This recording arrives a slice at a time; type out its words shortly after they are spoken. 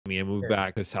I moved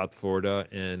back to South Florida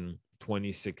in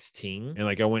 2016, and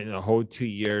like I went in a whole 2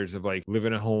 years of like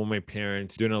living at home with my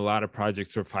parents, doing a lot of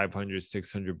projects for 500,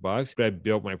 $600, but I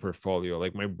built my portfolio.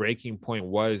 Like my breaking point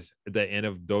was at the end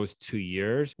of those 2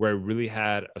 years where I really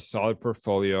had a solid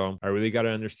portfolio. I really got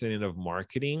an understanding of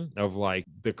marketing, of like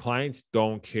the clients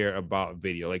don't care about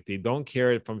video. Like they don't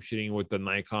care if I'm shooting with the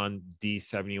Nikon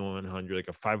D7100, like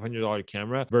a $500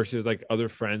 camera, versus like other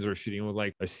friends are shooting with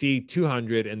like a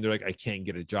C200 and they're like, I can't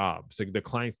get a job. So like the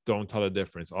clients don't tell the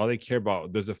difference. All they care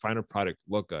about, does the final product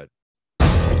look good?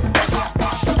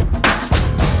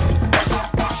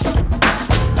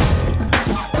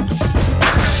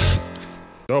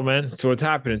 So man, so what's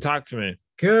happening? Talk to me.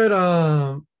 Good.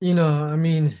 I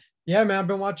mean, yeah, man, I've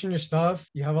been watching your stuff.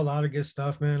 You have a lot of good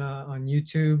stuff, man, on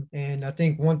YouTube. And I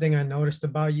think one thing I noticed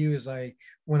about you is like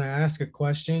when I ask a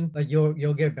question, like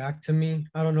you'll get back to me.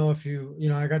 I don't know if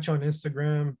I got you on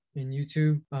Instagram and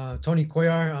YouTube. Tony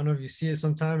Cuellar, I don't know if you see it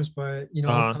sometimes, but I'll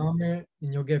Uh-huh. comment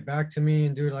and you'll get back to me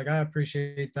and do it. Like I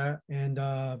appreciate that. And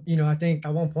I think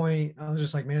at one point I was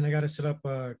just like, man, I gotta set up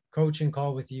a coaching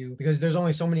call with you because there's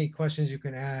only so many questions you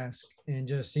can ask. And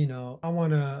just, I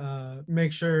want to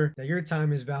make sure that your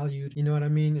time is valued, you know what I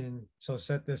mean? And so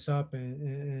set this up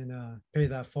and pay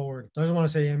that forward. So I just want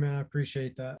to say, yeah, man, I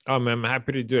appreciate that. Oh man, I'm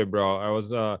happy to do it, bro.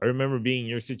 I remember being in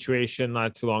your situation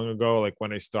not too long ago, like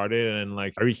when I started, and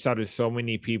like I reached out to so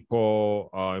many people,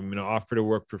 offered to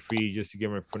work for free just to get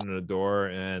my foot in the door.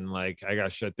 And like I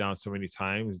got shut down so many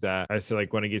times that I said,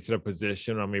 like, when I get to the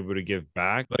position, I'm able to give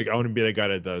back. Like I want to be the guy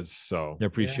that does. So I Yeah.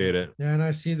 appreciate it. Yeah, and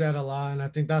I see that a lot. And I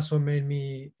think that's what made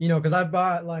me, because I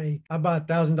bought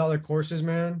 $1,000 courses,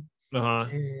 man. Uh-huh.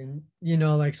 And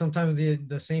like sometimes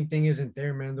the same thing isn't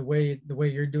there, man. The way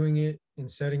you're doing it and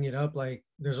setting it up, like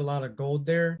there's a lot of gold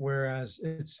there, whereas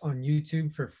it's on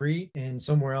YouTube for free, and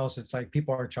somewhere else it's like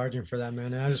people are charging for that,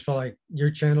 man. And I just felt like your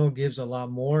channel gives a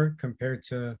lot more compared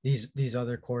to these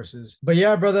other courses. But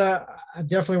yeah, brother, I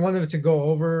definitely wanted to go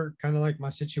over kind of like my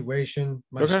situation,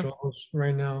 my Okay. struggles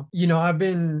right now.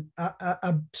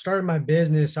 I started my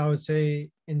business, I would say,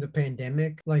 in the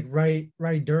pandemic, like right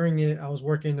during it. I was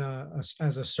working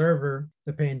as a server.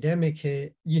 The pandemic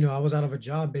hit. I was out of a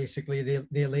job. Basically,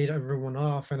 they laid everyone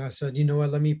off, and I said, you know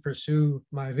what, let me pursue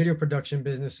my video production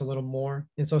business a little more.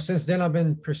 And so since then I've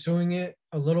been pursuing it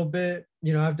a little bit.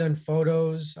 I've done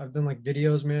photos, I've done like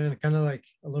videos, man, kind of like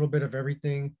a little bit of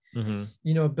everything.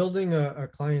 Mm-hmm. Building a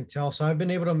clientele. So I've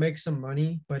been able to make some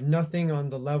money, but nothing on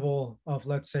the level of,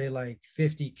 let's say, like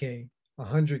 50K,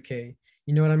 100K.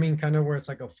 You know what I mean? Kind of where it's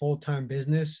like a full-time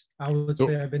business. I would So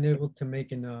say I've been able to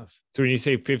make enough so when you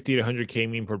say 50 to 100K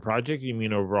mean per project, you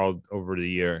mean overall over the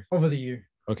year? over the year.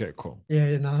 Okay, cool.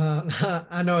 Yeah, no,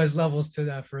 I know there's levels to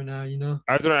that for now.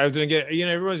 I was gonna get,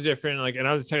 everyone's different. Like, and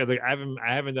I was telling you, like, I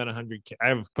haven't done 100K.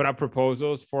 I've put out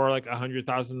proposals for like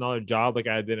 $100,000 job, like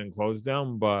I didn't close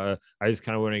them, but I just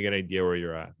kind of want to get an idea where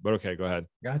you're at. But okay, go ahead.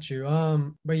 Got you.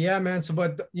 But yeah, man. So,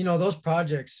 but those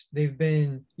projects, they've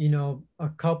been, a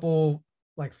couple,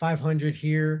 like 500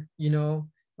 here,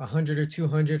 100 or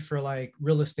 200 for like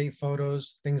real estate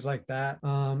photos, things like that.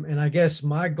 And I guess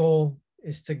my goal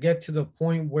is to get to the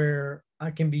point where I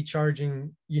can be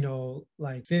charging,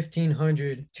 like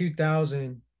 1,500,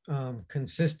 2,000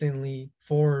 consistently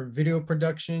for video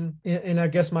production. And I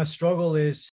guess my struggle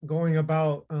is going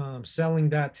about selling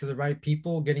that to the right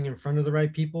people, getting in front of the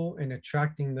right people and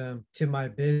attracting them to my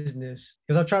business.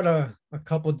 Because I've tried a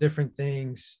couple different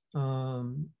things.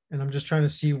 And I'm just trying to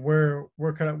see where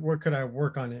could I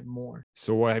work on it more.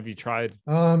 So what have you tried?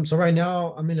 So right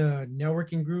now I'm in a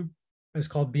networking group. It's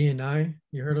called BNI.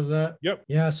 You heard of that? Yep.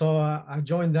 Yeah, so I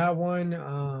joined that one.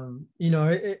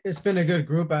 It's been a good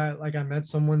group. I met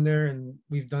someone there, and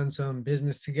we've done some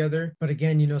business together. But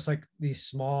again, it's like these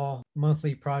small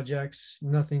monthly projects,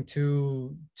 nothing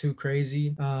too crazy.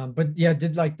 But yeah,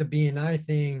 did like the BNI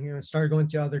thing. Started going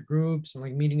to other groups and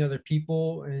like meeting other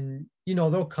people, and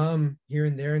they'll come here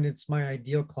and there, and it's my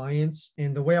ideal clients.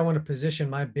 And the way I want to position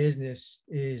my business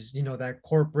is, that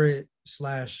corporate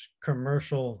slash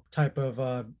commercial type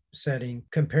of setting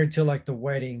compared to like the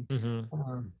wedding.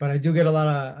 Mm-hmm. But I do get a lot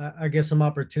of, I get some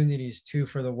opportunities too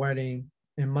for the wedding.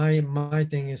 And my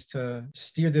thing is to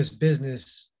steer this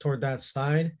business toward that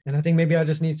side. And I think maybe I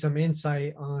just need some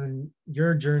insight on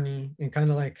your journey and kind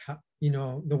of like how,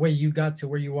 the way you got to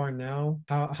where you are now,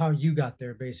 how you got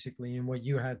there basically, and what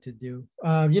you had to do.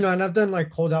 And I've done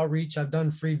like cold outreach. I've done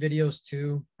free videos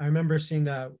too. I remember seeing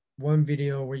that one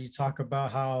video where you talk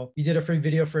about how you did a free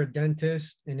video for a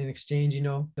dentist, and in exchange,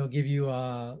 they'll give you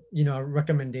a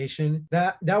recommendation.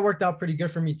 That worked out pretty good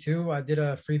for me too. I did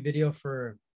a free video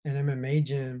for an MMA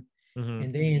gym, Hmm.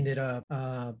 and they ended up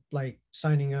like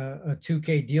signing a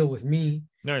 2K deal with me.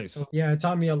 So Nice. yeah, it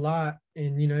taught me a lot,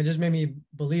 and it just made me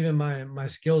believe in my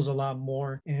skills a lot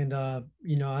more. And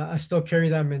I still carry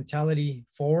that mentality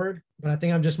forward, but I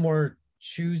think I'm just more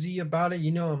choosy about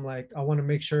it. I'm like, I want to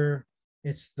make sure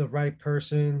it's the right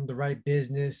person, the right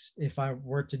business if I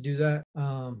were to do that.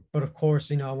 But of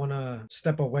course, I want to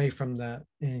step away from that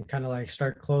and kind of like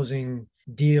start closing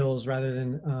deals rather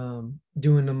than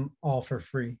doing them all for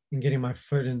free and getting my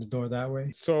foot in the door that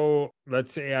way. So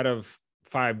let's say out of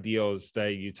 5 deals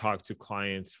that you talk to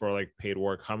clients for like paid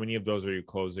work, how many of those are you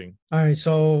closing? All right,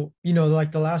 so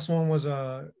like the last one was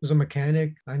a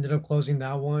mechanic. I ended up closing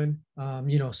that one.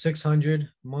 600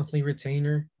 monthly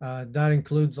retainer. That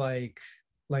includes like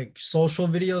social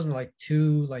videos and like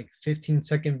two like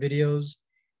 15-second videos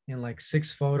and like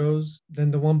six photos.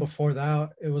 Then the one before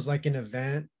that, it was like an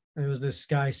event. It was this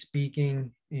guy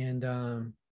speaking,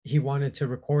 and he wanted to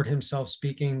record himself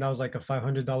speaking. That was like a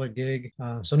 $500 gig.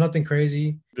 So nothing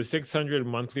crazy. The 600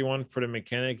 monthly one for the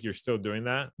mechanic, you're still doing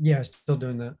that? Yeah, still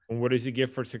doing that. And what does he get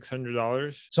for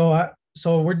 $600?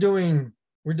 So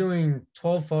we're doing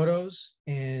 12 photos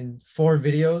and 4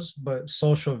 videos, but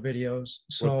social videos.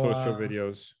 What So social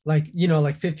videos?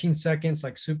 like 15 seconds,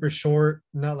 like super short,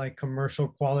 not like commercial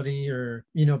quality or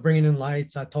bringing in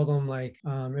lights. I told them like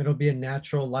it'll be a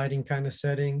natural lighting kind of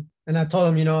setting. And I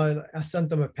told them, I sent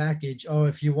them a package. Oh,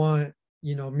 if you want,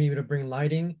 me to bring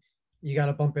lighting, you got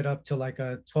to bump it up to like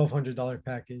a $1,200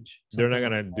 package, They're not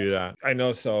something like gonna do that. I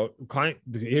know. So, client,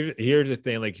 here's the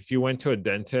thing: like, if you went to a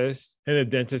dentist and the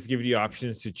dentist give you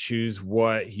options to choose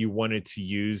what he wanted to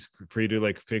use for you to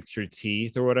like fix your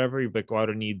teeth or whatever, you'd be like, "Oh, I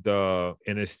don't need the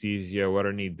anesthesia. What I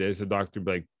don't need this." The doctor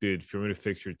be like, "Dude, if you want me to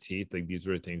fix your teeth, like these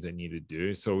are the things I need to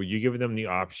do." So you give them the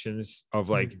options of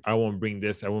like, that. I won't bring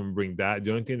this, I won't bring that.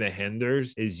 The only thing that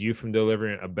hinders is you from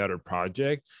delivering a better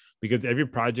project, because every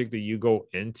project that you go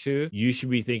into, you should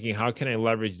be thinking, how can I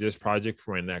leverage this project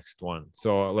for my next one?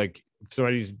 So, like, if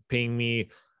somebody's paying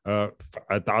me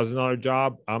 $1,000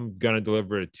 job, I'm gonna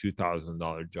deliver a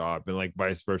 $2,000 job, and like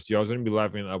vice versa. You're always gonna be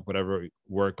leveling up whatever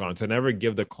work on. So I never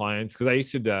give the clients, because I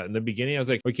used to do that in the beginning. I was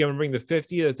like, okay, I'm gonna bring the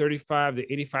 50, the 35,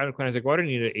 the 85. The client's like, well, I don't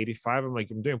need an 85. I'm like,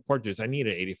 I'm doing portraits. I need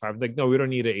an 85. Like, no, we don't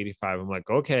need an 85. I'm like,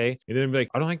 okay. And then be like,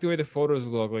 I don't like the way the photos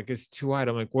look. Like, it's too wide.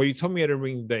 I'm like, well, you told me I didn't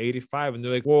bring the 85. And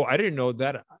they're like, well, I didn't know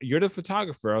that. You're the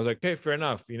photographer. I was like, okay, fair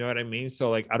enough. You know what I mean? So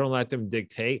like, I don't let them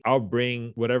dictate. I'll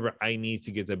bring whatever I need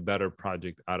to get the better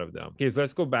project out of them. Okay, so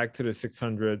let's go back to the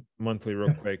 600 monthly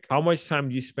real quick. How much time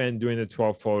do you spend doing the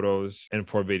 12 photos and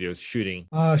 4 videos shooting?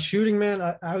 Shooting, man,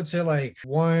 I would say like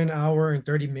 1 hour and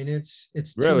 30 minutes.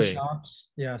 It's two Really? shops.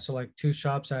 Yeah, so like two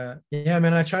shops yeah,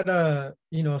 man, I try to,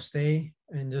 stay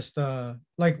and just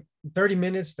like 30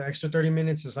 minutes, the extra 30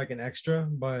 minutes is like an extra,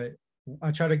 but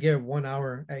I try to get 1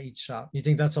 hour at each shop. You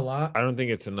think that's a lot? I don't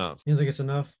think it's enough. You think it's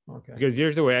enough? Okay. Because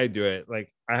here's the way I do it.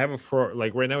 Like, I have a four,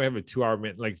 like right now we have a 2 hour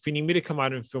minute. Like, if you need me to come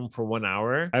out and film for 1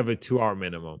 hour, I have a 2 hour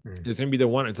minimum. Mm. It's gonna be the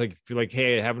one. It's like, if you're like,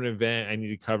 hey, I have an event, I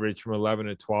need coverage from 11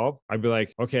 to 12. I'd be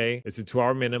like, okay, it's a 2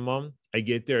 hour minimum. I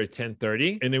get there at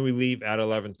 10:30 and then we leave at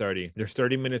 11:30. There's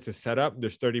 30 minutes of setup,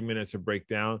 there's 30 minutes of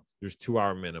breakdown, there's 2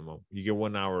 hour minimum. You get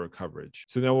 1 hour of coverage.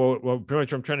 So now what pretty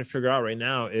much what I'm trying to figure out right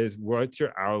now is what's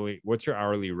your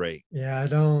hourly rate?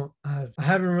 Yeah, I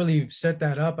haven't really set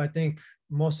that up. I think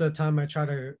most of the time I try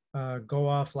to go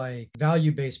off like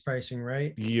value-based pricing,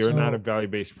 right? You're not a So,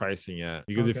 value-based pricing yet,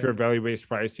 because if okay. you're value-based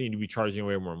pricing, you'd be charging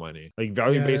way more money. Like, Yeah,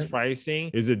 value-based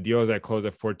pricing is a deal that close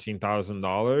at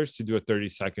 $14,000 to do a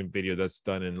 30-second video that's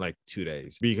done in like 2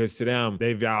 days, because to them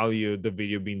they value the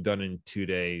video being done in 2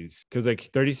 days. Because like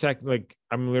 30 second, like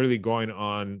I'm literally going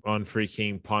on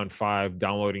freaking Pond 5,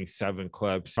 downloading 7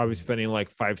 clips, probably spending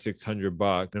like 500-600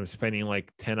 bucks, and I'm spending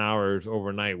like 10 hours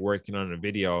overnight working on a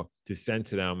video to send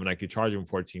to them, and I could charge them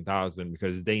 14,000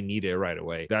 because they need it right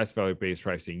away. That's value-based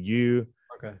pricing. You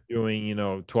okay.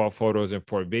 doing 12 photos and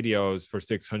 4 videos for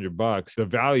 600 bucks, the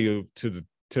value to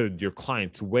your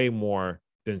clients way more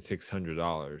than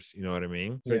 $600. You know what I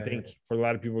mean? So I Yeah, yeah. think for a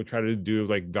lot of people try to do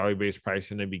like value-based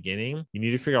price in the beginning, you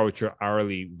need to figure out what your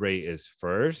hourly rate is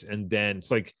first, and then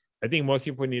it's like, I think most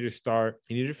people need to start,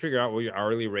 you need to figure out what your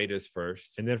hourly rate is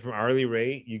first. And then from hourly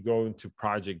rate, you go into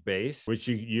project base, which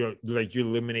you like, you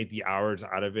eliminate the hours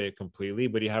out of it completely,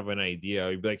 but you have an idea.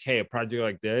 You'd be like, hey, a project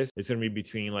like this, it's gonna be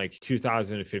between like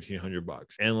 2,000 and 1,500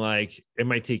 bucks. And like, it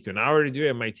might take you an hour to do it,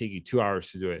 it might take you 2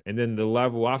 hours to do it. And then the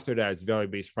level after that is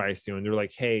value-based pricing. And they're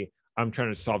like, hey, I'm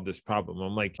trying to solve this problem.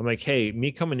 I'm like, hey,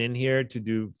 me coming in here to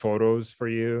do photos for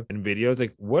you and videos,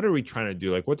 like, what are we trying to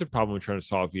do? Like, what's the problem we're trying to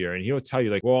solve here? And he'll tell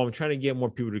you, like, well, I'm trying to get more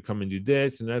people to come and do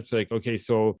this. And that's like, okay,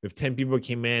 so if 10 people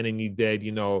came in and you did,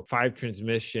 5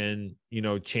 transmission,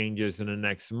 changes in the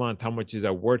next month, how much is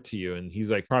that worth to you? And he's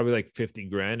like, probably like 50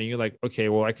 grand. And you're like, okay,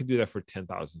 well, I could do that for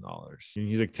 $10,000. And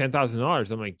he's like,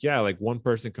 $10,000. I'm like, yeah, like one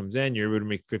person comes in, you're able to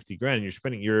make 50 grand.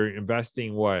 You're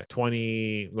investing what,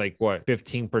 20, like what,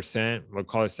 15%, we'll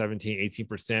call it 17,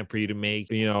 18% for you to make,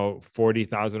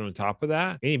 40,000 on top of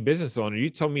that. Any business owner, you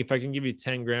told me if I can give you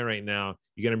 10 grand right now,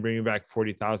 you're going to bring me back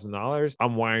 $40,000.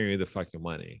 I'm wiring you the fucking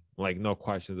money. Like, no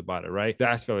questions about it, right?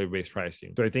 That's value-based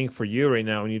pricing. So I think for you right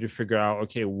now, we need to figure out,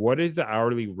 okay, what is the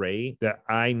hourly rate that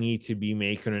I need to be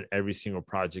making on every single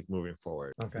project moving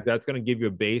forward? Okay. That's going to give you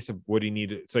a base of what you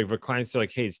need. So if a client's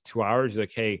like, hey, it's 2 hours,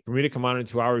 like, hey, for me to come out in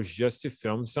 2 hours just to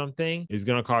film something is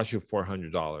going to cost you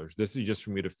 $400. This is just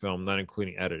for me to film, not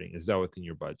including editing. Is that within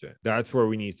your budget? That's where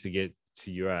we need to get to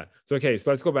you at. So okay,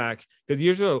 so let's go back, because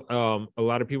usually a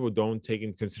lot of people don't take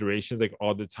in considerations like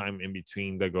all the time in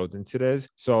between that goes into this.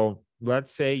 So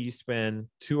let's say you spend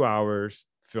 2 hours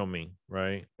filming,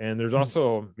 right? And there's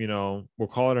also, we'll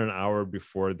call it an hour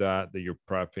before that you're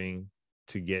prepping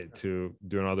to get to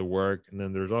doing all the work. And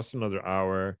then there's also another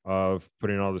hour of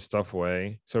putting all the stuff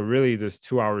away. So really this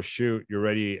 2 hour shoot, you're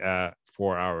ready at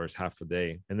 4 hours, half a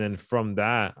day. And then from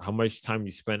that, how much time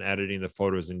you spend editing the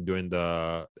photos and doing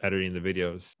the editing the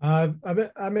videos?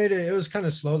 I made it. It was kind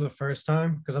of slow the first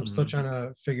time because I'm still Mhm. trying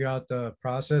to figure out the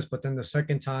process. But then the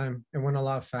second time, it went a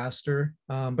lot faster.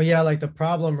 But yeah, like the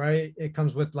problem, right? It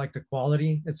comes with like the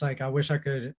quality. It's like I wish I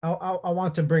could. I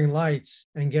want to bring lights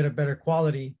and get a better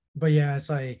quality. But yeah, it's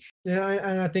like yeah,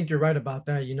 and I think you're right about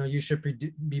that. You should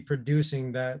be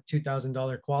producing that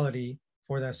 $2,000 quality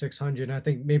for that 600. And I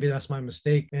think maybe that's my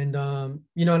mistake. And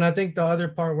and I think the other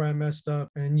part where I messed up,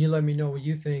 and you let me know what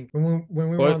you think when we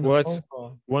were on But the what's phone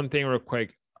call. one thing real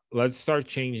quick? Let's start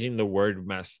changing the word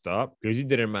messed up, because you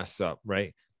didn't mess up,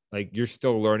 right? Like, you're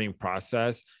still learning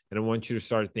process. And I want you to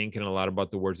start thinking a lot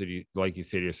about the words that you, like you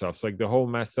say to yourself. So like the whole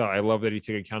mess up, I love that you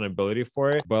take accountability for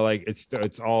it, but like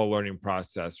it's all a learning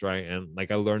process, right? And like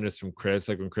I learned this from Chris.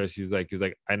 Like when Chris, he's like,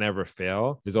 I never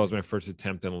fail. It's always my first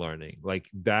attempt in learning. Like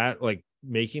that, like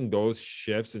making those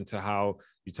shifts into how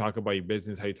you talk about your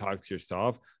business, how you talk to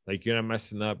yourself, like you're not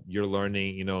messing up, you're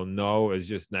learning, no is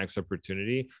just next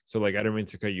opportunity. So like, I don't mean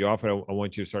to cut you off, but I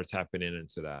want you to start tapping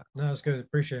into that No, that's good.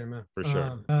 Appreciate it, man. for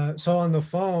sure. So on the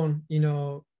phone,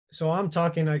 so I'm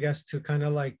talking, I guess, to kind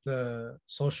of like the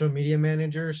social media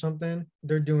manager or something.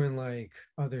 They're doing like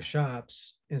other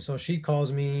shops. And so she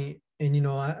calls me and,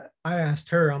 I asked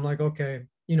her, I'm like, okay,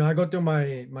 I go through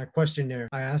my questionnaire.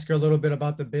 I ask her a little bit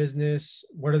about the business.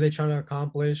 What are they trying to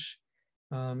accomplish?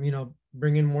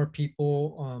 Bring in more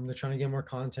people. They're trying to get more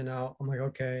content out. I'm like,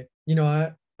 okay,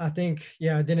 I think,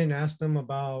 yeah, I didn't ask them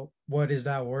about what is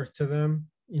that worth to them.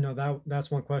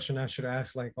 That's one question I should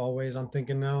ask, like always, I'm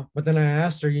thinking now. But then I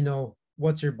asked her,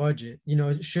 what's your budget?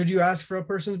 Should you ask for a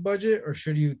person's budget or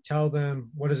should you tell them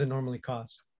what does it normally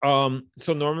cost?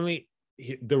 So normally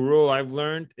the rule I've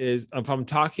learned is if I'm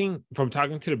talking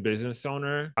to the business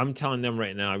owner, I'm telling them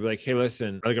right now, I'd be like, hey,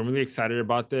 listen, like I'm really excited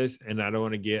about this and I don't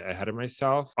want to get ahead of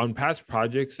myself. On past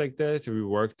projects like this that we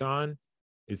worked on,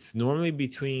 it's normally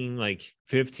between like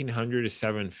 1,500 to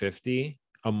 750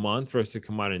 a month for us to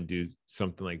come out and do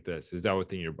something like this. Is that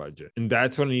within your budget? And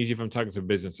that's what I usually, if I'm talking to a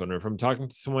business owner, if I'm talking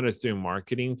to someone that's doing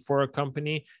marketing for a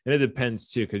company, and it depends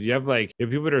too, because you have like,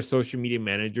 if people that are social media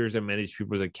managers that manage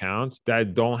people's accounts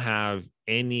that don't have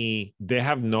they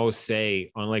have no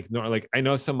say on like, no, like I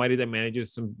know somebody that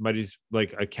manages somebody's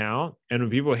like account, and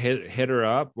when people hit her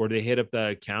up or they hit up the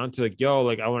account to like, yo,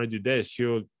 like I want to do this,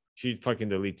 she fucking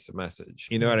deletes the message.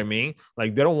 You know what I mean?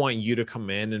 Like they don't want you to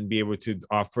come in and be able to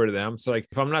offer to them. So like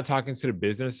if I'm not talking to the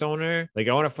business owner, like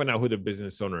I want to find out who the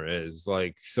business owner is.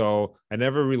 Like, so I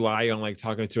never rely on like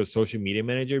talking to a social media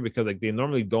manager, because like they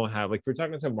normally don't have, like if we're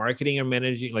talking to marketing or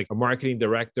managing, like a marketing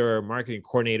director or marketing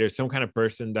coordinator, some kind of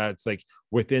person that's like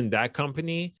within that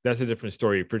company, that's a different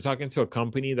story. If you're talking to a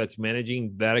company that's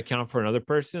managing that account for another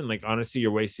person, like honestly,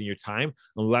 you're wasting your time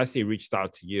unless they reached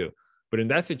out to you. But in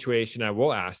that situation, I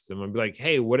will ask them and be like,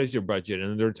 hey, what is your budget?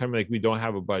 And they're telling me like, we don't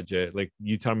have a budget. Like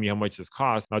you tell me how much this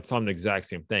costs. I'll tell them the exact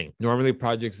same thing. Normally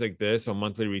projects like this on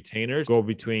monthly retainers go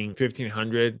between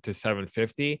 1,500 to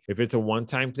 750. If it's a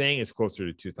one-time thing, it's closer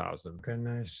to 2,000. Okay,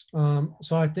 nice.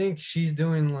 So I think she's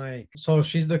doing like, so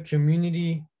she's the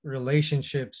community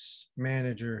relationships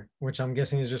manager, which I'm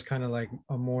guessing is just kind of like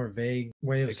a more vague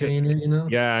way of It could, saying it, you know?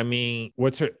 yeah, I mean,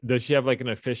 what's her, does she have like an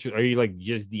official, are you like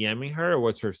just DMing her or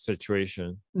what's her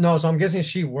situation? No, so I'm guessing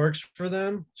she works for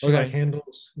them. She like Okay.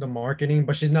 handles the marketing,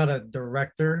 but she's not a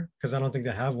director because I don't think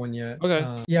they have one yet.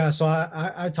 Okay. Yeah, so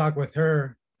I talked with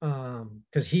her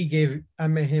because I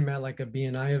met him at like a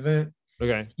BNI event.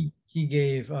 Okay. He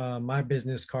gave my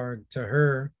business card to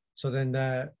her, so then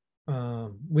that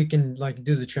we can like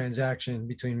do the transaction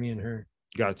between me and her.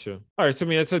 Gotcha. All right. So I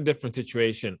mean that's a different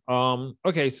situation.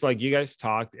 Okay, so like you guys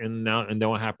talked and then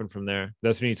what happened from there?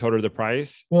 That's when you told her the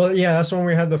price? Well, yeah, that's when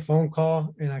we had the phone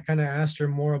call, and I kind of asked her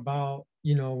more about,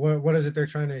 what is it they're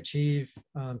trying to achieve,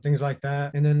 things like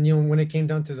that. And then, when it came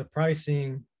down to the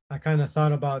pricing, I kind of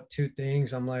thought about two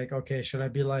things. I'm like, okay, should I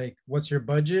be like, what's your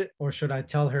budget? Or should I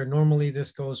tell her normally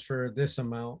this goes for this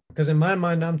amount? Because in my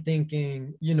mind, I'm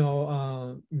thinking,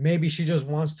 maybe she just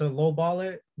wants to lowball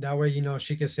it. That way,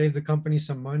 she could save the company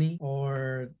some money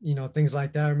or, things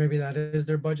like that. Or maybe that is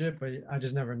their budget, but I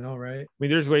just never know, right? I mean,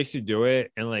 there's ways to do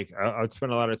it. And like, I'd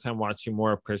spend a lot of time watching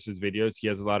more of Chris's videos. He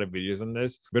has a lot of videos on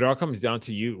this, but it all comes down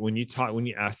to you. When you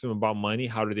ask them about money,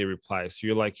 how do they reply? So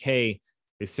you're like, hey,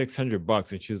 it's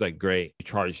 $600. And she's like, great, you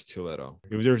charge too little.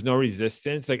 If there's no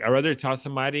resistance, like I'd rather tell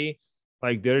somebody,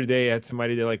 like the other day I had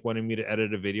somebody that like wanted me to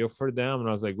edit a video for them. And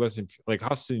I was like, listen, like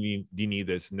how soon do you need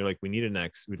this? And they're like, we need it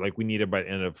next. We need it by the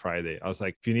end of Friday. I was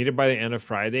like, if you need it by the end of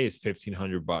Friday, it's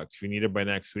 $1,500. If you need it by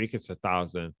next week, it's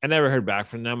 1,000. I never heard back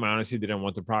from them. I honestly didn't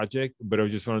want the project, but it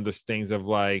was just one of those things of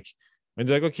like, and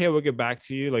they're like, okay, we'll get back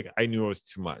to you. Like I knew it was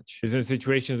too much. There's in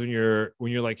situations when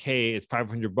you're like, hey, it's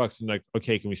 $500, and like,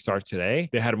 okay, can we start today?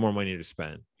 They had more money to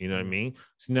spend. You know what I mean?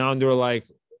 So now they're like,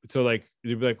 so like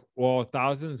they'd be like, well,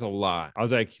 1,000's a lot. I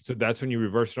was like, so that's when you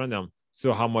reverse it on them.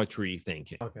 So how much were you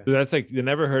thinking? Okay. So that's like it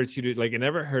never hurts you to like it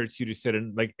never hurts you to sit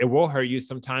in like it will hurt you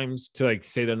sometimes to like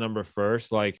say the number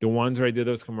first. Like the ones where I did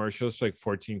those commercials for like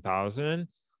 14,000.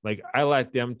 Like I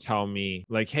let them tell me,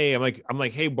 like, hey, I'm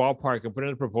like, hey, ballpark, I'm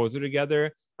putting a proposal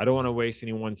together. I don't want to waste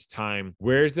anyone's time.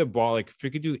 Where's the ball? Like, if we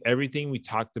could do everything we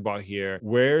talked about here,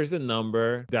 where's the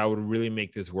number that would really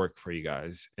make this work for you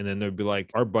guys? And then they'd be like,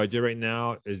 our budget right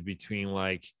now is between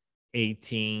like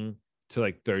 18 to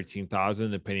like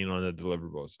 13,000, depending on the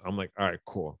deliverables. I'm like, all right,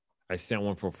 cool. I sent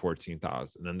one for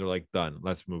 14,000, and they're like, done.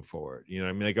 Let's move forward. You know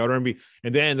what I mean? Like, I don't be,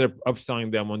 and then I ended up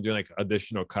upselling them on doing like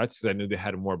additional cuts because I knew they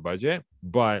had more budget.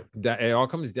 But that it all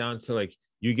comes down to like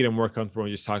you getting more comfortable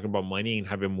just talking about money and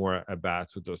having more at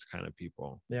bats with those kind of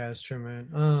people. Yeah, it's true,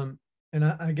 man. And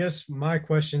I guess my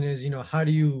question is, how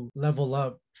do you level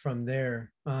up from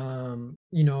there? From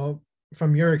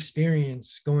your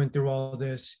experience going through all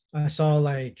this, I saw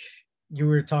like you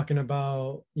were talking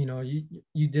about,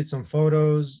 you did some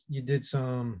photos, you did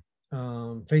some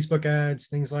Facebook ads,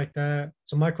 things like that.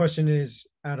 So my question is,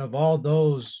 out of all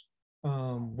those,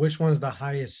 which one's the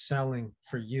highest selling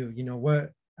for you?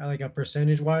 What, like a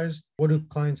percentage wise, what do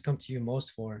clients come to you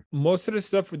most for? Most of the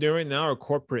stuff we're doing right now are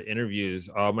corporate interviews.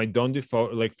 I don't do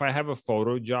photo, like if I have a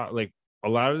photo job, like a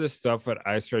lot of the stuff that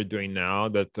I started doing now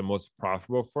that's the most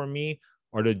profitable for me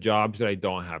are the jobs that I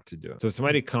don't have to do. So if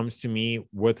somebody comes to me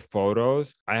with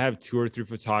photos, I have 2 or 3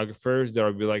 photographers that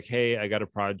will be like, hey, I got a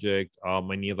project. I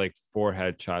need like 4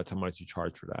 headshots. How much you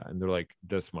charge for that? And they're like,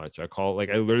 this much. I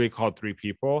literally called 3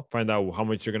 people, find out how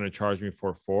much you're gonna charge me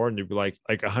for 4, and they'd be like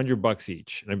 $100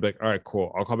 each. And I'd be like, all right,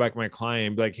 cool. I'll call back my client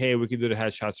and be like, hey, we could do the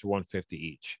headshots for 150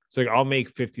 each. So like I'll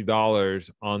make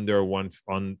 $50 on their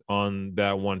on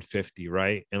that 150,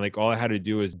 right? And like all I had to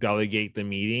do is delegate the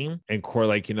meeting and core,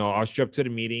 like, I'll show up to the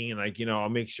meeting and like, I'll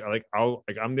make sure like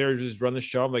I'm there to just run the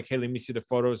show. I'm like, hey, let me see the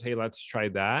photos. Hey, let's try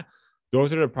that.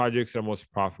 Those are the projects that are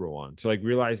most profitable ones. So like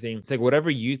realizing it's like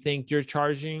whatever you think you're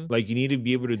charging, like you need to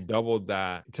be able to double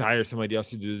that to hire somebody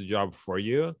else to do the job for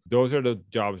you. Those are the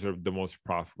jobs that are the most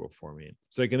profitable for me.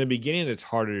 So like in the beginning, it's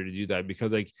harder to do that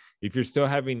because like if you're still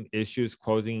having issues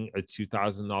closing a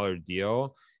 $2,000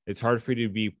 deal, it's hard for you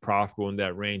to be profitable in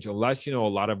that range unless you know a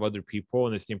lot of other people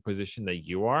in the same position that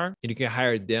you are, and you can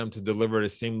hire them to deliver the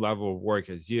same level of work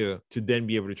as you to then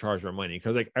be able to charge more money.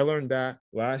 Because like I learned that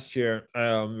last year,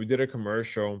 we did a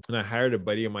commercial and I hired a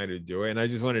buddy of mine to do it, and I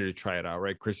just wanted to try it out.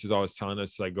 Right, Chris is always telling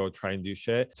us to like go try and do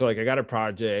shit. So like I got a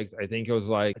project. I think it was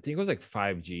like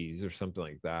 5Gs or something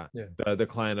like that. Yeah. The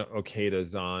client okayed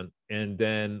us on, and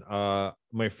then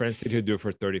my friend said he'd do it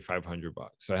for $3,500.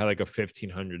 So I had like a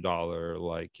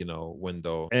 $1,500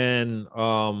 window. And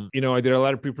I did a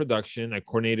lot of pre-production. I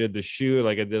coordinated the shoot,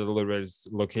 like I did a little bit of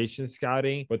location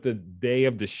scouting. But the day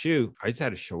of the shoot, I just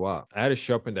had to show up. I had to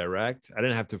show up and direct. I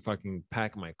didn't have to fucking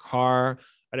pack my car.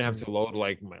 I didn't have to load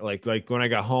like when I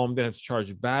got home, didn't have to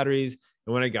charge batteries.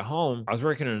 And when I got home, I was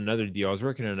working on another deal. I was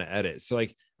working on an edit. So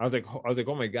like I was like,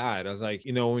 oh my God. I was like,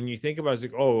 when you think about it, it's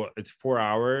like, oh, it's 4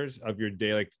 hours of your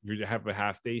day. Like you have a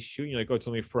half day shoot. You're like, oh, it's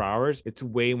only 4 hours. It's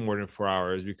way more than 4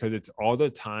 hours because it's all the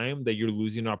time that you're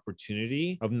losing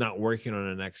opportunity of not working on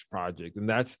the next project. And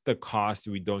that's the cost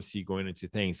we don't see going into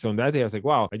things. So on that day, I was like,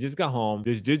 wow, I just got home.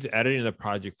 This dude's editing the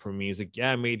project for me. He's like,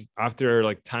 yeah, I made after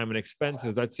like time and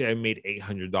expenses, let's say I made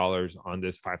 $800 on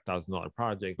this $5,000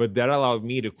 project. But that allowed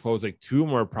me to close like two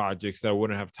more projects that I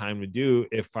wouldn't have time to do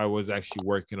if I was actually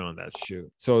working on that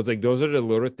shoot. So it's like those are the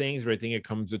little things where I think it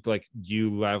comes with like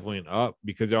you leveling up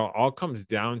because it all comes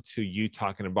down to you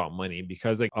talking about money.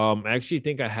 Because like I actually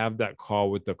think I have that call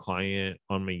with the client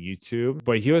on my YouTube,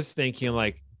 but he was thinking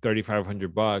like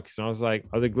 $3,500. And I was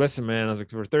like, listen, man, I was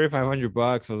like, for $3,500,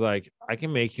 I was like, I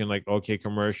can make you like okay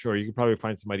commercial, or you could probably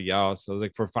find somebody else. So I was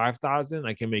like, for 5,000,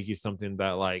 I can make you something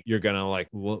that like you're gonna like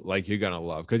you're gonna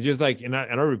love. Cause just like, and I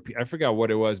repeat, I forgot what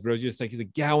it was, but it was just like, he's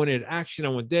like, yeah, I wanted action, I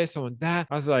want this, I want that.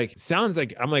 I was like, sounds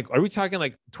like, I'm like, are we talking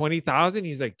like 20,000?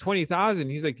 He's like, 20,000.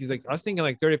 He's like, I was thinking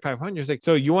like 3,500. He's like,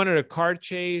 so you wanted a car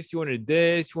chase, you wanted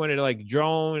this, you wanted like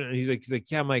drone, and he's like,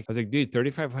 yeah. I'm like, I was like, dude,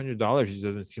 $3,500 just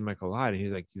doesn't seem like a lot. And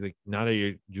he's like, now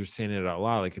that you're saying it out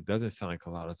loud, like it doesn't sound like a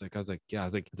lot. I was like, yeah. I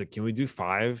was like, can we do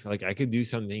five? Like I could do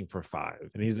something for five.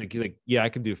 And he's like, yeah, I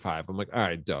could do five. I'm like, all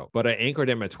right, dope. But I anchored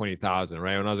him at 20,000,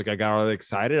 right? When I was like, I got all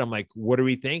excited. I'm like, what are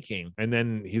we thinking? And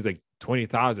then he's like,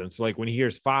 20,000. So like when he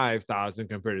hears 5,000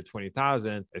 compared to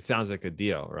 20,000, it sounds like a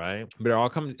deal, right? But it all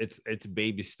comes, it's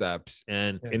baby steps.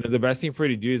 And the best thing for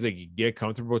you to do is like get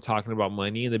comfortable talking about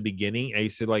money in the beginning. I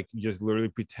used to like just literally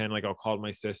pretend like I'll call my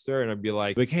sister and I'd be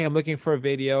like, hey, I'm looking for a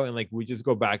video. And like we just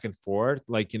go back and forth,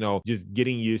 like, just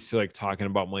getting used to like talking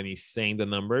about money, saying the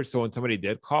numbers. So when somebody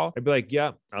did call, I'd be like,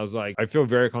 yeah, I was like, I feel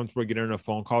very comfortable getting on a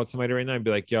phone call with somebody right now. I'd be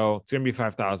like, yo, it's gonna be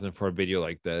 5,000 for a video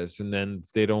like this. And then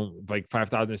if they don't like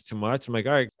 5,000 is too much, I'm like,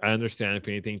 all right, I understand. If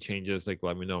anything changes, like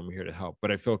let me know. I'm here to help. But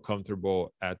I feel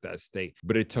comfortable at that state.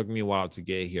 But it took me a while to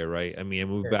get here, right? I mean, I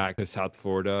moved back to South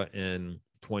Florida in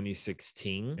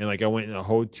 2016, and like I went in a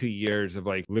whole 2 years of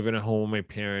like living at home with my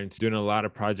parents, doing a lot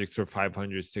of projects for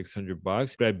 500,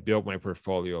 $600, but I built my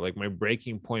portfolio. Like my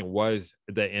breaking point was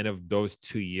at the end of those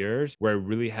 2 years where I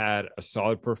really had a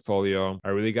solid portfolio. I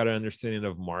really got an understanding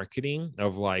of marketing,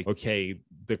 of like, okay,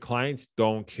 the clients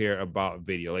don't care about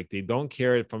video. Like they don't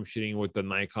care if I'm shooting with the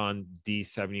Nikon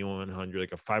D7100,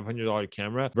 like a $500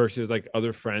 camera, versus like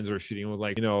other friends are shooting with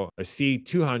like, a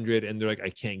C200, and they're like,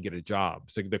 I can't get a job.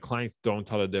 So like the clients don't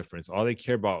tell the difference. All they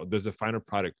care about, does the final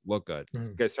product look good?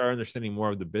 So I started understanding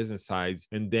more of the business sides,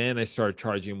 and then I started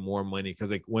charging more money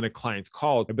because like when a client's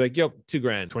called, I'd be like, yo, 2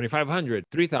 grand, 2,500,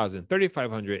 3,000,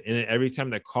 3,500, and then every time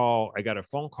that call, I got a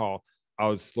phone call, I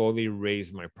would slowly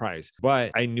raise my price.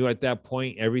 But I knew at that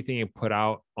point, everything I put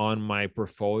out on my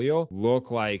portfolio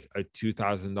looked like a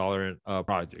 $2,000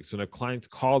 project. So the clients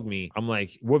called me. I'm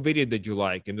like, what video did you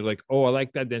like? And they're like, oh, I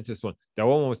like that dentist one. That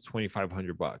one was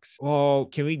 $2,500. Well,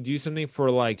 can we do something for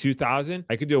like 2,000?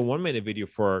 I could do a 1 minute video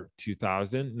for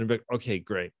 2,000. And they're like, okay,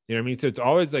 great. You know what I mean? So it's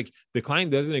always like the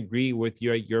client doesn't agree with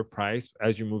you at your price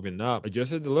as you're moving up.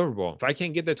 Adjust the deliverable. If I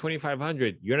can't get that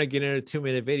 2,500, you're not getting a 2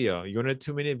 minute video. You want a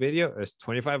 2 minute video? It's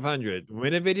 2,500.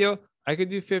 Minute video, I could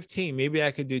do 15, maybe I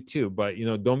could do two, but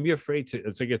don't be afraid to,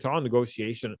 it's like, it's all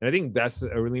negotiation. And I think that's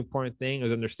a really important thing,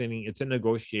 is understanding it's a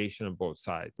negotiation on both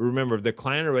sides. But remember, if the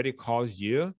client already calls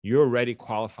you, you're already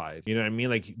qualified. You know what I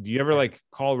mean? Like, do you ever like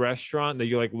call a restaurant that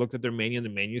you like looked at their menu and the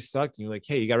menu sucked and you're like,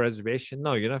 hey, you got a reservation?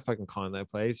 No, you're not fucking calling that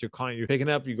place. You're calling, you're picking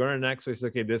up, you go to the next place.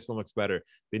 Okay, this one looks better.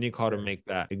 Then you call to make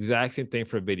that. Exact same thing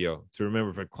for video. So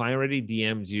remember, if a client already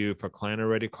DMs you, if a client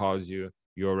already calls you,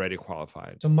 you're already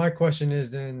qualified. So my question is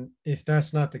then, if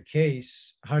that's not the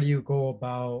case, how do you go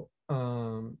about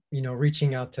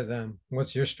reaching out to them?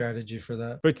 What's your strategy for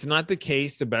that? But it's not the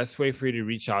case. The best way for you to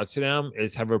reach out to them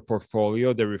is have a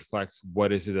portfolio that reflects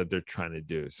what is it that they're trying to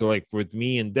do. So like with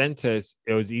me and dentists,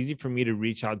 it was easy for me to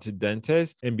reach out to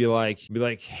dentists and be like,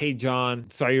 hey, John,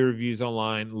 saw your reviews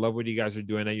online. Love what you guys are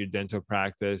doing at your dental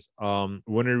practice. Want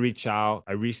to reach out.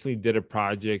 I recently did a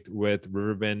project with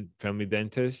Riverbend Family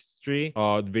Dentistry.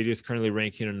 The video is currently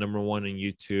ranking on #1 on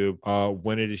YouTube.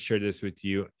 Wanted to share this with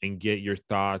you and get your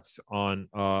thoughts on,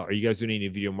 are you guys doing any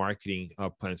video marketing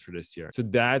plans for this year? So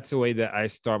that's the way that I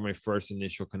start my first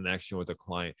initial connection with a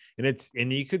client.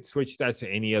 And you could switch that to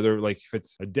any other, like if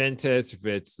it's a dentist, if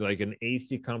it's like an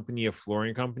AC company, a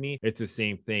flooring company, it's the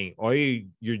same thing. All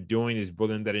you're doing is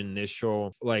building that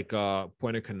initial like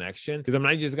point of connection. Because I'm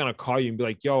not just gonna call you and be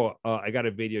like, yo, I got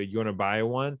a video, you want to buy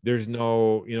one? There's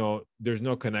no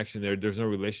connection there. There's no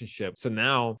relationship. So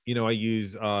now, I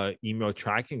use email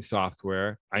tracking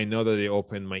software. I know that they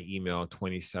open my my email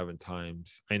 27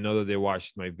 times. I know that they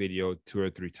watched my video 2 or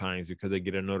 3 times because I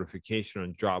get a notification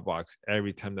on Dropbox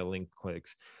every time the link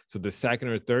clicks. So the second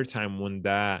or third time when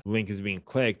that link is being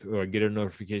clicked, or I get a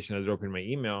notification that they're opening my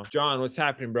email, John, what's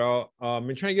happening, bro? I've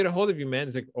been trying to get a hold of you, man.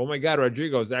 It's like, oh my God,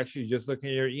 Rodrigo is actually just looking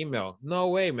at your email. No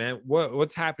way, man.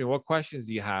 What's happening? What questions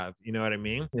do you have? You know what I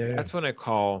mean? Yeah. That's when I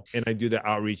call and I do the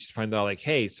outreach to find out, like,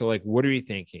 hey, so like, what are you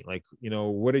thinking? Like,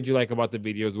 what did you like about the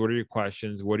videos? What are your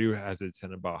questions? What are you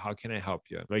hesitant about? How can I help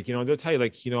you? Like, they'll tell you,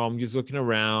 like, I'm just looking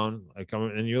around, like,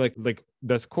 and you're like,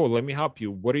 that's cool. Let me help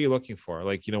you. What are you looking for?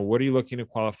 Like, what are you looking to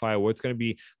qualify? What's going to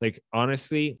be like,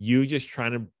 honestly, you just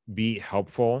trying to be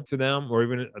helpful to them. Or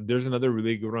even there's another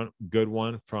really good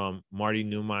one from Marty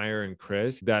Newmeyer and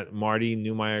Chris, that Marty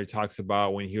Newmeyer talks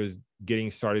about when he was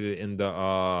getting started in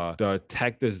the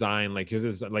tech design. Like, his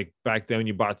is like, back then when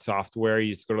you bought software,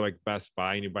 you just go to like Best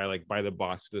Buy and you buy the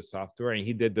box for the software, and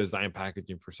he did design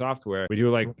packaging for software. But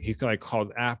he could like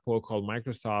called Apple, called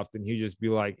Microsoft, and he'd just be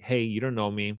like, hey, you don't know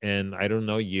me and I don't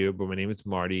know you, but my name is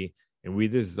Marty, and we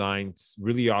designed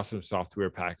really awesome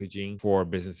software packaging for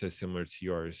businesses similar to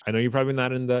yours. I know you're probably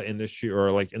not in the industry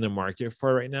or like in the market for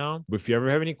it right now, but if you ever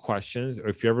have any questions, or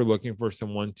if you're ever looking for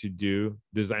someone to do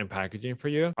design packaging for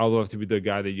you, I'd love to be the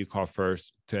guy that you call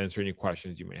first to answer any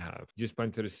questions you may have. Just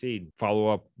plant the seed, follow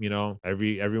up,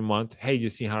 every month. Hey,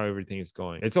 just see how everything is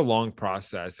going. It's a long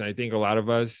process. And I think a lot of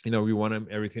us, we want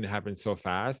everything to happen so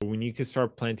fast. But when you can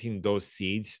start planting those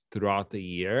seeds throughout the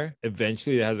year,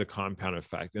 eventually it has a compound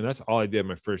effect. And that's all I did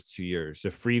my first 2 years.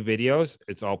 The free videos,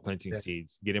 it's all planting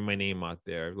seeds, getting my name out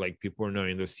there. Like, people are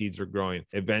knowing those seeds are growing.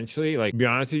 Eventually, like, be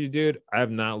honest with you, dude, I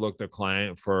have not looked at a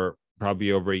client for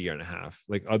probably over a year and a half.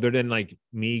 Like, other than like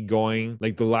me going,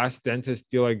 like the last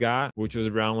dentist deal I got, which was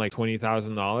around like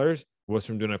 $20,000, was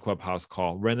from doing a Clubhouse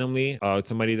call randomly.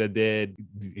 Somebody that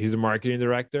he's a marketing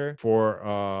director for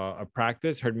a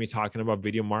practice, heard me talking about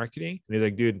video marketing, and he's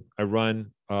like, dude, I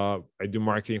do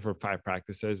marketing for 5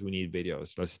 practices. We need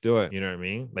videos. Let's do it. You know what I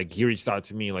mean? Like, he reached out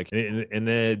to me, like, and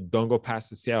then don't go past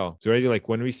the sale. So already, like,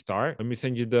 when we start, let me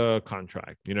send you the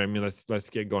contract. You know what I mean? Let's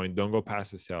get going. Don't go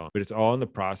past the sale. But it's all in the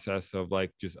process of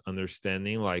like just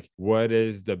understanding like what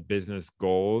is the business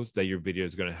goals that your video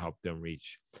is going to help them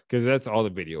reach. Because that's all the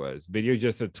video is. Video is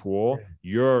just a tool.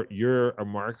 You're a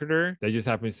marketer that just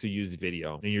happens to use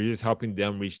video, and you're just helping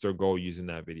them reach their goal using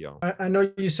that video. I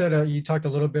know you said you talked a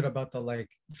little bit about the like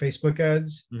Facebook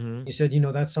ads. Mm-hmm. You said,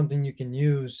 that's something you can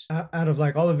use. Out of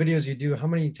like all the videos you do, how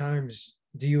many times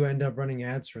do you end up running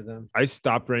ads for them? I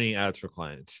stopped running ads for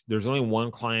clients. There's only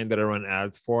one client that I run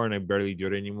ads for, and I barely do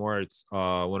it anymore. It's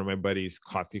one of my buddy's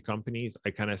coffee companies.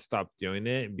 I kind of stopped doing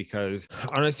it because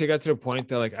honestly, I got to the point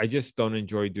that like I just don't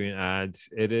enjoy doing ads.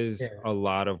 It is a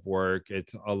lot of work.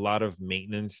 It's a lot of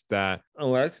maintenance that,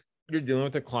 unless you're dealing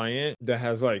with a client that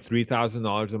has like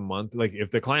 $3,000 a month. Like, if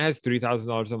the client has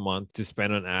 $3,000 a month to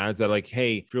spend on ads, that like,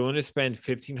 hey, if you're willing to spend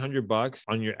 $1,500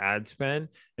 on your ad spend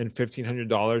and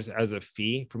 $1,500 as a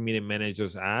fee for me to manage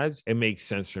those ads, it makes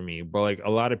sense for me. But like,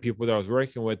 a lot of people that I was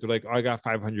working with, they're like, oh, I got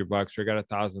 $500 or I got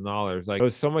 $1,000. Like, it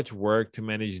was so much work to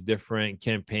manage different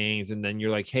campaigns. And then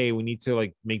you're like, hey, we need to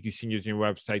like make these changes in your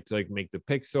website to like make the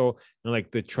pixel and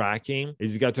like the tracking. It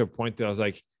just got to a point that I was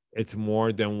like, it's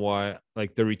more than what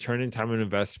like the return in time and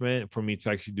investment for me to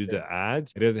actually do the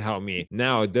ads. It doesn't help me.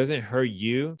 Now, it doesn't hurt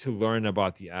you to learn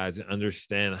about the ads and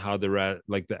understand how the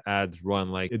ads run.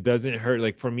 Like, it doesn't hurt.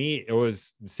 Like, for me, it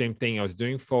was the same thing. I was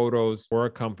doing photos for a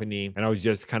company and I was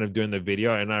just kind of doing the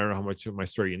video. And I don't know how much of my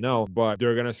story but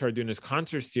they're going to start doing this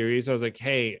concert series. I was like,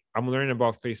 hey, I'm learning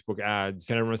about Facebook ads.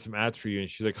 Can I run some ads for you? And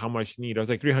she's like, how much you need? I was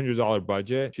like, $300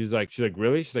 budget. She's like,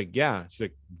 really? She's like, yeah. She's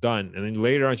like, done. And then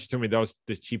later on, she told me that was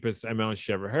the cheapest amount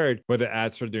she ever heard, but the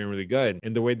ads are doing really good.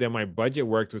 And the way that my budget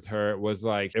worked with her was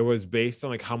like, it was based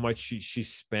on like how much she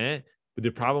spent. But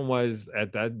the problem was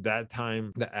at that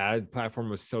time, the ad platform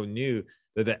was so new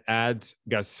that the ads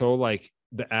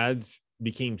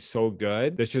became so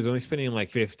good that she was only spending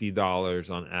like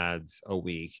 $50 on ads a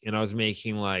week. And I was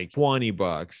making like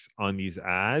 $20 on these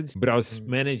ads, but I was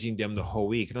managing them the whole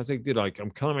week. And I was like, dude, like, I'm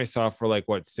killing myself for like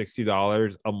what,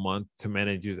 $60 a month to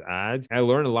manage these ads. I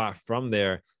learned a lot from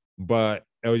there, but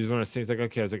it was just one of those things like,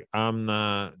 okay, I was like, I'm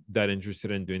not that interested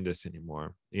in doing this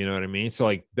anymore. You know what I mean? So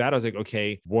like that, I was like,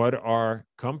 okay, what are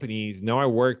companies? Now I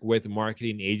work with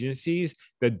marketing agencies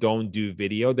that don't do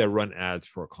video, that run ads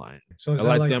for a client. So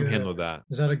I let them handle that.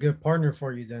 Is that a good partner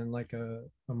for you then? Like a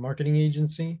marketing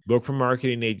agency? Look for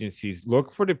marketing agencies.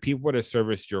 Look for the people that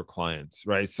service your clients,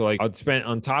 right? So like I'd spend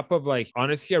on top of like,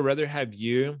 honestly, I'd rather have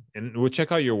you, and we'll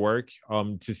check out your work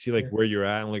to see like where you're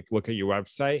at and like look at your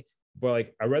website. But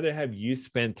like, I'd rather have you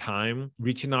spend time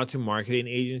reaching out to marketing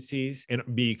agencies and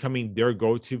becoming their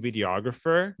go-to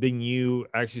videographer than you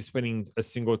actually spending a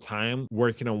single time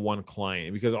working on one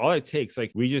client. Because all it takes,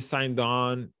 like, we just signed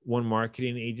on one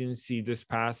marketing agency this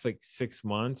past like 6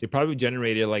 months. It probably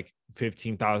generated like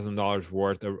 $15,000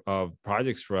 worth of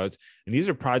projects for us. And these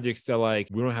are projects that like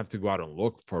we don't have to go out and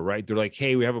look for, right? They're like,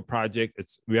 hey, we have a project.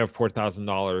 We have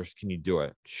 $4,000. Can you do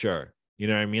it? Sure. You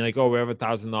know what I mean? Like, oh, we have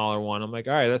 $1,000 one. I'm like,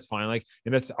 all right, that's fine. Like,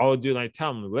 and that's all I'll do. Like,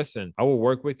 tell them, listen, I will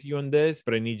work with you on this,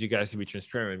 but I need you guys to be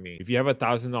transparent with me. If you have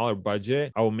 $1,000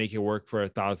 budget, I will make it work for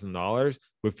 $1,000.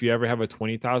 But if you ever have a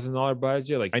 $20,000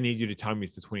 budget, like, I need you to tell me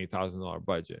it's a $20,000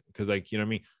 budget. Cause like, you know what I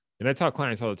mean? And I tell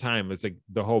clients all the time, it's like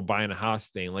the whole buying a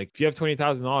house thing. Like if you have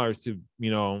 $20,000 to,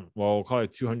 well, we'll call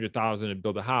it 200,000 to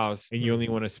build a house, and you only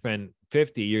want to spend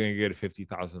 50, you're gonna get a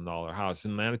 $50,000 house.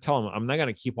 And then I tell them, I'm not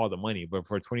gonna keep all the money, but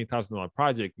for a $20,000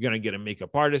 project, you're gonna get a makeup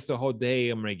artist the whole day.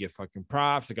 I'm gonna get fucking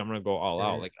props. Like I'm gonna go all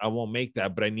out. Like I won't make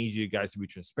that, but I need you guys to be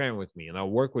transparent with me, and I'll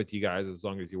work with you guys as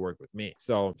long as you work with me.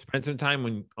 So spend some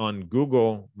time on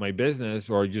Google My Business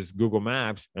or just Google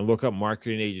Maps and look up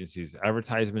marketing agencies,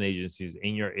 advertisement agencies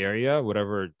in your area,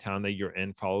 whatever town that you're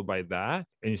in, followed by that,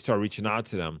 and you start reaching out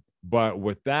to them. But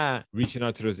with that, reaching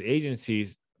out to those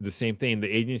agencies, the same thing. The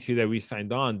agency that we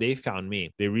signed on, they found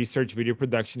me. They researched video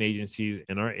production agencies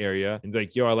in our area and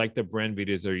like, yo, I like the brand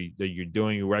videos that you're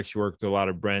doing. We actually worked with a lot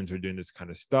of brands who are doing this kind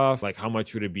of stuff. Like, how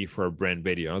much would it be for a brand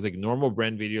video? I was like, normal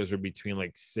brand videos are between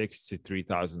like $6,000 to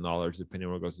 $3,000, depending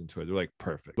on what goes into it. They're like,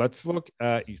 perfect. Let's look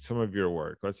at some of your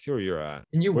work. Let's see where you're at.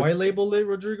 And you white label it,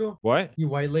 Rodrigo? What? You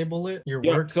white label it, your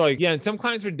Yeah. work? So like, yeah, and some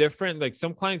clients are different. Like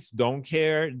some clients don't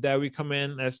care that we come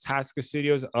in as Tasca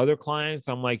Studios. Other clients,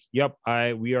 I'm like, yep,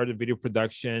 we are the video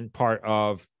production part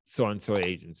of so and so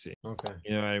agency. Okay.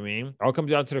 You know what I mean? All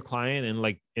comes down to the client, and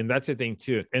like, and that's the thing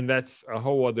too. And that's a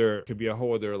whole other, could be a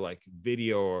whole other like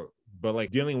video. But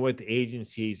like dealing with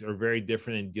agencies are very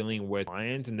different than dealing with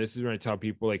clients. And this is when I tell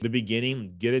people, like, the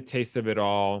beginning, get a taste of it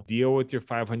all, deal with your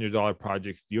 $500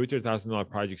 projects, deal with your $1,000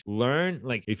 projects, learn.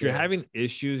 Like if you're having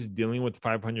issues dealing with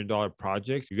 $500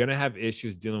 projects, you're going to have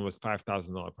issues dealing with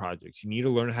 $5,000 projects. You need to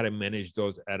learn how to manage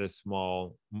those at a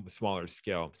smaller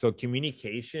scale. So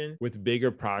communication with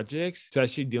bigger projects,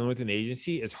 especially dealing with an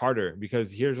agency, is harder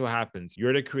because here's what happens.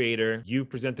 You're the creator, you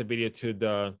present the video to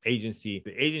the agency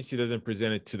doesn't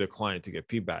present it to the client to get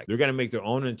feedback. They're going to make their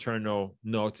own internal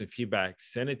notes and feedback,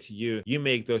 send it to you, you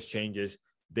make those changes,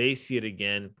 they see it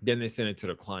again, then they send it to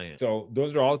the client. So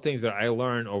those are all things that I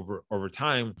learned over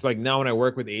time. It's like now when I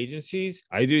work with agencies,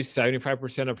 I do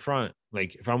 75% up front.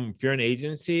 Like if you're an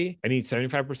agency, I need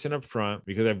 75% up front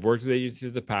because I've worked with agencies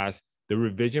in the past. The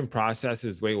revision process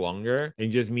is way longer,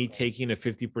 and just me taking a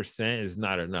 50% is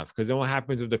not enough. Because then what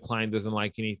happens if the client doesn't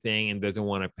like anything and doesn't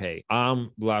want to pay?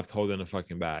 I'm left holding a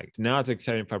fucking bag. So now it's like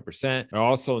 75%. I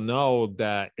also know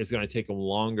that it's going to take them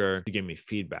longer to give me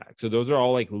feedback. So those are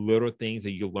all like little things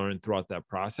that you learn throughout that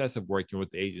process of working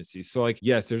with the agency. So like,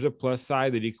 yes, there's a plus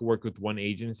side that you can work with one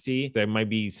agency that might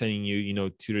be sending you,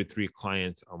 2 to 3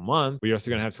 clients a month, but you're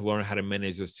also going to have to learn how to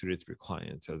manage those 2 to 3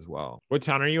 clients as well. What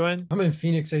town are you in? I'm in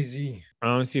Phoenix, AZ.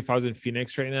 Honestly, if I was in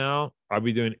Phoenix right now, I'll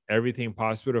be doing everything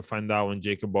possible to find out when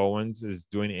Jacob Owens is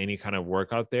doing any kind of work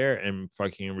out there and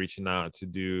fucking reaching out to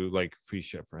do like free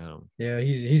shit for him. Yeah,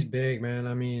 he's big, man.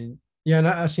 I mean, yeah, and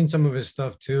I've seen some of his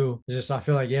stuff too. It's just I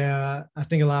feel like, yeah, I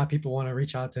think a lot of people want to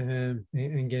reach out to him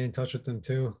and get in touch with him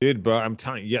too. Dude, bro, I'm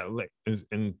telling you, yeah, like,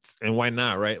 and why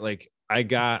not, right? Like I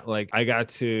got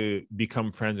to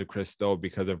become friends with Chris Stowe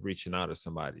because of reaching out to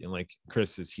somebody. And like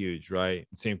Chris is huge, right?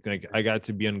 Same thing. I got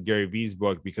to be on Gary Vee's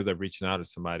book because of reaching out to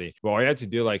somebody. But all I had to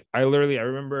do, like, I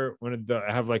remember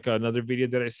I have like another video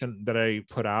that I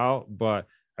put out, but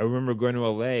I remember going to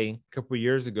LA a couple of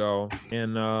years ago,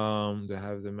 and do I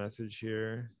have the message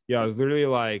here? Yeah, I was literally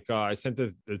like, I sent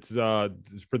this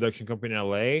production company in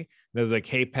LA. And I was like,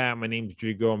 hey, Pat, my name's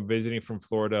Drigo. I'm visiting from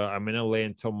Florida. I'm in LA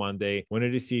until Monday.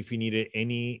 Wanted to see if you needed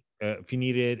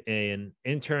an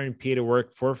intern PA to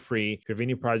work for free. If you have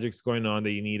any projects going on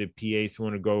that you need a PA,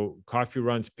 someone to go coffee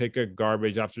runs, pick up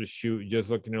garbage after the shoot, just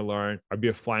looking to learn, I'd be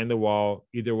a fly in the wall.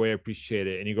 Either way, I appreciate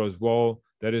it. And he goes, well,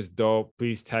 that is dope.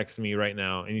 Please text me right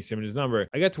now. And he sent me his number.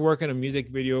 I got to work on a music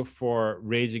video for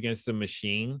Rage Against the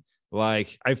Machine.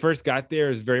 Like I first got there,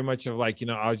 it was very much of like,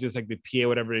 I was just like the PA,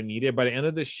 whatever they needed. By the end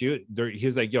of the shoot, he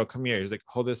was like, yo, come here. He was like,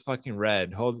 hold this fucking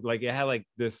red. Hold, like it had like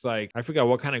this, like, I forgot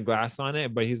what kind of glass on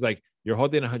it, but he's like, you're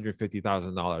holding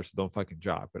 $150,000, so don't fucking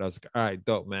drop it. I was like, all right,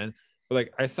 dope, man. But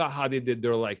like I saw how they did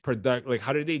their like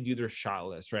how did they do their shot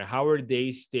list, right? How are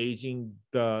they staging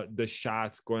the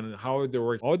shots going? How are they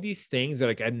working? All these things that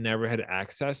like I never had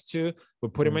access to,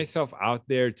 but putting myself out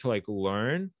there to like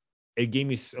learn it gave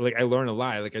me like, I learned a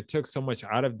lot. Like I took so much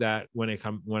out of that when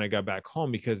I got back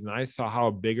home, because then I saw how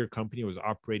a bigger company was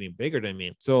operating bigger than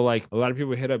me. So like a lot of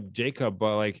people hit up Jacob,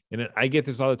 but like, and I get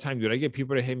this all the time, dude. I get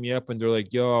people to hit me up and they're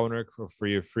like, yo, I want to work for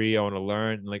free. I want to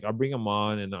learn. And like I'll bring them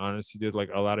on. And honestly, dude, like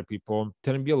a lot of people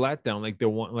tend to be a letdown. Like they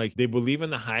want, like they believe in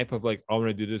the hype of like, I want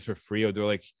to do this for free, or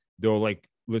they'll like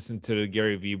listen to the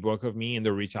Gary V book of me and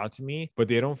they'll reach out to me, but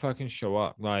they don't fucking show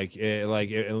up. Like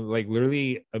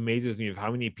literally amazes me of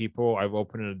how many people I've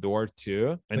opened a door to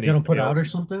and Like they they don't put fail. out or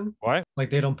something. What? Like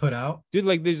they don't put out. Dude,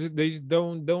 like they just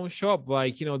don't show up.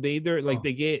 Like, you know, they either like Oh,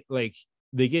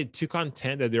 they get too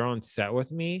content that they're on set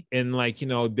with me, and like, you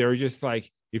know, they're just like,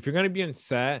 if you're gonna be on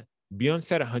set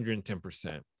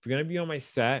 110%. If you're gonna be on my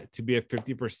set, to be at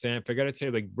 50%. If I gotta tell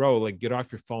you, like, bro, like get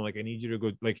off your phone, like I need you to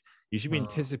go, like you should be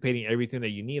anticipating everything that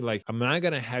you need. Like I'm not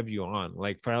gonna have you on.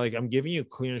 Like if I'm giving you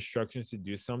clear instructions to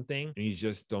do something and you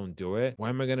just don't do it, why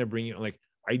am I gonna bring you, like,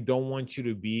 I don't want you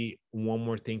to be one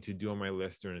more thing to do on my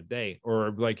list during the day.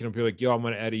 Or like, you know, people like, yo, I'm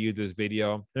gonna edit you this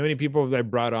video. How many people that I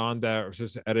brought on that are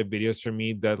supposed to edit videos for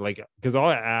me, that like, because all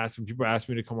I ask when people ask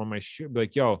me to come on my shoot, be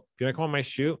like, yo, if you're gonna come on my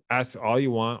shoot, ask all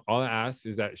you want. All I ask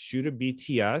is that shoot a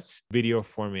BTS video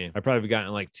for me. I probably have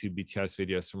gotten like 2 BTS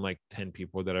videos from like 10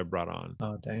 people that I brought on.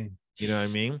 oh dang. You know what I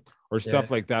mean? Or Yeah. stuff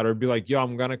like that. Or be like, yo,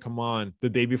 I'm gonna come on the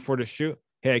day before the shoot.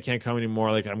 Hey, I can't come anymore.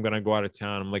 Like, I'm gonna go out of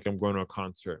town. I'm going to a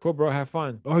concert. Cool, bro. Have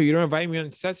fun. Oh, you don't invite me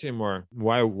on sets anymore.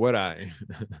 Why would I?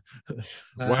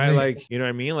 That Why, makes like, you know what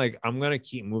I mean? Like, I'm gonna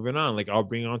keep moving on. Like, I'll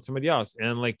bring on somebody else.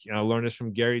 And like, I learned this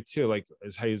from Gary too. Like,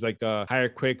 is how he's like, hire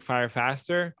quick, fire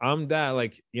faster. I'm that,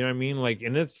 like, you know what I mean? Like,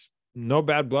 and it's no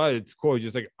bad blood. It's cool. It's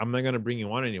just like, I'm not gonna bring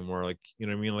you on anymore. Like, you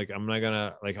know what I mean? Like, I'm not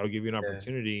gonna, like, I'll give you an yeah.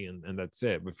 opportunity, and that's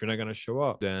it. But if you're not gonna show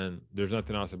up, then there's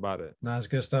nothing else about it. Nah, it's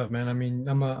good stuff, man. I mean,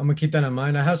 I'm gonna keep that in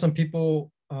mind. I have some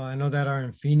people I know that are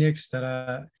in Phoenix that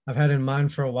I've had in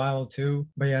mind for a while too.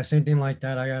 But yeah, same thing like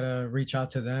that. I gotta reach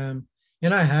out to them,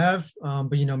 and I have,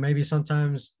 but you know, maybe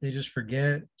sometimes they just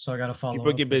forget, so I gotta follow People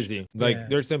up get for sure. busy. Like Yeah,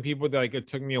 there's some people that, like, it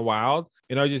took me a while,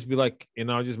 and I'll just be like,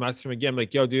 and I'll just message them again,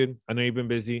 like, yo, dude, I know you've been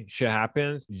busy. Shit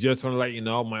happens. Just want to let you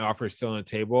know my offer is still on the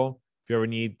table. If you ever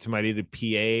need somebody to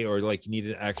PA, or like you need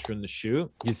an extra in the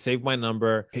shoot, you save my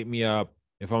number, hit me up.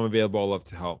 If I'm available, I'll love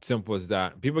to help. Simple as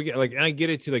that. People get like, and I get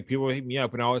it too. Like people hit me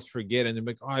up and I always forget, and they're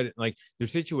like, oh, like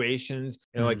there's situations,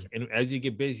 and like, mm, and as you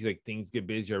get busy, like things get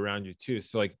busier around you too.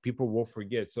 So like people will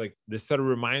forget. So like this set of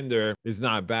reminder is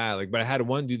not bad. Like, but I had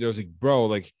one dude that was like, bro,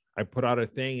 like I put out a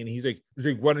thing, and he's like,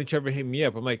 why don't you ever hit me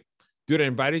up? I'm like, dude, I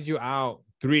invited you out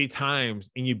 3 times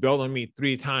and you bailed on me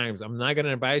 3 times. I'm not gonna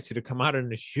invite you to come out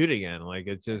and shoot again. Like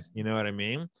it's just, you know what I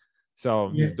mean?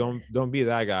 So yeah. just don't be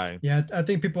that guy. Yeah, I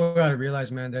think people gotta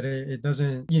realize, man, that it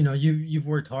doesn't, you know, you've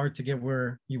worked hard to get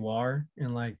where you are,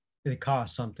 and like it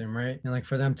costs something, right? And like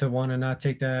for them to want to not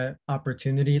take that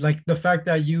opportunity, like the fact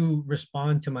that you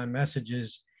respond to my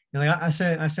messages, and like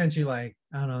I sent you like,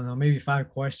 I don't know, maybe 5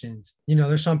 questions. You know,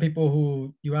 there's some people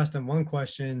who you ask them one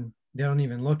question, they don't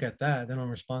even look at that, they don't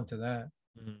respond to that.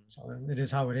 Mhm. So it is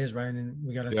how it is, right? And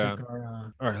we gotta Yeah. take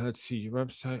our All right, let's see your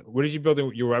website. What did you build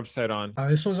your website on?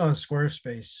 this one's on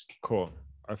Squarespace. Cool.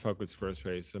 I fuck with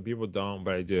Squarespace. Some people don't,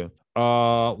 but I do.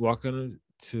 Welcome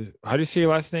to, how do you say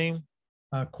your last name?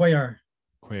 Quayar.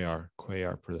 Quayar.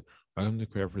 Welcome to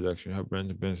Quayar Production. Help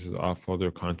brands and businesses offload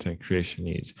their content creation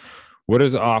needs. What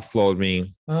does offload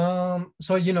mean?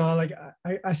 So you know, like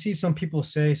I see some people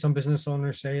say, some business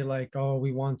owners say, like, oh,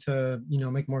 we want to, you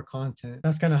know, make more content.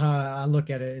 That's kind of how I look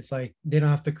at it. It's like they don't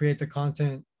have to create the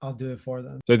content, I'll do it for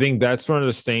them. So I think that's one of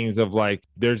those things of like,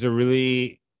 there's a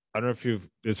really, I don't know if you've,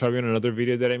 it's probably in another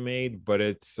video that I made, but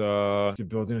it's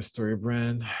building a story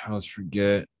brand. I always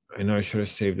forget. I know I should have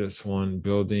saved this one.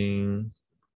 Building.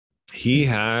 He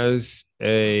has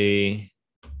a,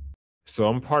 so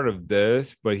I'm part of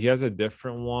this, but he has a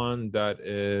different one that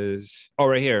is, oh,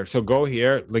 right here. So go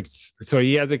here. Like, so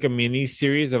he has like a mini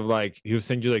series of like, he'll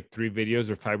send you like 3 videos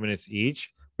or 5 minutes each,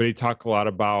 but he talk a lot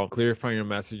about clarifying your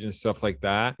message and stuff like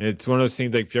that. And it's one of those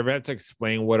things, like if you ever have to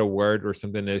explain what a word or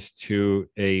something is to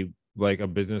like a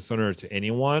business owner or to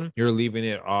anyone, you're leaving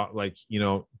it off, like, you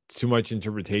know, too much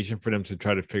interpretation for them to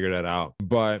try to figure that out.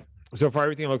 But so far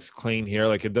everything looks clean here.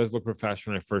 Like it does look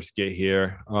professional when I first get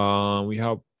here.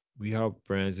 We help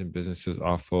brands and businesses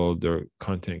offload their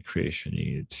content creation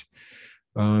needs.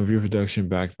 Video production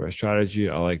backed by strategy.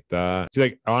 I like that. So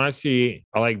like honestly,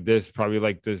 I like this, probably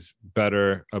like this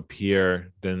better up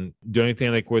here than the only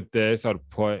thing. Like with this, I'd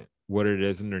put what it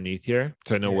is underneath here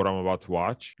so I know Yeah. what I'm about to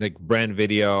watch. Like brand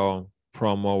video,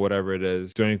 promo, whatever it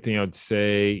is. The only thing I would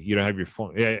say, you don't have your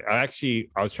phone. Yeah, I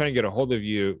was trying to get a hold of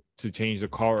you to change the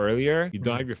call earlier. You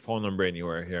don't have your phone number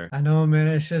anywhere here. I know, man.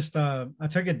 It's just I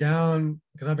took it down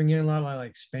because I've been getting a lot of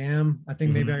like spam. I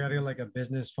think maybe I gotta get like a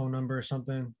business phone number or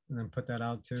something and then put that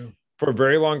out too. For a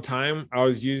very long time, I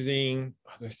was using,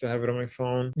 do I still have it on my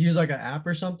phone? Use like an app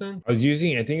or something. I was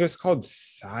using, I think it was called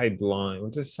Sideline.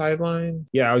 What's it, Sideline?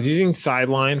 Yeah, I was using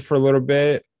Sideline for a little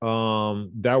bit.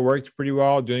 That worked pretty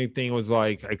well. The only thing was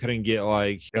like I couldn't get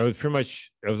like, it was pretty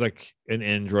much, it was like an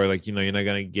Android, like, you know, you're not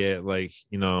gonna get like,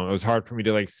 you know, it was hard for me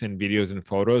to like send videos and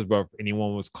photos, but if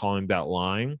anyone was calling that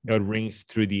line, it would ring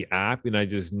through the app, and I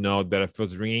just know that if it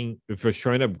was ringing, if it was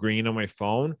showing up green on my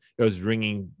phone, it was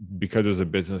ringing because it was a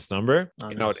business number. Oh,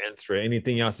 and nice. I would answer it.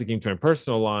 Anything else that came to my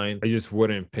personal line, I just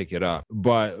wouldn't pick it up.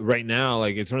 But right now,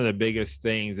 like, it's one of the biggest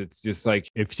things. It's just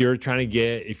like if you're not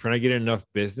getting enough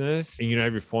business and you don't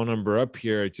have your phone number up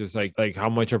here, it's just like how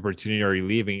much opportunity are you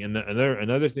leaving? And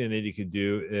another thing that you could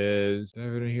do is, I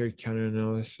have it in here, counter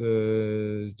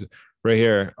analysis right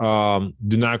here.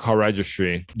 Do not call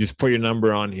registry. Just put your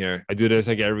number on here. I do this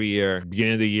like every year.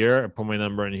 Beginning of the year, I put my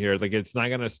number in here. Like, it's not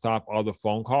gonna stop all the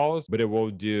phone calls, but it will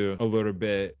do a little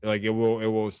bit. Like, it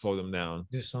will slow them down.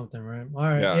 Do something, right? All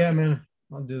right. Yeah. Yeah, man.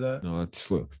 I'll do that. No, that's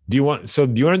slow. Do you want to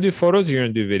do photos, or you're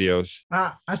gonna do videos?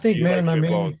 I think, You man, like to do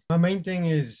both? my main thing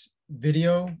is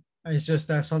video. It's just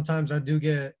that sometimes I do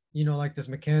get, you know, like this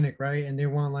mechanic, right? And they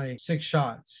want like 6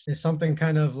 shots. It's something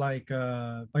kind of like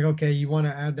okay, you want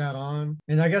to add that on.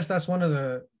 And I guess that's one of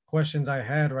the questions I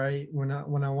had, right? When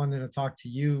I wanted to talk to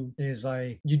you is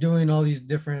like you doing all these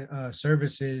different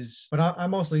services, but I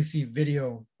mostly see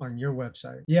video on your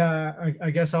website. Yeah,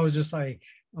 I guess I was just like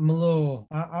I'm a little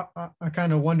I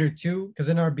kind of wonder too, because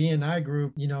in our BNI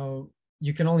group, you know,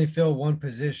 you can only fill one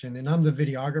position, and I'm the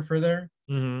videographer there.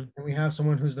 Mm-hmm. And we have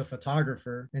someone who's the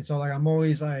photographer. And so like I'm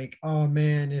always like, oh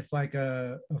man, if like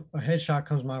a headshot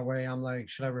comes my way, I'm like,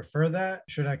 should I refer that?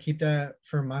 Should I keep that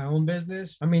for my own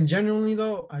business? I mean, generally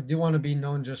though, I do want to be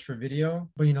known just for video,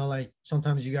 but you know, like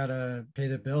sometimes you gotta pay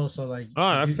the bill. So like Oh,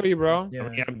 I feel you, bro. I yeah.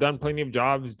 mean, I've done plenty of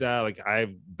jobs that like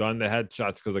I've done the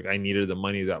headshots because like I needed the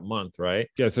money that month, right?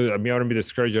 Yeah. So I mean, I wouldn't be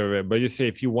discouraged of it, but just say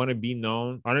if you want to be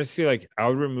known, honestly, like I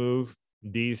would remove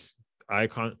these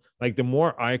icon, like the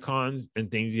more icons and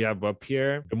things you have up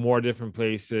here, the more different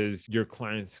places your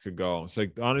clients could go. So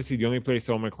like honestly, the only place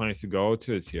I want my clients to go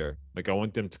to is here. Like I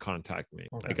want them to contact me.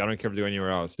 Okay. Like I don't care if they go anywhere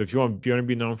else. So if you want to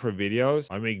be known for videos,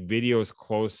 I make videos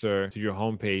closer to your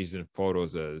homepage than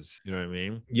photos is. You know what I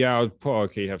mean? Yeah, I'll put,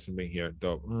 okay, you have something here.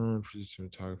 Dope.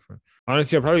 Photographer.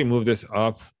 Honestly, I'll probably move this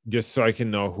up just so I can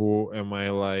know who am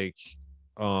I like,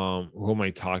 who am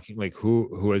I talking, like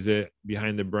who is it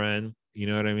behind the brand, you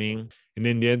know what I mean? And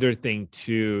then the other thing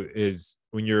too is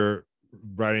when you're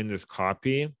writing this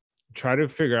copy, try to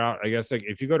figure out, I guess, like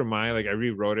if you go to like I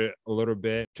rewrote it a little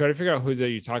bit, try to figure out who's that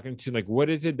you're talking to, like what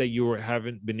is it that you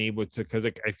haven't been able to, because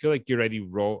like I feel like you already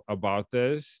wrote about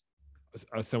this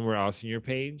somewhere else in your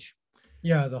page.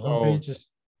 Yeah, the homepage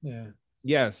just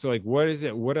Yeah, so like what is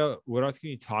it, what else can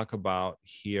you talk about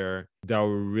here that will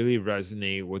really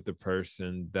resonate with the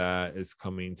person that is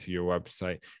coming to your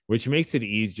website, which makes it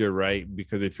easier, right?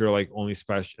 Because if you're like only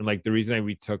special, and like the reason I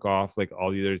retook off like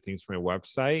all the other things from my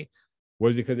website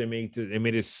was because it made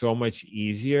it so much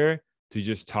easier to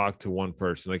just talk to one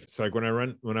person. Like, so like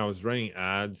when I was running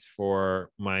ads for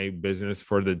my business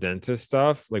for the dentist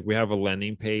stuff, like we have a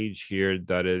landing page here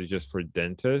that is just for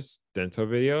dentists, dental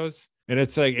videos. And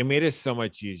it's like, it made it so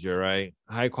much easier, right?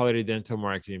 High quality dental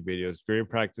marketing videos, great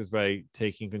practice by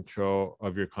taking control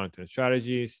of your content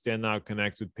strategy, stand out,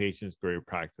 connect with patients, great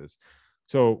practice.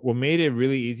 So what made it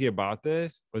really easy about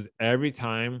this was every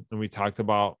time when we talked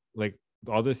about like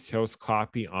all the sales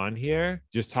copy on here,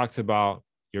 just talks about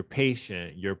your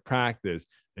patient, your practice.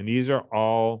 And these are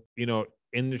all, you know,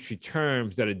 industry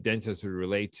terms that a dentist would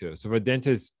relate to. So if a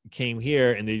dentist came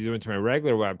here and they just went to my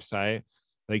regular website,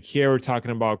 like here, we're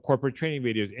talking about corporate training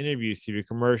videos, interviews, TV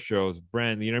commercials,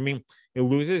 brand, you know what I mean? It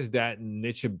loses that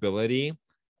niche ability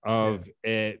of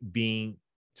it being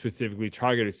specifically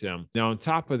targeted to them. Now, on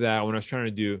top of that, when I was trying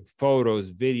to do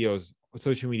photos, videos,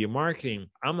 social media marketing,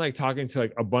 I'm like talking to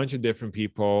like a bunch of different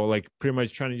people, like pretty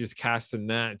much trying to just cast a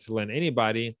net to land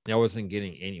anybody. I wasn't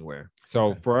getting anywhere.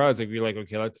 So for us, like we're like,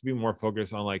 okay, let's be more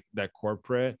focused on like that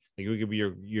corporate, like we could be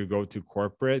your go-to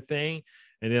corporate thing.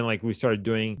 And then like we started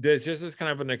doing this just as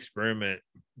kind of an experiment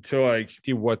to like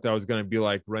see what that was going to be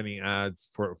like running ads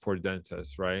for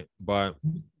dentists, right? But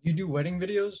you do wedding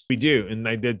videos? We do. And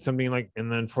I did something like,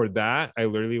 and then for that, I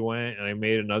literally went and I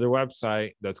made another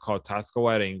website that's called Tasca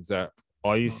Weddings that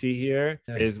all you Oh, see here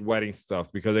yeah. is wedding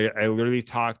stuff, because I literally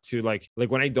talk to like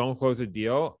when I don't close a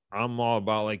deal, I'm all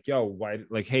about like, yo, why,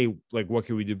 like, hey, like, what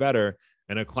can we do better?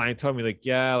 And a client told me like,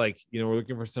 yeah, like, we're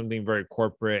looking for something very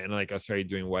corporate, and like I started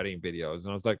doing wedding videos, and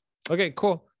I was like, okay,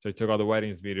 cool. So I took all the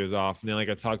weddings videos off, and then like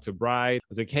I talked to a bride. I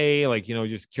was like, hey, like,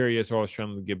 just curious, or I was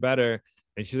trying to get better.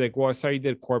 And she's like, well, I saw you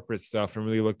did corporate stuff. I'm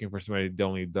really looking for somebody that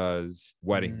only does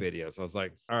wedding Mm, videos. I was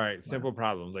like, all right, wow. simple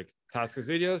problems. Like Tasca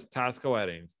videos, Tasca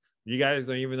weddings. You guys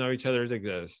don't even know each other's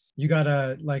exists. You got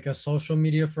a like a social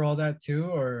media for all that too,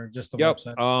 or just a Yep.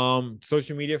 website?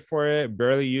 Social media for it,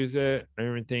 barely use it. I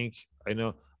don't even think I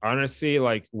know. Honestly,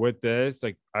 like with this,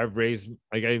 like I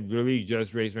really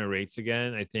just raised my rates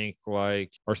again. I think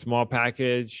like our small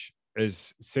package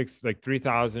is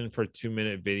 3,000 for a 2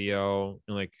 minute video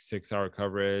and like 6 hour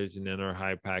coverage. And then our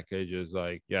high package is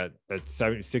like, yeah, that's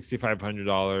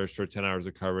 $6,500 for 10 hours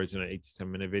of coverage and an 8 to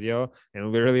 10 minute video. And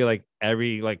literally like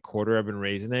every like quarter I've been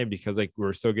raising it because like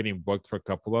we're still getting booked for a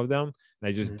couple of them. And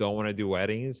I just Mhm. don't want to do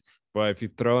weddings. But if you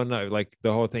throw in like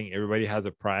the whole thing, everybody has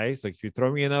a price. Like if you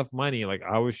throw me enough money, like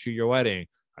I will shoot your wedding.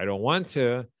 I don't want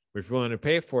to, but if you're willing to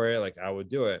pay for it, like I would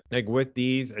do it. Like with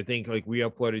these, I think like we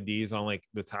uploaded these on like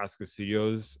the Tasca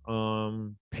Studios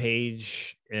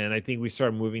page. And I think we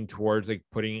started moving towards like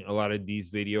putting a lot of these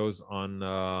videos on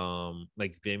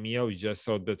like Vimeo, just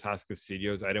so the Tasca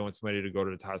Studios. I didn't want somebody to go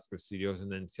to the Tasca Studios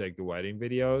and then see like the wedding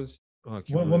videos. Oh,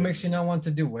 What makes you not want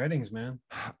to do weddings, man?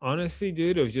 honestly,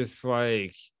 dude, it was just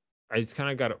like I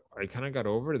kind of got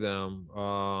over them.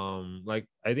 Like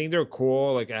I think they're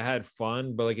cool, like I had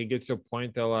fun, but like it gets to a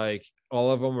point that like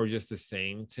all of them were just the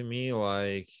same to me.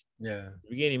 Like Yeah.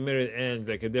 beginning, middle, ends,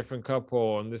 like a different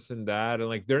couple and this and that. And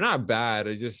like they're not bad.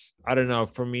 I don't know.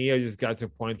 For me, I just got to a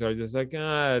point that I was just like,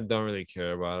 I don't really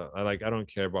care about it. I don't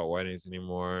care about weddings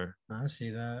anymore. I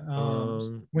see that.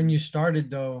 Um, When you started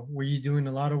though, were you doing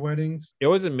a lot of weddings? it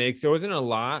was a mix. It wasn't a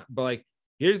lot, but like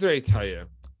here's what I tell you.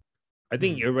 I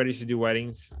think Mm, everybody should do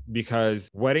weddings because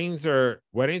weddings are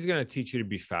gonna teach you to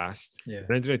be fast. yeah.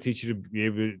 Weddings are gonna teach you to be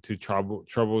able to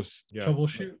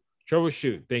Troubleshoot.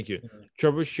 troubleshoot. Thank you. Yeah.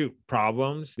 Troubleshoot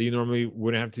problems that you normally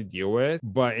wouldn't have to deal with.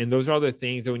 And those are the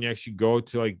things that when you actually go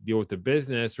to like deal with the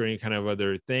business or any kind of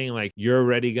other thing, like you're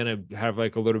already gonna have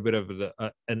like a little bit of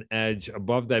an edge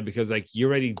above that because like you're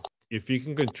already, if you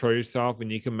can control yourself and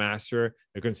you can master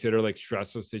and consider like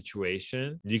stressful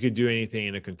situation, you could do anything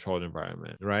in a controlled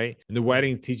environment, right? And the Yeah.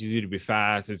 wedding teaches you to be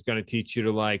fast. It's going to teach you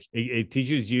to like, it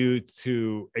teaches you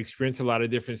to experience a lot of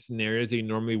different scenarios that you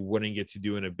normally wouldn't get to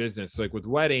do in a business. So like with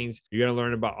weddings, you're going to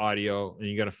learn about audio and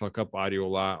you're going to fuck up audio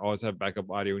a lot. Always have backup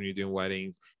audio when you're doing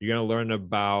weddings. You're going to learn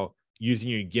about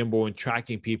using your gimbal and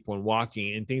tracking people and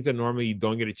walking and things that normally you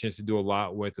don't get a chance to do a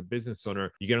lot with a business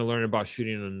owner. You're going to learn about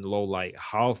shooting in low light.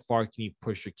 How far can you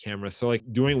push your camera? So like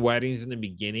doing weddings in the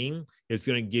beginning, it's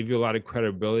going to give you a lot of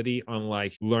credibility on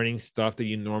like learning stuff that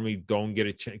you normally don't get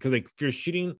a chance. Cause like if you're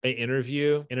shooting an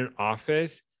interview in an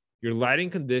office, your lighting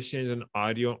conditions and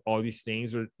audio, all these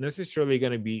things are necessarily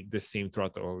going to be the same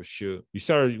throughout the whole shoot. You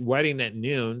start a wedding at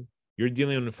noon, you're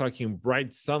dealing with fucking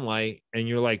bright sunlight and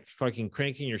you're like fucking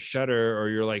cranking your shutter or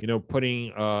you're like, putting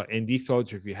ND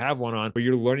filter if you have one on, but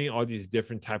you're learning all these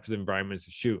different types of environments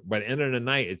to shoot. By the end of the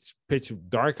night, it's pitch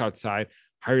dark outside.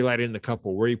 How are you lighting the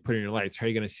couple? Where are you putting your lights? How are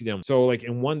you going to see them? So like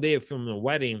in one day of filming a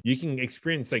wedding, you can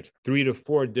experience like 3 to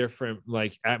 4 different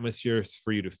like atmospheres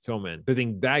for you to film in. So I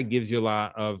think that gives you a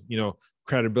lot of,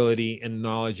 credibility and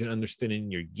knowledge and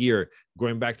understanding your gear.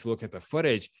 Going back to look at the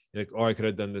footage, you're like, oh, I could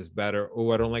have done this better.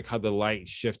 Oh, I don't like how the light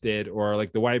shifted or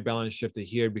like the white balance shifted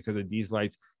here because of these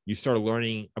lights. You start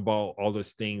learning about all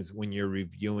those things when you're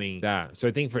reviewing that. So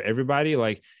I think for everybody,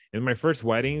 like in my first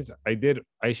weddings,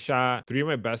 I shot 3 of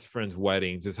my best friends'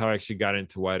 weddings. Is how I actually got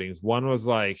into weddings. One was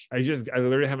like, I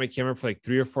literally had my camera for like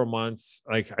 3 or 4 months.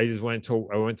 Like I went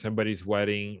to somebody's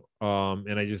wedding.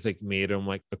 And I just like made them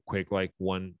like a quick, like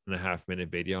 1.5 minute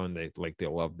video and they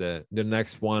loved it. The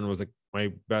next one was like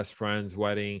my best friend's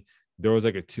wedding. There was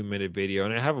like a 2 minute video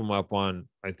and I have them up on,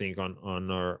 I think on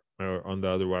our on the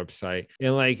other website.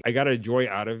 And like I got a joy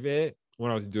out of it when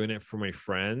I was doing it for my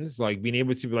friends, like being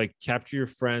able to like capture your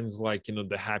friends, like,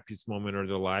 the happiest moment of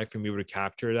their life and be able to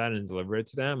capture that and deliver it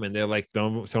to them. And they're like,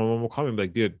 some of them will call me and be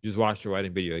like, dude, just watch your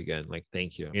wedding video again. Like,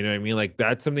 thank you. You know what I mean? Like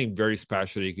that's something very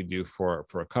special that you could do for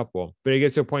a couple. But it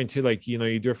gets to a point too, like, you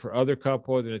do it for other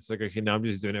couples and it's like, okay, now I'm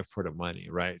just doing it for the money.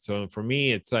 Right. So for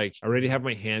me, it's like I already have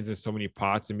my hands in so many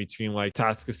pots in between like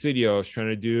Tasca Studios, trying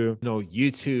to do,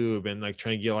 YouTube and like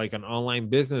trying to get like an online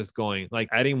business going, like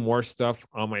adding more stuff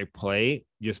on my plate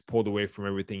just pulled away from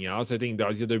everything else. I think that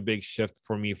was the other big shift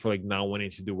for me for like not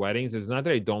wanting to do weddings. It's not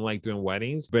that I don't like doing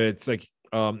weddings, but it's like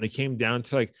it came down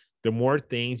to like the more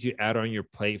things you add on your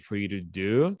plate for you to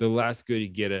do, the less good you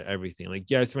get at everything. Like,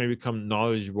 yes, you might become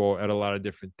knowledgeable at a lot of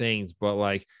different things, but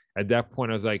like at that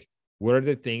point, I was like, what are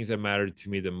the things that mattered to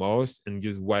me the most? And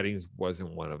just weddings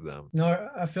wasn't one of them. No,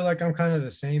 I feel like I'm kind of the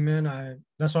same, man.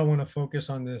 That's why I want to focus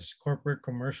on this corporate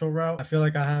commercial route. I feel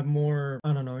like I have more,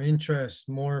 I don't know, interest,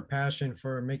 more passion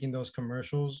for making those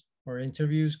commercials or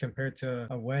interviews compared to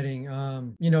a wedding.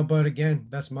 But again,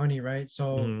 that's money, right?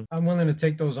 So Mhm. I'm willing to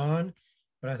take those on,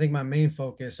 but I think my main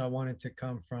focus I wanted to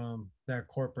come from that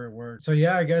corporate work. So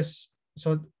yeah, I guess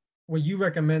so. What you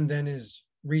recommend then is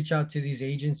reach out to these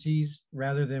agencies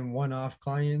rather than one-off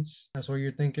clients. That's what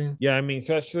you're thinking? Yeah, I mean,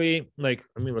 especially like,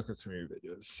 let me look at some of your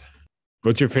videos.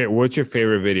 What's your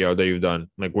favorite video that you've done?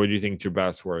 Like, what do you think's your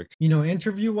best work?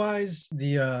 Interview wise,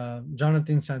 the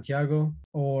Jonathan Santiago,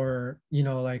 or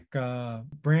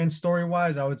brand story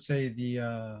wise, I would say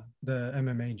the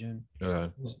MMA gym.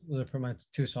 Those are pretty much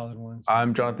two solid ones.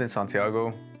 I'm Jonathan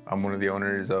Santiago. I'm one of the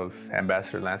owners of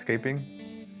Ambassador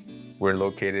Landscaping. We're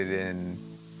located in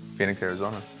Phoenix,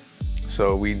 Arizona.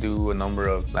 So we do a number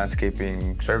of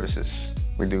landscaping services.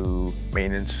 We do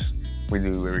maintenance, we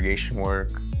do irrigation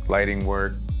work, lighting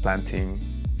work, planting,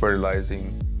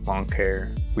 fertilizing, lawn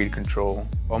care, weed control,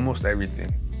 almost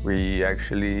everything. We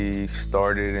actually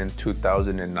started in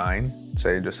 2009,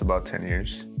 say just about 10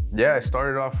 years. Yeah, I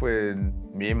started off with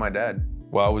me and my dad.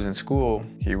 While I was in school,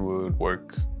 he would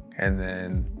work, and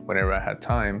then whenever I had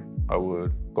time, I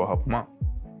would go help him out.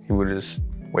 He would just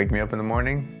wake me up in the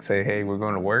morning, say, hey, we're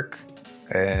going to work,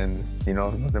 and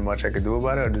nothing much I could do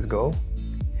about it, I'd just go.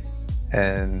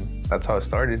 And that's how it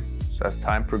started. So as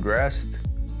time progressed,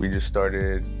 we just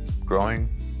started growing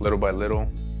little by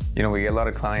little. We get a lot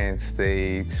of clients,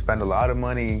 they spend a lot of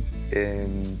money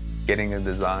in getting a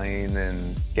design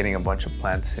and getting a bunch of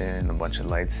plants in, a bunch of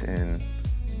lights in.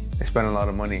 They spend a lot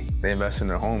of money, they invest in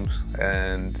their homes,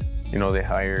 and they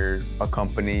hire a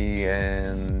company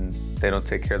and they don't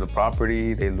take care of the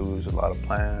property, they lose a lot of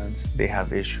plants, they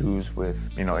have issues with,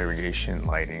 irrigation,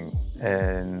 lighting.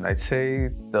 And I'd say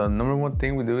the number one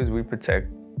thing we do is we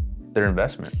protect their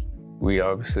investment. We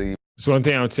obviously... So one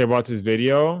thing I would say about this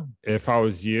video, if I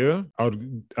was you, I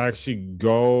would actually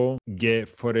go get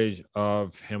footage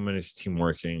of him and his team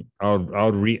working. I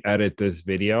would re-edit this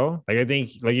video. Like, I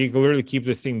think like you can literally keep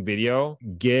the same video,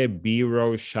 get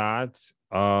B-roll shots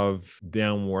of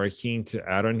them working to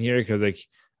add on here. Cause like,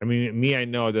 I mean, I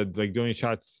know that like the only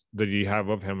shots that you have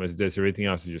of him is this, everything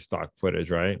else is just stock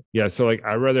footage, right? Yeah. So like,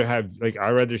 I'd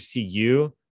rather see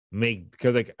you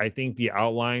because like I think the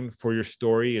outline for your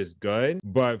story is good,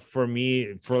 but for me,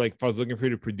 if I was looking for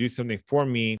you to produce something for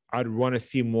me, I'd want to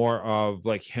see more of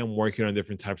like him working on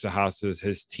different types of houses,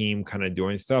 his team kind of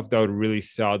doing stuff that would really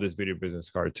sell this video business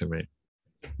card to me.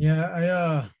 Yeah,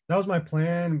 I that was my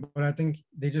plan, but I think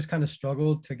they just kind of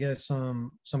struggled to get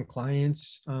some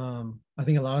clients. I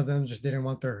think a lot of them just didn't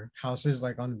want their houses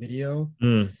like on video.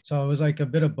 So it was like a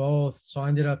bit of both. So I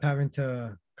ended up having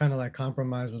to kind of like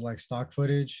compromise with like stock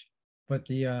footage. But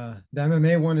the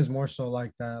MMA one is more so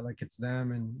like that, like it's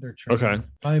them and their training. Okay.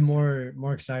 Probably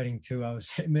more exciting too, I would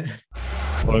say, man.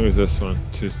 How long is this one?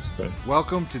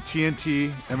 Welcome to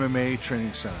TNT MMA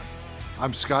Training Center.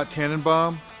 I'm Scott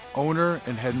Tannenbaum, owner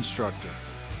and head instructor.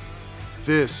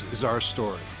 This is our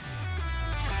story.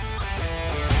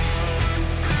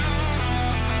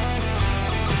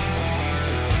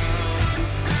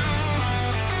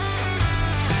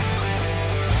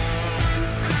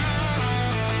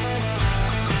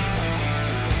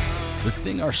 The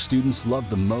thing our students love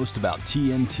the most about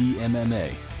TNT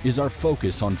MMA is our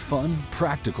focus on fun,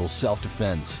 practical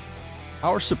self-defense.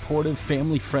 Our supportive,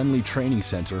 family-friendly training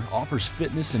center offers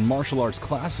fitness and martial arts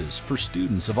classes for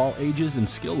students of all ages and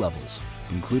skill levels,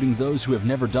 including those who have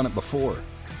never done it before.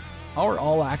 Our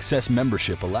all-access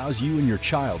membership allows you and your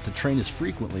child to train as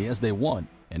frequently as they want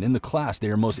and in the class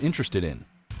they are most interested in.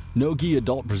 No-gi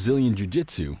Adult Brazilian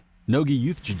Jiu-Jitsu, No-gi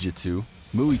Youth Jiu-Jitsu,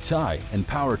 Muay Thai, and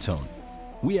Power Tone.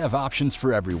 We have options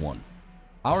for everyone.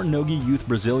 Our No-gi Youth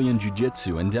Brazilian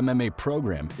Jiu-Jitsu and MMA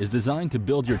program is designed to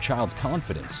build your child's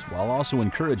confidence while also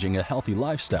encouraging a healthy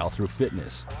lifestyle through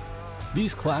fitness.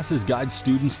 These classes guide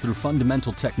students through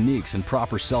fundamental techniques and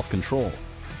proper self-control.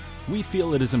 We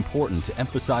feel it is important to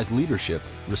emphasize leadership,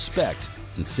 respect,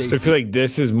 and safety. I feel like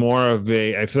this fits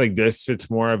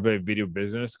more of a video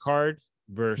business card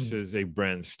versus a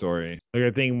brand story. Like,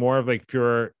 I think more of like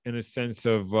pure in a sense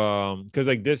of because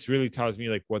like this really tells me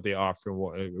like what they offer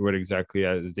and what exactly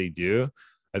as they do.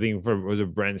 I think if it was a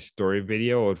brand story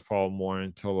video, it would fall more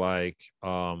into like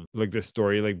the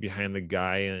story like behind the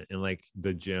guy and like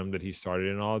the gym that he started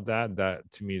and all of that.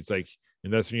 That to me is like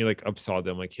And that's when you like upsell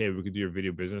them, like, hey, we could do your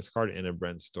video business card and a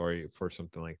brand story for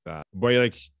something like that. But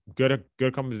like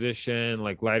good composition,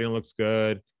 like lighting looks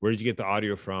good. Where did you get the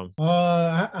audio from?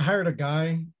 I hired a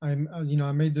guy. I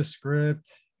made the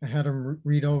script. I had him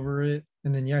read over it,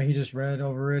 and then yeah, he just read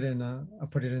over it, and I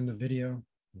put it in the video.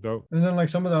 Dope. And then like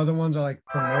some of the other ones are like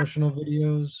promotional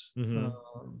videos. Mm-hmm.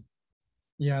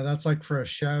 Yeah, that's like for a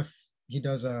chef. He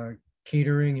does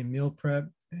catering and meal prep.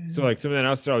 So like something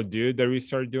else that I would do that we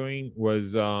started doing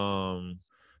was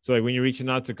so like when you're reaching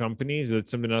out to companies, that's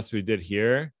something else we did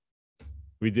here.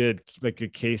 We did like a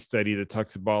case study that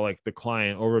talks about like the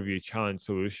client overview challenge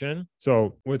solution.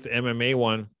 So with the MMA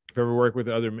one, if you ever work with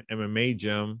the other MMA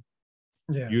gym,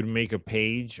 Yeah. you'd make a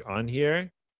page on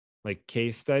here, like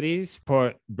case studies,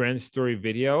 put brand story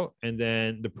video, and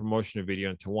then the promotional video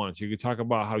into one. So you could talk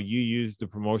about how you use the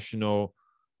promotional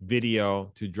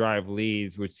video to drive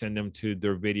leads, which send them to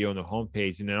their video on the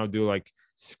homepage. And then I'll do like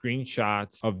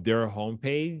screenshots of their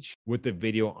homepage with the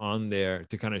video on there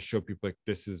to kind of show people like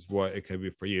this is what it could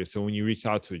be for you. So when you reach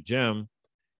out to a gym,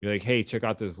 you're like, hey, check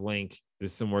out this link.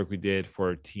 This is some work we did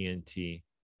for TNT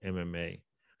MMA.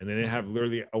 And then they have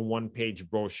literally a 1-page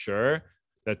brochure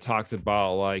that talks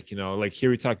about like, you know, like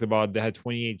here we talked about they had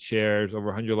 28 shares, over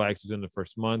 100 likes within the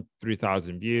first month,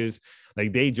 3,000 views.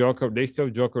 Like they still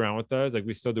joke around with us. Like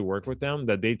we still do work with them,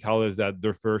 that they tell us that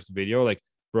their first video like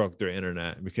broke their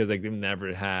internet because like they've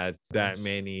never had that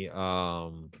many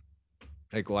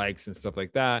like likes and stuff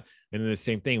like that. And then the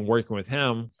same thing working with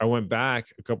him, I went back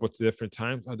a couple of different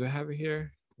times. Oh, do I have it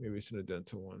here? Maybe I should have done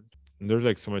to one. And there's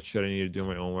like so much shit I need to do on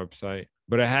my own website.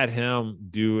 But I had him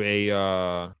do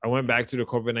I went back to the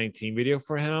COVID-19 video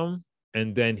for him.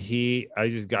 And then I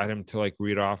just got him to like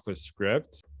read off a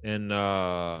script. And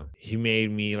he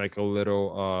made me like a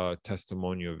little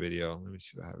testimonial video. Let me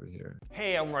see if I have it here.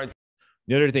 Hey, I'm right.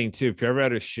 The other thing too, if you ever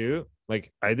had a shoot,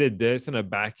 like I did this in a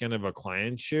back end of a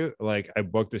client shoot. Like I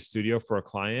booked a studio for a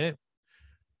client.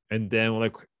 And then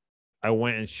like I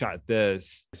went and shot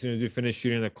this. As soon as we finished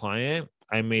shooting the client,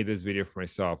 I made this video for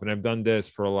myself. And I've done this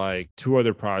for like 2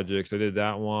 other projects. I did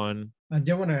that one. I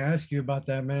did want to ask you about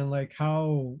that, man. Like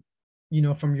how,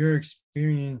 from your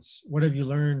experience, what have you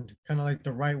learned kind of like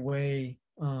the right way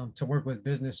to work with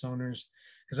business owners?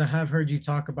 Because I have heard you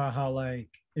talk about how like,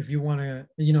 if you want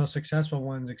to, successful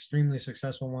ones, extremely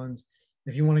successful ones,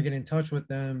 if you want to get in touch with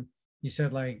them, you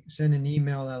said like send an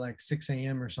email at like 6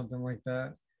 a.m. or something like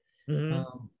that.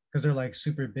 Because they're like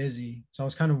super busy. So I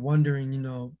was kind of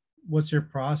wondering, what's your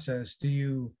process? Do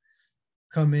you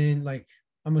come in, like,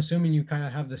 I'm assuming you kind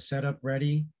of have the setup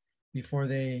ready before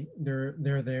they're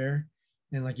there,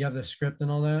 and like you have the script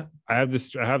and all that? I have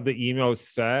the email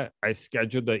set. I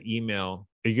scheduled the email.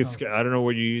 You can I don't know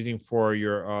what you're using for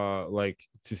your like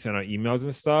to send out emails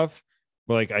and stuff,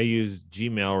 but like I use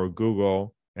Gmail or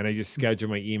Google, and I just schedule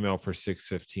my email for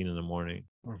 6:15 in the morning.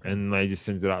 Okay. And I just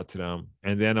send it out to them.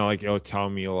 And then it'll tell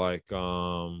me like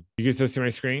you can still see my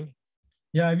screen?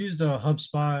 Yeah, I've used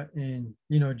HubSpot and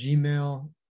Gmail.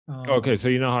 Okay, so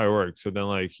you know how it works. So then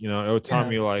like, it'll tell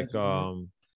me like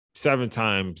 7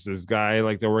 times this guy,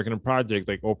 like they're working a project,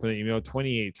 like open the email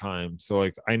 28 times. So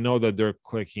like I know that they're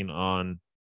clicking on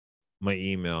my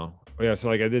email. Oh yeah, so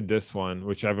like I did this one,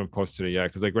 which I haven't posted it yet,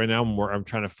 because like right now I'm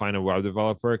trying to find a web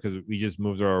developer, because we just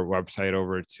moved our website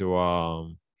over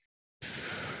to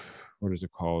what is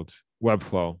it called?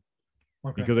 Webflow.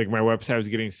 Okay. Because like my website was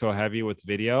getting so heavy with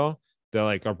video that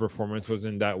like our performance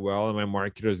wasn't that well, and my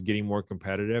marketer was getting more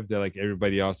competitive that like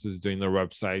everybody else was doing their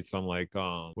websites. So I'm like,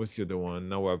 what's the other one?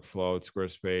 No, Webflow, it's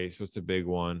Squarespace. What's the big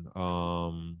one?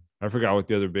 I forgot what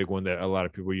the other big one that a lot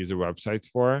of people use their websites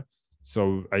for.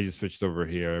 So I just switched over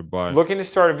here. But looking to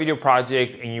start a video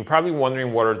project, and you're probably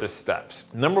wondering what are the steps.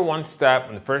 Number 1 step,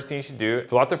 and the first thing you should do,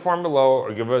 fill out the form below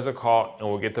or give us a call, and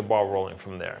we'll get the ball rolling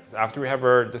from there. After we have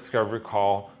our discovery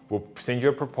call, we'll send you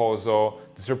a proposal.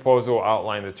 This proposal will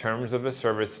outline the terms of the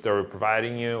service that we're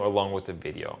providing you along with the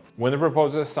video. When the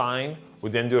proposal is signed,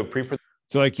 we'll then do a pre-production.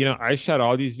 So like, I shot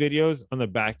all these videos on the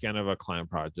back end of a client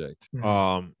project.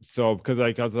 So because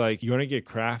like, I was like, you want to get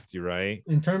crafty, right?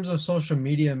 In terms of social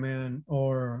media, man,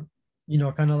 or,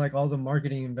 kind of like all the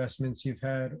marketing investments you've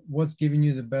had, what's giving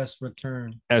you the best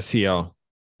return? SEO.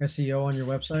 SEO on your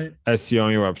website? SEO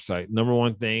on your website. Number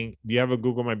 1 thing, do you have a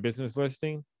Google My Business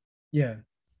listing? Yeah.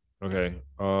 Okay.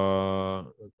 Are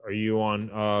you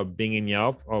on Bing and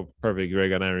Yelp? Oh, perfect. You already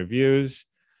got 9 reviews.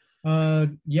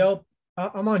 Yelp.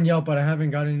 I'm on Yelp, but I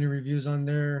haven't got any reviews on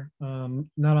there.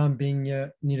 Not on Bing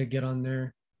yet. Need to get on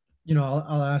there.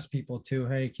 I'll ask people too.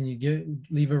 Hey, can you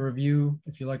leave a review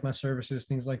if you like my services,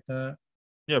 things like that.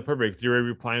 Yeah, perfect. You're already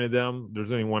replying to them.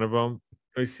 There's only one of them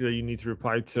I see that you need to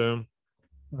reply to.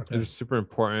 Okay. It's super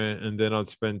important. And then I'll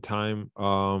spend time.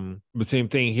 But same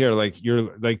thing here. Like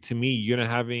you're like to me, you're not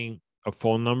having a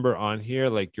phone number on here,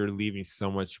 like you're leaving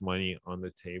so much money on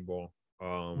the table.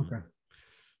 Okay.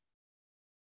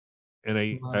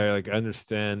 And Wow. I like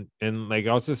understand, and like I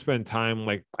also spend time,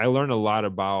 like I learn a lot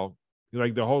about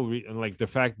like the whole and like the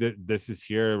fact that this is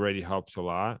here already helps a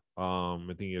lot. I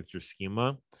think it's your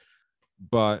schema,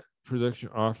 but production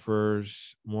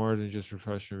offers more than just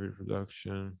professional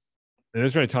reproduction. And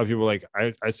that's what I tell people, like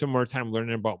I spend more time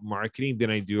learning about marketing than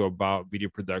I do about video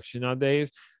production nowadays,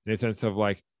 in the sense of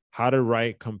like how to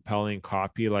write compelling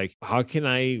copy. Like how can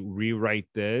I rewrite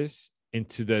this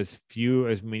into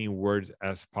as many words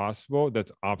as possible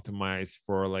that's optimized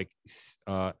for like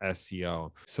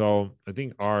SEO. So I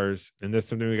think ours, and that's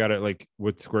something we got to like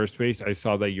with Squarespace. I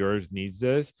saw that yours needs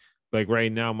this. Like right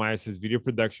now, mine says video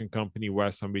production company,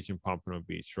 West Palm Beach and Pompano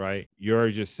Beach, right?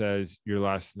 Yours just says your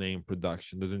last name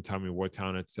production, doesn't tell me what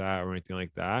town it's at or anything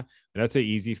like that. And that's an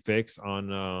easy fix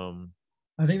on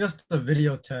I think that's the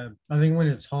video tab. I think when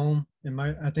it's home,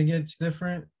 I think it's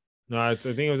different. no, I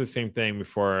think it was the same thing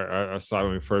before. I saw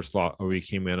it when we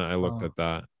came in. I looked Oh, at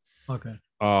that. okay.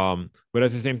 But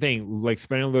it's the same thing. Like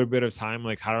spending a little bit of time,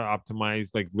 like how to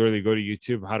optimize, like literally go to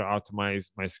YouTube, how to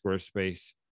optimize my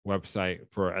Squarespace website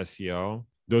for SEO.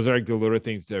 Those are like the little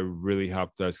things that really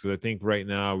helped us. Because I think right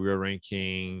now we're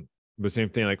ranking the same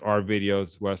thing, like our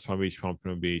videos, West Palm Beach,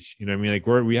 Pompano Beach. You know what I mean? Like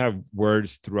we have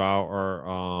words throughout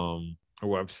our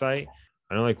website.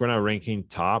 I know like we're not ranking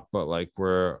top, but like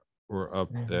we're up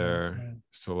there.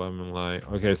 So lemon light.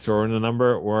 Okay, so we're in the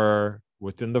number, we're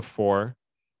within the 4.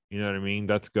 You know what I mean?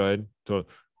 That's good.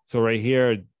 So right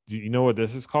here, do you know what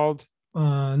this is called?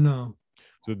 No.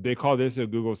 So they call this a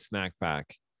Google snack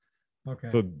pack. Okay.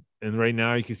 So and right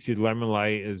now you can see Lemon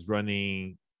Light is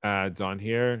running ads on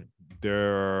here.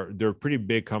 They're a pretty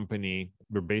big company.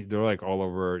 They're like all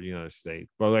over the United States.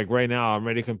 But like right now, I'm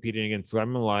already competing against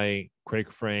Lemon Light,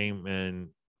 Quick Frame, and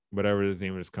whatever the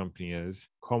name of this company is.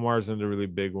 Comar's another really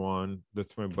big one.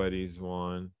 That's my buddy's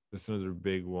one. That's another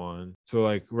big one. So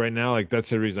like right now, like that's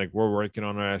the reason like we're working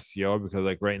on our SEO, because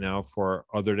like right now, for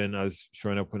other than us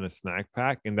showing up in a snack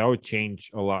pack, and that would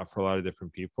change a lot for a lot of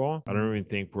different people. I don't even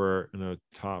think we're in the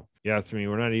top. Yeah, I mean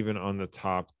we're not even on the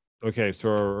top. Okay, so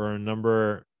we're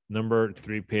number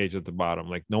 3 page at the bottom.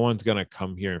 Like no one's gonna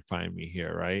come here and find me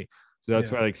here, right? So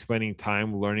that's Yeah. why like spending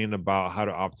time learning about how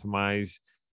to optimize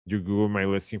your Google My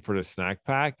Listing for the snack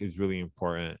pack is really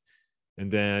important.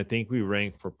 And then I think we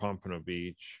rank for Pompano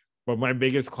Beach. But my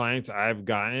biggest clients I've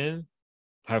gotten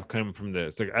have come from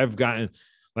this. Like I've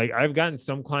gotten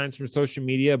some clients from social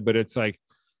media, but it's like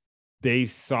they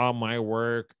saw my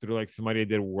work through like somebody I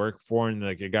did work for, and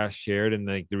like it got shared, and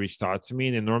like they reached out to me.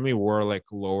 And they normally were like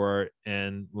lower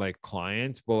end like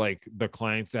clients, but like the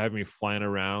clients that have me flying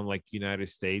around like United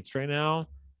States right now,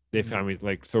 they found me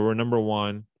like, so we're number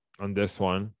 1 on this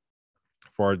one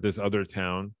for this other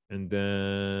town. And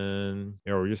then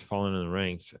yeah, we're just falling in the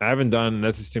ranks. I haven't done,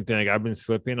 that's the same thing. Like I've been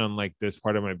slipping on like this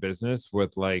part of my business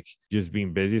with like just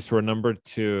being busy. So we're number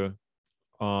 2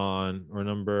 on, or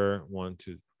number 1,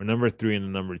 2, or number 3 in the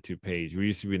number 2 page. We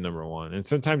used to be number 1. And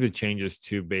sometimes it changes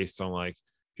too based on like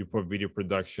if you put video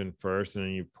production first and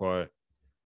then you put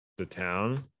the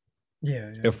town.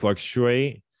 Yeah. It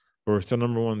fluctuate, but we're still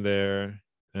number 1 there.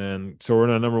 And so we're on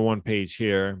the number 1 page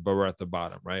here, but we're at the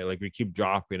bottom, right? Like we keep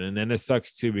dropping. And then it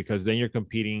sucks too, because then we're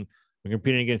competing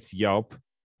against Yelp,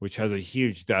 which has a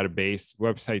huge database.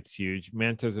 Website's huge.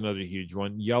 Manta's another huge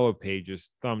one. Yellow Pages,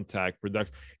 Thumbtack,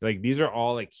 Production. Like these are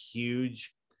all like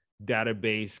huge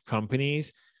database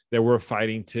companies that we're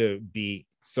fighting to beat.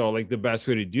 So like the best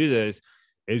way to do this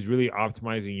is really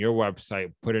optimizing your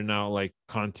website, putting out like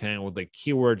content with like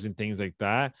keywords and things like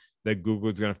that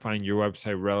Google's going to find your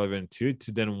website relevant to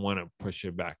then want to push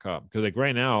it back up. Because like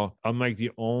right now, I'm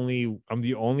the only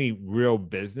real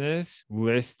business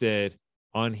listed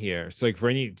on here. So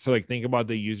like think about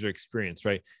the user experience,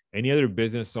 right? Any other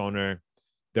business owner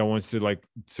that wants to like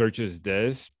searches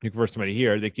this, look for somebody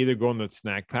here, they can either go on the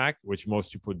snack pack, which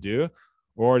most people do,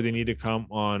 or they need to come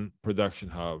on Production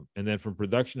Hub. And then from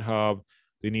Production Hub,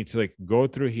 they need to like go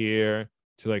through here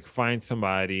to like find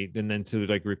somebody, and then to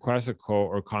like request a quote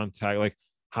or contact, like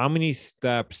how many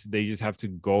steps they just have to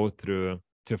go through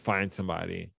to find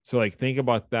somebody. So like think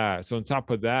about that. So on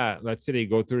top of that, let's say they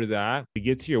go through that, they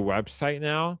get to your website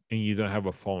now and you don't have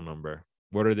a phone number.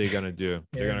 What are they going to do?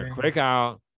 They're going to click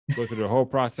out, go through the whole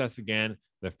process again.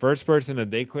 The first person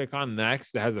that they click on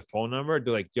next that has a phone number,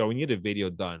 they're like, yo, we need a video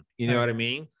done. You know what I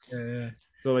mean? Yeah.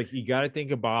 So like you got to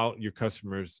think about your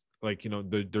customers, like,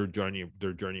 their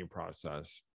journey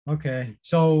process. Okay.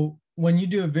 So when you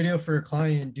do a video for a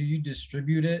client, do you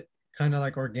distribute it kind of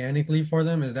like organically for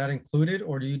them? Is that included,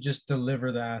 or do you just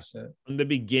deliver the asset? In the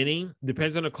beginning,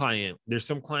 depends on the client. There's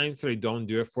some clients that I don't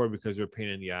do it for because they're a pain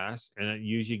in the ass. And I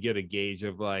usually get a gauge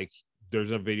of like,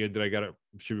 there's a video that I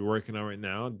should be working on right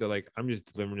now. They're like, I'm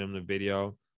just delivering them the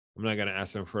video. I'm not gonna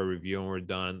ask them for a review when we're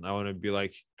done. I want to be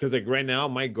like, because like right now,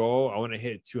 my goal, I want to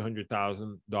hit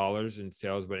 $200,000 in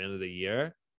sales by the end of the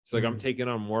year. So like I'm taking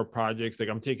on more projects. Like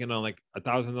I'm taking on like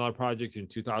 $1,000 projects and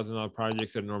 $2,000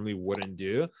 projects that I normally wouldn't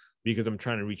do because I'm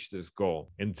trying to reach this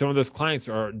goal. And some of those clients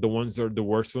are the ones that are the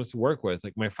worst ones to work with.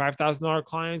 Like my $5,000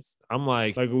 clients, I'm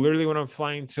like literally when I'm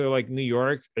flying to like New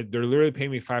York, they're literally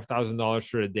paying me $5,000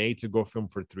 for a day to go film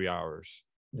for 3 hours.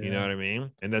 You know what I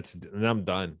mean? And I'm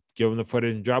done. Give them the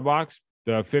footage in Dropbox.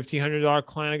 The $1,500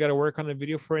 client I got to work on the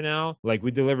video for right now. Like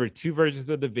we delivered 2 versions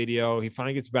of the video. He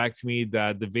finally gets back to me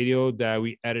that the video that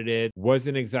we edited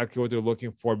wasn't exactly what they're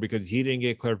looking for because he didn't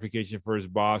get clarification for his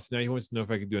boss. Now he wants to know if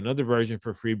I could do another version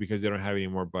for free because they don't have any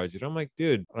more budget. I'm like,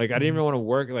 dude, like I didn't even want to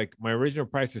work. Like my original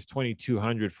price is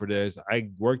 $2,200 for this. I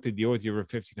worked the deal with you for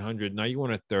 $1,500. Now you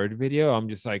want a third video? I'm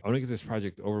just like, I want to get this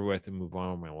project over with and move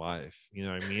on with my life. You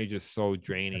know what I mean? It's just so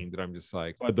draining that I'm just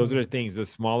like, but those are the things. The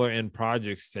smaller end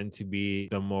projects tend to be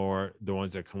the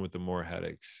ones that come with the more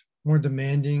headaches, more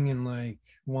demanding and like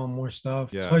want more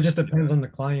stuff. Yeah. So it just depends on the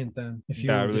client then. If you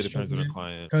Yeah, it really depends on the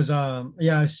client. Because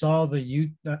yeah, I saw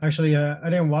actually I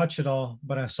didn't watch it all,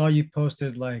 but I saw you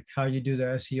posted like how you do the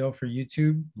SEO for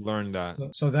YouTube. Learn that.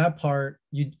 So that part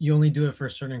you only do it for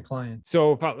certain clients.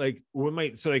 So if I like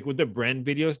with the brand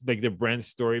videos, like the brand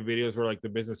story videos or like the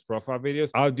business profile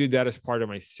videos, I'll do that as part of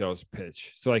my sales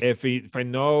pitch. So like if I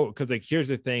know, because like here's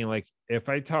the thing, like if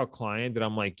I tell a client that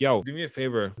I'm like, yo, do me a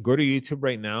favor, go to YouTube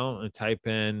right now and type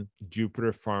in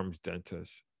Jupiter Farms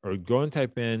Dentist, or go and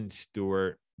type in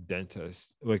Stewart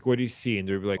Dentist. Like, what do you see? And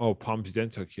they'll be like, oh, Palms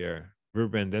Dental Care,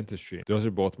 Riverbend Dentistry. Those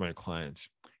are both my clients.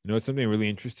 You know, it's something really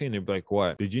interesting. They'd be like,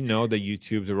 what? Did you know that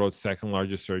YouTube's the world's second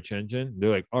largest search engine?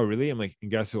 They're like, oh, really? I'm like, and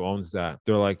guess who owns that?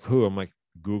 They're like, who? I'm like,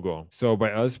 Google. So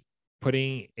by us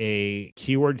putting a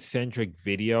keyword-centric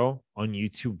video on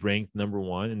YouTube ranked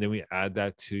 #1, and then we add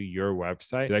that to your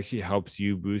website, it actually helps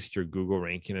you boost your Google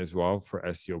ranking as well for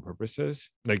SEO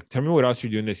purposes. Like, tell me what else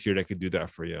you're doing this year that could do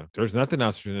that for you. There's nothing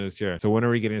else you're doing this year. So when are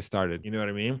we getting started? You know what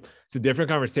I mean? It's a different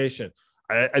conversation.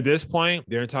 At this point,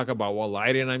 they didn't talk about what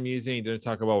lighting I'm using. They didn't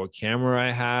talk about what camera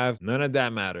I have. None of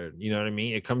that mattered. You know what I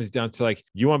mean? It comes down to like,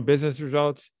 you want business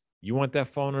results? You want that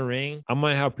phone to ring? I'm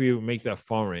going to help you make that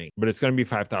phone ring, but it's going to be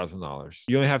 $5,000.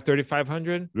 You only have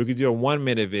 $3,500? We could do a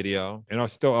 1-minute video and I'll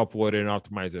still upload it and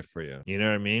optimize it for you. You know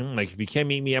what I mean? Like if you can't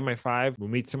meet me at my 5, we'll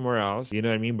meet somewhere else. You know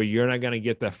what I mean? But you're not going to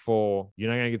get the full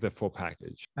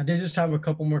package. I did just have a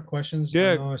couple more questions.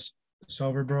 Yeah. I know it's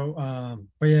over, bro.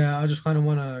 But yeah, I just kind of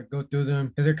want to go through them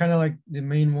because they're kind of like the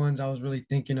main ones I was really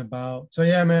thinking about. So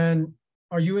yeah, man,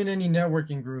 are you in any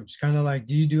networking groups? Kind of like,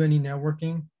 do you do any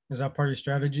networking? Is that part of your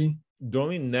strategy? The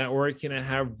only networking I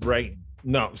have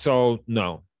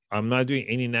no, I'm not doing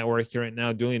any networking right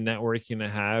now. The only networking I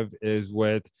have is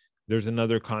there's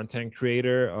another content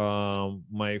creator,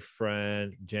 my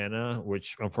friend Jenna,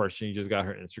 which unfortunately just got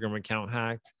her Instagram account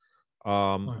hacked.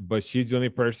 But she's the only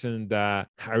person that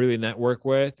I really network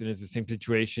with, and it's the same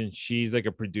situation. She's like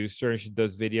a producer and she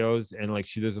does videos, and like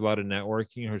she does a lot of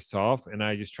networking herself, and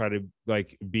I just try to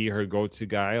like be her go-to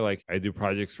guy. Like I do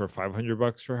projects for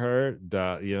 $500 for her,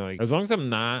 that, you know, like as long as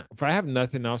if I have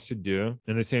nothing else to do.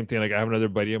 And the same thing, like I have another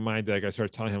buddy of mine that like I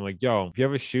start telling him like, yo, if you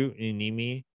have a shoot and you need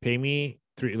me, pay me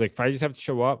if I just have to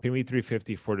show up, pay me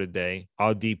 $350 for the day.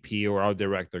 I'll DP or I'll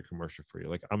direct their commercial for you.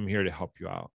 Like I'm here to help you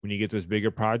out. When you get those bigger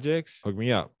projects, hook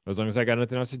me up. As long as I got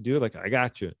nothing else to do, like I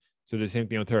got you. So the same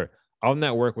thing with her. I'll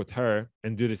network with her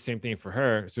and do the same thing for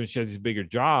her. So when she has these bigger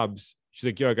jobs, she's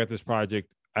like, yo, I got this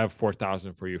project. I have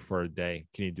 4,000 for you for a day.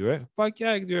 Can you do it? Fuck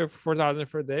yeah, I can do it for 4,000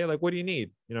 for a day. Like, what do you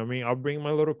need? You know what I mean? I'll bring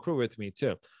my little crew with me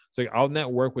too. So like, I'll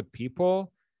network with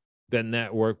people that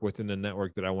network within the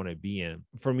network that I want to be in.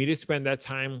 For me to spend that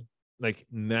time like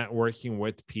networking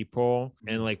with people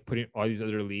and like putting all these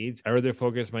other leads, I rather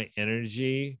focus my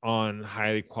energy on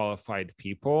highly qualified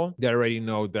people that already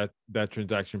know that that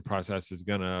transaction process is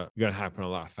gonna happen a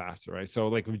lot faster, right? So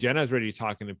like if Jenna's already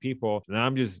talking to people, and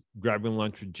I'm just grabbing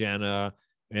lunch with Jenna,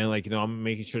 and like, you know, I'm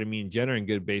making sure that me and Jenna are in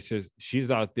good basis.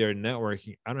 She's out there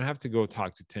networking. I don't have to go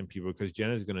talk to 10 people because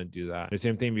Jenna's going to do that. The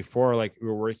same thing before, like we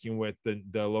were working with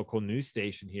the local news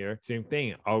station here. Same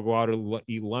thing. I'll go out and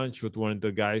eat lunch with one of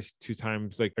the guys 2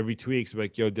 times, like every 2 weeks.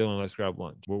 Like, yo, Dylan, let's grab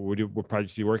lunch. What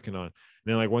projects are you working on? And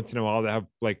then like once in a while they have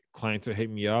like clients that hit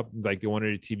me up, like they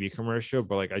wanted a TV commercial,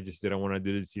 but like I just didn't want to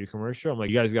do the TV commercial. I'm like,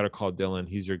 you guys got to call Dylan.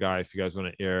 He's your guy if you guys want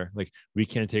to air. Like we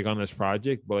can't take on this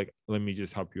project, but like, let me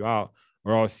just help you out.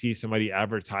 or I'll see somebody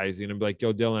advertising and be like,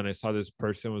 yo, Dylan, I saw this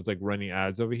person was like running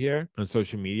ads over here on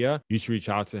social media. You should reach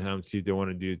out to him, see if they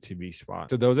want to do a TV spot.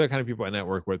 So those are the kind of people I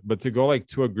network with. But to go like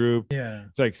to a group, Yeah.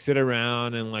 it's like sit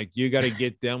around and like you got to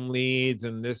get them leads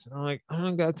and this. I'm like, I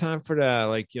don't got time for that.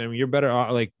 Like, you know, you're better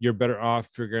off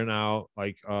figuring out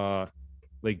like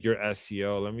your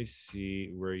SEO. Let me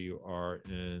see where you are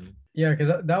in. Yeah,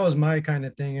 because that was my kind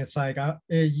of thing. It's like,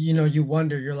 you know, you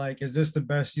wonder, you're like, is this the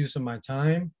best use of my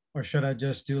time? Or should I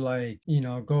just do like, you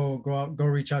know, go out, go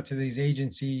reach out to these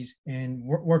agencies and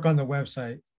work on the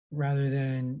website rather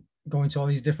than going to all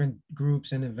these different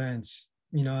groups and events?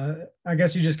 You know, I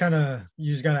guess you just got to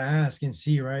ask and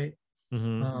see, right?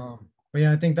 But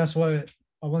yeah, I think that's what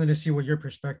I wanted to see what your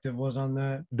perspective was on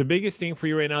that. The biggest thing for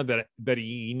you right now that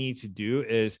you need to do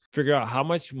is figure out how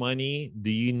much money do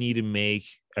you need to make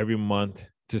every month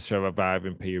to survive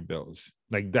and pay your bills.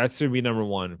 Like that's should be number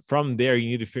one. From there, you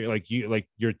need to figure like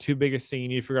your two biggest thing you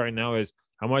need to figure out right now is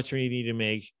how much money you need to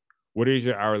make. What is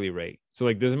your hourly rate? So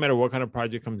like doesn't matter what kind of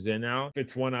project comes in now. If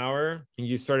it's 1 hour and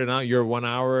you started out, you're 1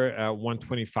 hour at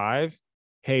 125.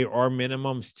 Hey, our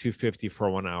minimum's 250 for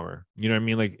 1 hour. You know what I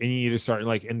mean? Like, and you need to start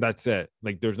like, and that's it.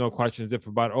 Like, there's no questions if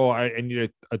about, oh, I need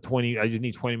a 20, I just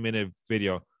need 20-minute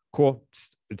video. Cool.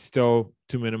 It's still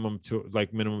minimum 2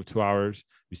 hours.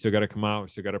 We still got to come out. We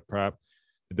still got to prep.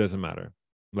 It doesn't matter.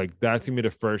 Like, that's gonna be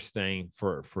the first thing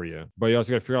for you. But you also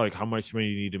got to figure out like how much money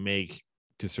you need to make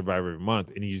to survive every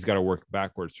month, and you just got to work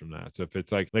backwards from that. So if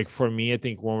it's like for me, I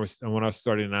think when I was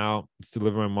starting out to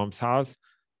live in my mom's house,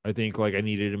 I think like I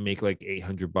needed to make like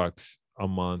 $800 a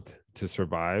month to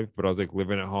survive, but I was like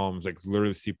living at home, I was like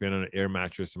literally sleeping on an air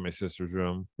mattress in my sister's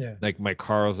room. Yeah. Like my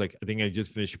car was like, I think I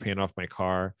just finished paying off my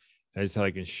car. I just had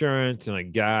like insurance and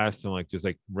like gas and like just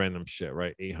like random shit,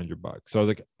 right? $800. So I was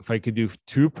like, if I could do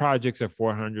 2 projects at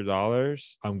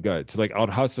 $400, I'm good. So like I would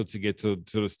hustle to get to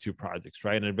those 2 projects,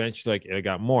 right? And eventually like I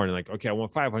got more and like, okay, I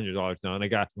want $500 now, and I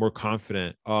got more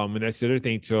confident. And that's the other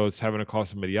thing too, is having to call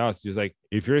somebody else. Just like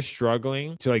if you're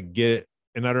struggling to like get,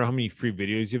 and I don't know how many free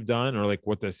videos you've done or like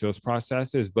what the sales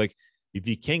process is, but like if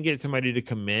you can't get somebody to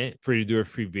commit for you to do a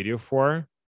free video for,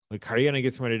 like, how are you going to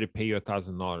get somebody to pay you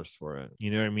 $1,000 for it? You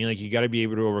know what I mean? Like, you got to be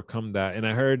able to overcome that. And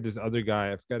I heard this other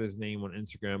guy, I forgot his name on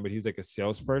Instagram, but he's like a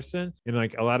salesperson. And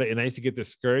like and I used to get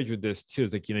discouraged with this too.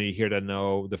 It's like, you know, you hear that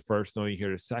no, the first no, you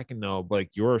hear the second no, but like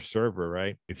you're a server,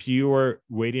 right? If you were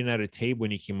waiting at a table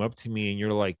and you came up to me and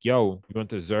you're like, yo, you want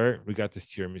dessert? We got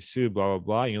this tiramisu, blah, blah,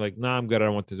 blah. And you're like, nah, I'm good. I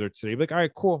don't want dessert today. You're like, all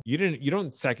right, cool. You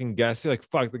don't second guess it. Like,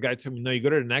 fuck, the guy told me, no, you go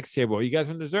to the next table. You guys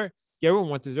want dessert? Yeah, everyone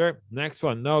want dessert. Next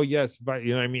one. No, yes, but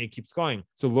you know what I mean? It keeps going.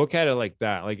 So look at it like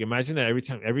that. Like imagine that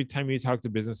every time you talk to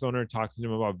a business owner, talk to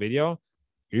them about video,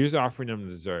 you're just offering them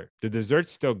the dessert. The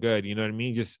dessert's still good. You know what I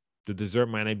mean? Just the dessert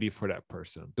might not be for that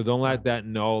person. So don't let that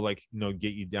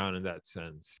get you down in that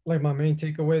sense. Like my main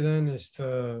takeaway then is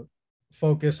to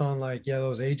focus on like, yeah,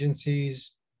 those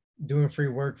agencies doing free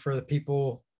work for the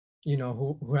people, you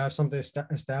know, who have something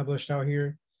established out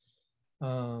here.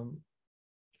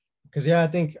 Because yeah, I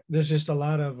think there's just a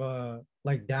lot of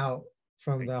like doubt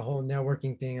from the whole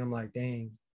networking thing. I'm like,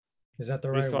 dang, is that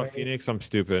the right way? Phoenix, I'm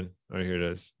stupid. Oh, here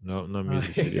it is. No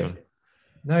music video.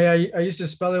 No, yeah, I used to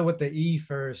spell it with the E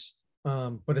first,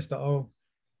 but it's the O,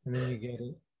 and then you get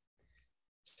it.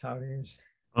 That's how it is.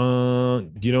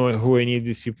 Do you know who any of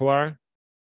these people are?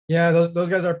 Yeah, those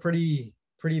guys are pretty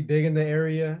big in the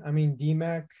area. I mean,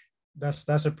 DMAC, that's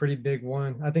a pretty big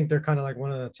one. I think they're kind of like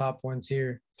one of the top ones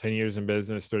here. 10 years in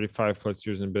business, 35 plus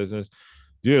years in business.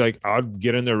 Dude, like I'll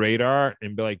get on the radar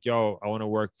and be like, yo, I want to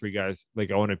work for you guys.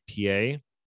 Like I want a PA.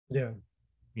 Yeah.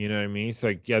 You know what I mean? It's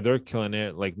like, yeah, they're killing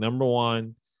it. Like number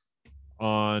 1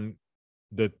 on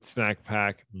the snack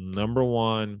pack, number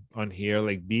 1 on here.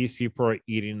 Like these people are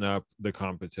eating up the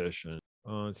competition.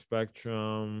 On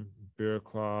Spectrum, Beer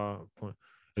Claw.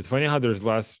 It's funny how there's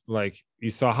less, like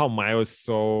you saw how Maya was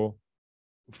so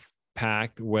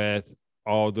packed with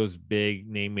all those big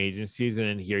name agencies, and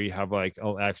then here you have like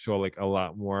a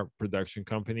lot more production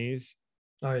companies.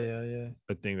 Oh yeah.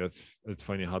 I think it's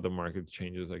funny how the market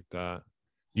changes like that.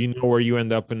 Do you know where you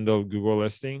end up in the Google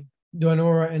listing? Do I know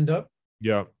where I end up?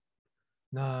 Yeah.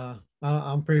 Nah,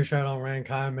 I'm pretty sure I don't rank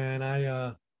high, man.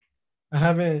 I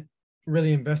haven't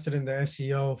really invested in the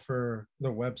SEO for the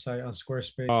website on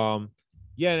Squarespace.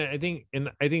 Yeah, and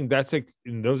I think that's like,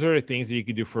 and those are the things that you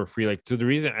could do for free. Like, so the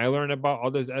reason I learned about all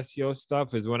this SEO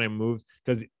stuff is when I moved,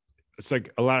 because it's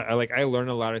like a lot. I learned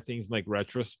a lot of things in like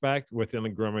retrospect within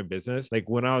like growing my business. Like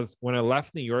when I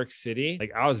left New York City,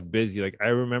 like I was busy. Like I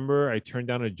remember I turned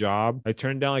down a job. I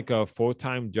turned down like a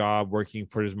full-time job working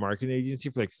for this marketing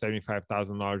agency for like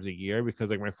 $75,000 a year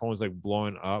because like my phone was like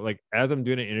blowing up. Like as I'm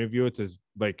doing an interview with this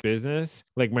like business,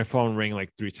 like my phone rang like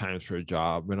 3 times for a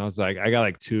job, and I was like, I got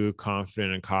like too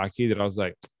confident and cocky that I was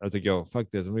like, yo,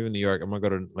 fuck this. I'm leaving New York. I'm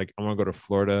gonna go to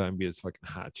Florida and be this fucking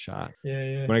hot shot.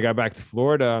 Yeah. When I got back to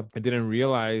Florida, I didn't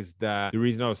realize that the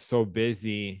reason I was so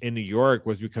busy in New York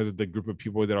was because of the group of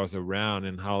people that I was around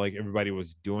and how like everybody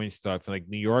was doing stuff. And like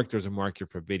New York, there's a market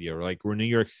for video. Like we're New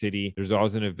York City, there's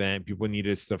always an event. People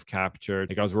needed stuff captured.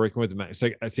 Like I was working with it's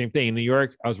like the same thing in New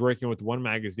York. I was working with one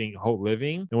magazine, Whole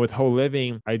Living, and with Whole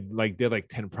Living, I like did like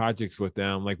 10 projects with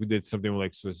them. Like we did something with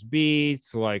like Swiss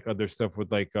Beats, like other stuff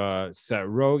with like Seth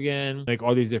Rogen, like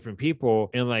all these different people,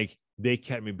 and like they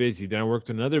kept me busy. Then I worked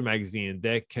on another magazine and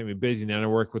that kept me busy. And then I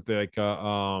worked with like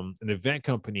an event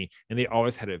company, and they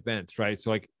always had events, right? So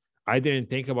like I didn't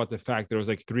think about the fact there was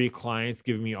like 3 clients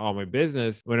giving me all my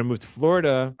business. When I moved to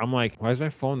Florida, I'm like, why is my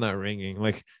phone not ringing?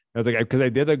 Like I was like, because I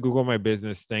did a Google My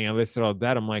Business thing. I listed all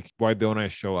that. I'm like, why don't I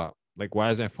show up? Like,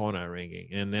 why is my phone not ringing?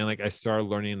 And then like I started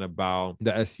learning about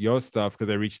the SEO stuff because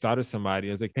I reached out to somebody.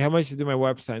 I was like, hey, how much to do my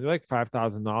website? They're like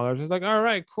 $5,000. I was like, all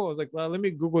right, cool. I was like, well, let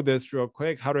me Google this real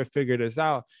quick. How do I figure this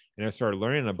out? And I started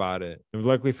learning about it. And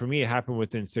luckily for me, it happened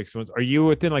within 6 months. Are you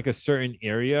within like a certain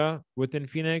area within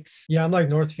Phoenix? Yeah, I'm like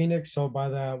North Phoenix, so by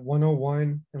that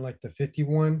 101 and like the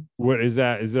 51. What is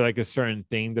that? Is there like a certain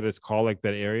thing that it's called, like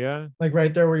that area? Like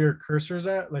right there where your cursor's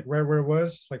at, like right where it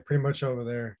was, like pretty much over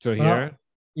there. So But here?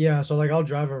 yeah, so like I'll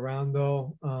drive around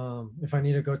though, if I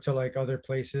need to go to like other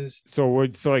places. So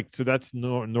that's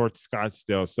North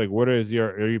Scottsdale. So like,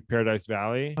 are you Paradise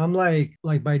Valley? I'm like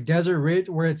by Desert Ridge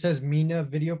where it says Mina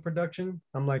Video Production.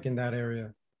 I'm like in that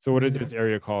area. So what is Mina. this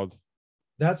area called?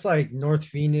 That's like North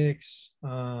Phoenix.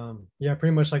 Yeah,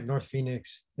 pretty much like North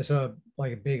Phoenix. It's a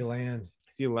like a big land.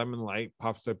 See Lemon Light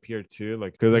pops up here too,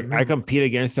 like because like I compete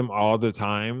against them all the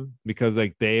time because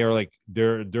like they're a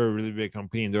really big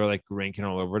company and they're like ranking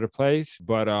all over the place.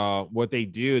 But what they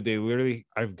do, they literally,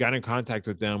 I've gotten in contact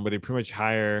with them, but they pretty much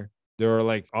hire, they're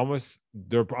almost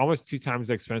 2 times as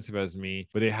expensive as me,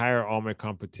 but they hire all my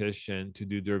competition to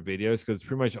do their videos because it's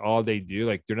pretty much all they do.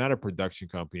 Like they're not a production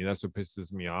company. That's what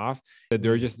pisses me off. That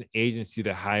they're just an agency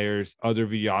that hires other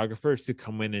videographers to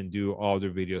come in and do all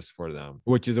their videos for them,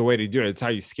 which is a way to do it. It's how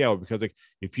you scale, because like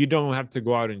if you don't have to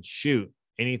go out and shoot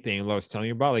anything I was telling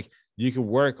you about, like you could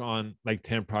work on like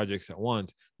 10 projects at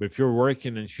once. But if you're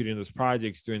working and shooting those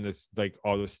projects, doing this, like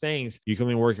all those things, you can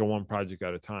only work on one project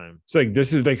at a time. So like,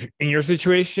 this is like in your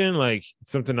situation, like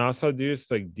something else I'll do is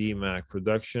like DMAC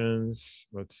Productions.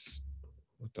 What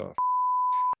the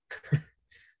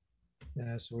Yeah,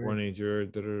 that's weird. 180,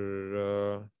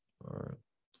 or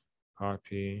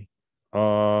copy,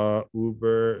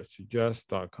 Uber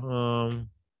suggest.com.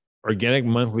 Organic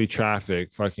monthly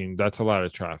traffic. Fucking, that's a lot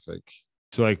of traffic.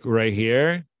 So like right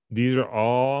here, these are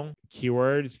all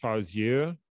keywords if I was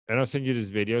you. And I'll send you this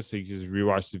video so you can just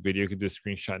rewatch the video. You can do a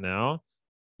screenshot now.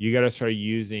 You got to start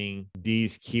using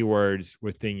these keywords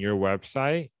within your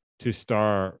website to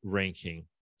start ranking.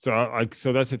 So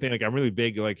so that's the thing. Like I'm really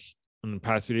big, like in the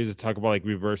past videos to talk about like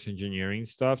reverse engineering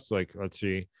stuff. So like, let's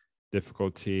see,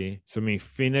 difficulty. So I mean,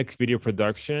 Phoenix video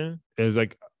production is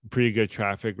like pretty good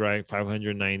traffic, right?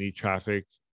 590 traffic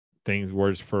things,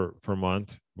 words per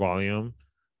month, volume,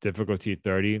 difficulty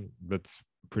 30. That's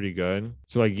pretty good.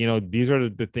 So like, these are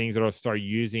the things that I'll start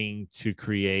using to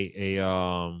create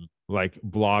a like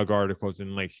blog articles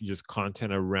and like just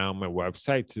content around my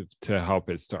website to help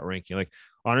it start ranking. Like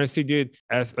honestly, dude,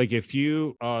 as like if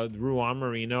you Ruan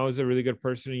Marino is a really good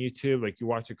person on YouTube, like you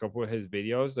watch a couple of his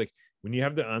videos, like when you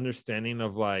have the understanding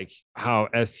of like how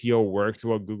SEO works,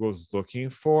 what Google's looking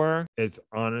for, it's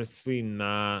honestly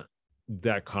not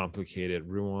that complicated.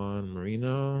 Ruan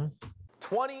Marino.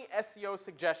 20 SEO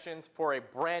suggestions for a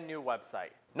brand new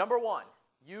website. Number 1,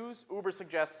 use Uber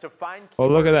Suggest to find keywords. Oh,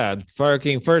 look at that.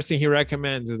 Fucking first thing he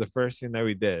recommends is the first thing that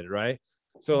we did, right?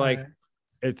 So like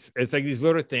it's like these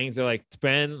little things that like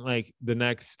spend like the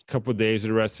next couple of days or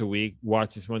the rest of the week,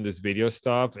 watch this one, this video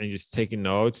stuff and just taking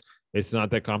notes. It's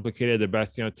not that complicated. The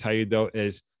best thing I'll tell you though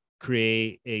is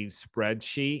create a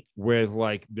spreadsheet with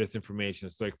like this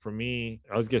information. So like for me,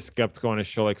 I was get skeptical on to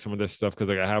show like some of this stuff because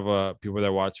like I have people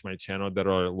that watch my channel that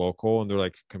are local and they're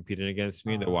like competing against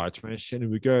me and they watch my shit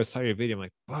and we go, I saw your video. I'm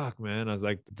like, fuck man. I was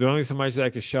like, there's only so much that I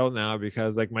can show now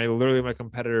because like literally my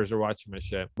competitors are watching my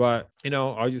shit. But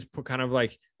I'll just put kind of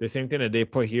like the same thing that they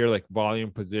put here, like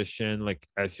volume, position, like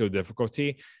SEO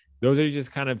difficulty. those are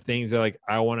just kind of things that like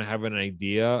I want to have an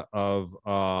idea of,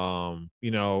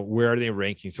 you know, where are they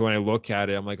ranking. So when I look at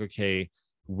it, I'm like, okay,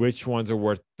 which ones are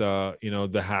worth the, you know,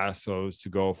 the hassles to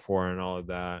go for and all of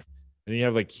that. And you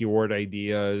have like keyword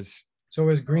ideas. So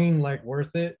is green like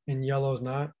worth it and yellow's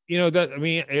not? You know, that, I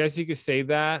mean, I guess you could say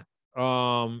that.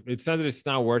 It's not that it's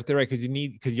not worth it, right?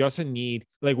 Because you also need,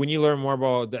 like, when you learn more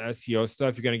about the SEO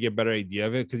stuff, you're gonna get a better idea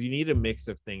of it, because you need a mix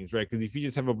of things, right? Because if you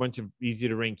just have a bunch of easy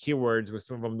to rank keywords, but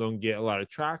some of them don't get a lot of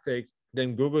traffic,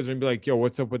 then Google's gonna be like, yo,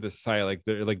 what's up with the site? Like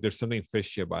there's something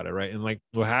fishy about it, right? And like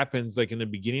what happens, like in the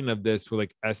beginning of this with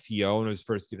like SEO when it was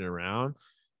first getting around,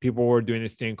 people were doing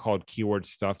this thing called keyword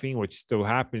stuffing, which still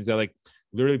happens, that like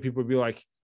literally people would be like,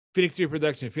 Phoenix City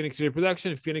production, Phoenix City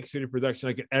production, Phoenix City production,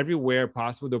 like everywhere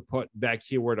possible to put that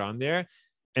keyword on there.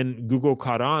 And Google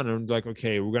caught on and like,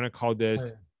 okay, we're gonna call Oh, this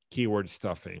yeah. keyword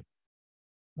stuffing.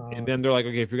 And Uh, then they're like,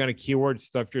 okay, if you're gonna keyword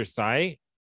stuff your site,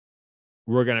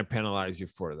 we're gonna penalize you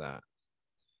for that.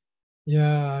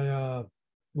 yeah,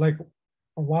 like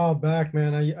a while back,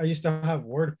 man, I used to have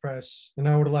WordPress and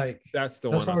I would like, That's the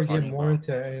that's one I why I was would get talking more about.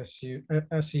 into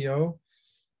SEO.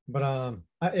 But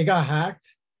it got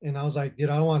hacked and I was like, dude,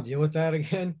 I don't want to deal with that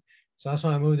again. So that's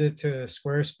when I moved it to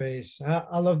Squarespace.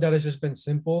 I love that it's just been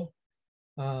simple.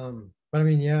 But I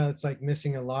mean, yeah, it's like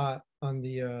missing a lot on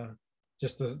the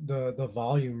just the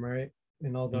volume, right?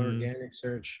 And all the Mhm. organic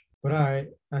search. But all right,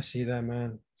 I see that,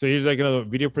 man. So here's like another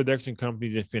video production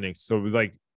companies in Phoenix. So it was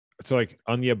like, so like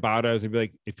on the about us, it'd be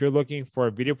like, if you're looking for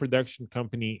a video production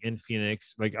company in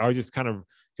Phoenix, like I was just kind of,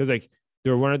 because like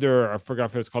they're one of their, I forgot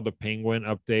if it's called the Penguin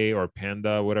Update or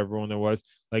Panda, whatever one it was.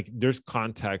 Like there's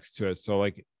context to it. So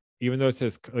like even though it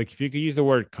says like, if you could use the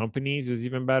word companies is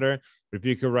even better. But if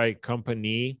you could write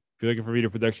company, if you're looking for a video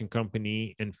production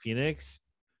company in Phoenix,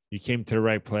 you came to the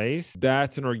right place.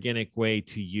 That's an organic way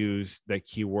to use that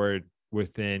keyword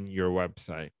within your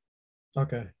website.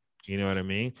 Okay. You know what I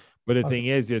mean? But the Okay. thing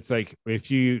is, it's like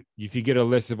if you get a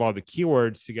list of all the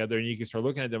keywords together and you can start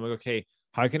looking at them, like, okay,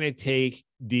 how can I take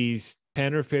these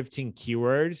 10 or 15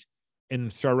 keywords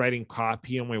and start writing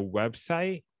copy on my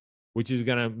website, which is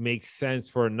gonna make sense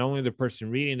for not only the person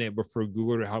reading it, but for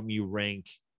Google to help me rank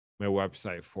my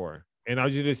website for. And I'll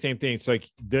do the same thing. So like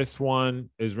this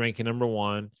one is ranking number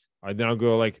one. Then I'll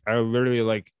go like I literally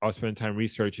like I'll spend time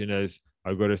researching as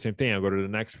I'll go to the same thing. I'll go to the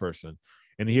next person.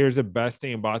 And here's the best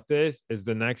thing about this is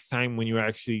the next time when you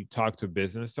actually talk to a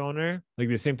business owner, like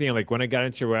the same thing, like when I got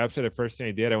into your website, the first thing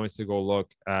I did, I went to go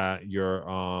look at your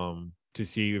to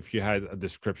see if you had a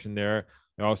description there.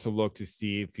 I also looked to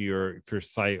see if your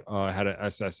site had an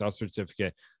SSL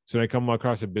certificate. So when I come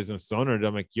across a business owner,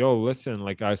 I'm like, yo, listen,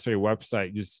 like I saw your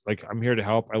website, just like I'm here to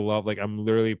help. I love, like I'm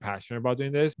literally passionate about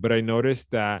doing this. But I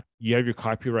noticed that you have your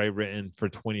copyright written for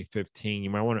 2015. You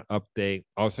might want to update.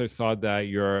 Also, I saw that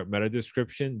your meta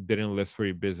description didn't list where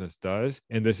your business does.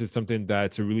 And this is something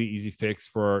that's a really easy fix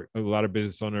for a lot of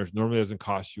business owners. Normally doesn't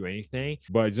cost you anything,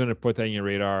 but I just want to put that in your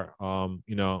radar.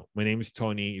 You know, my name is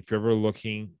Tony. If you're ever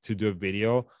looking to do a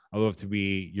video, I love to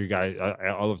be your guy.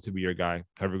 I love to be your guy.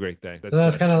 Have a great day. So That's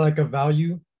that's it. kind of like a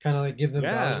value, kind of like give them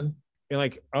Yeah. value. And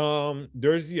like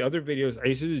there's the other videos. I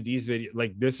used to do these videos.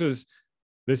 Like this is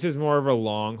more of a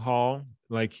long haul.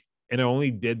 Like, and I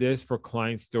only did this for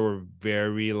clients that were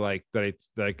very like that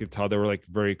I could tell they were like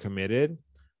very committed.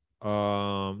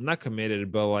 Not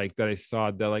committed, but like that I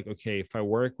saw that like, okay, if I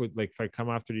work with like if I come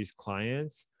after these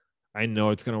clients, I know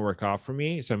it's gonna work out for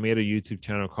me. So I made a YouTube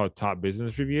channel called Top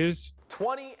Business Reviews.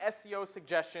 20 SEO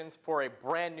suggestions for a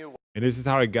brand new. And this is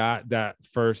how I got the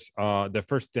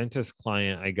first dentist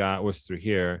client I got was through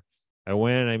here. I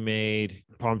went and I made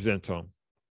Palms Dental.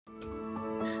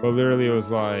 But literally it was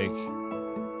like,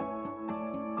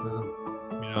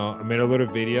 I made a little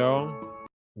video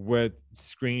with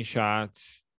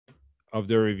screenshots of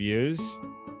the reviews.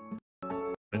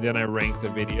 And then I ranked the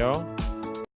video.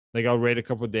 Like I'll wait a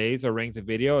couple of days, I'll rank the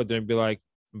video, and then be like,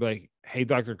 hey,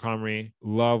 Dr. Comrie,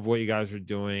 love what you guys are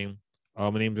doing. My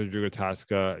name is Rodrigo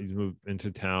Tasca. He's moved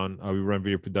into town. We run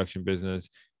video production business,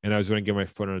 and I was going to get my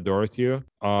foot in the door with you.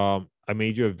 I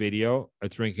made you a video.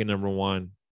 It's ranking number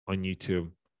one on YouTube.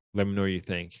 Let me know what you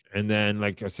think. And then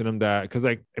like I sent him that because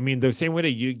like I mean the same way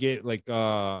that you get like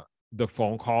the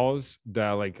phone calls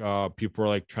that like people are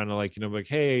like trying to like like,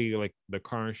 hey, like the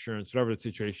car insurance, whatever the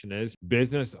situation is,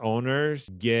 business owners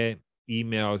get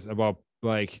emails about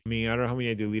like, I mean, I don't know how many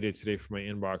I deleted today from my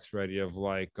inbox already of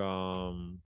like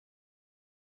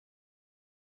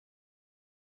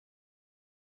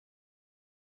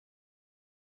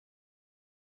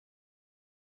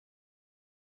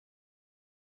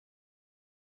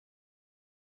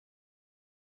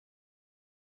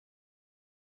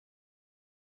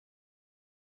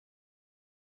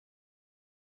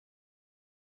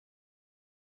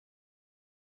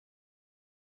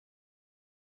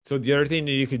So the other thing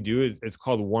that you could do is it's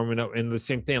called warming up, and the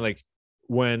same thing, like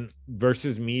when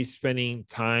versus me spending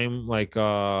time like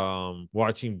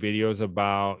watching videos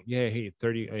about hey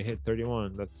 30, I hit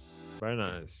 31. That's very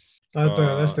nice.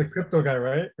 That's the crypto guy,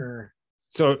 right? Or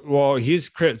So well, he's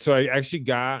crit. So I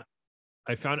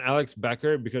found Alex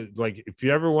Becker because like if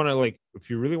you ever want to like if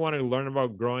you really want to learn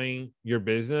about growing your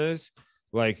business,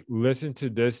 like listen to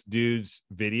this dude's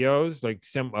videos. Like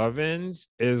Sam Ovens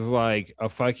is like a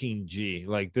fucking G.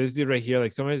 Like this dude right here,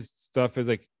 like some of his stuff is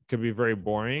like could be very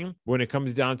boring when it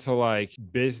comes down to like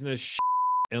business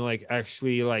and like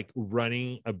actually like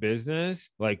running a business.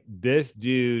 Like this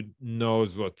dude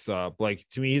knows what's up. Like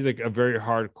to me, he's like a very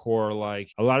hardcore,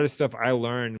 like a lot of stuff I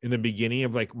learned in the beginning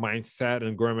of like mindset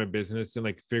and growing my business and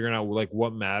like figuring out like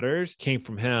what matters came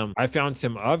from him. I found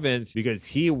Tim Ovens because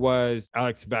he was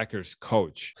Alex Becker's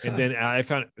coach. And then I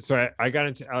got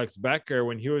into Alex Becker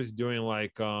when he was doing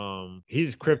like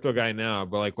he's a crypto guy now,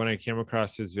 but like when I came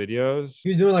across his videos,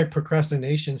 he's doing like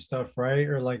procrastination stuff, right?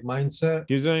 Or like mindset.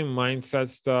 he's doing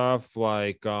mindset stuff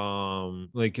like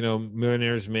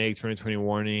millionaires make 2020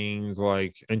 warnings,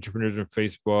 like entrepreneurs on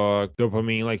Facebook,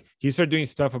 dopamine. Like he started doing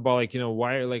stuff about like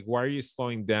why are you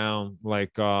slowing down,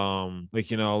 like when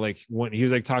he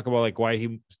was like talking about like why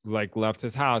he like left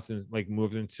his house and like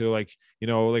moved into like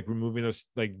like removing those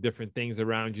like different things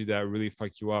around you that really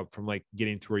fuck you up from like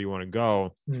getting to where you want to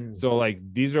go. So like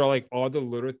these are like all the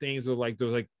little things with like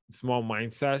those like small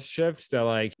mindset shifts that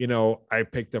like I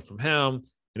picked up from him.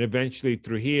 And eventually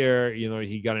through here,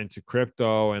 he got into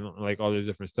crypto and like all this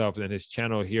different stuff. And then his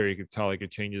channel here, you could tell like it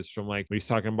changes from like he's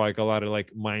talking about like a lot of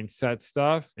like mindset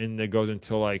stuff, and it goes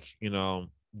into like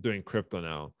doing crypto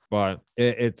now. But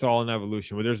it's all an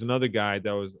evolution. But there's another guy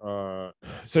that was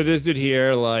so this dude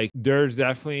here, like there's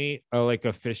definitely like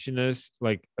a fishiness,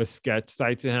 like a sketch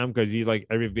side to him, because he like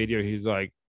every video he's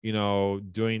like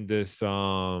doing this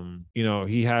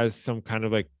he has some kind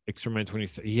of like experimental,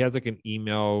 he has like an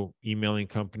emailing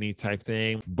company type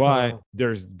thing, but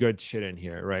there's good shit in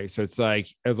here, right? So it's like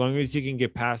as long as you can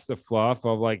get past the fluff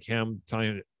of like him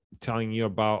telling you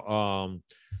about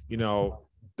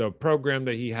the program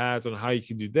that he has on how you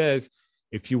can do this.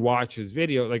 If you watch his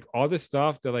video, like all the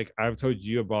stuff that like I've told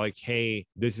you about, like, hey,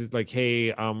 this is like,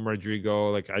 hey, I'm Rodrigo,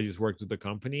 like I just worked with the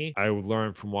company, I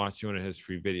learned from watching one of his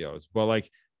free videos. But like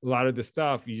a lot of the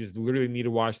stuff, you just literally need to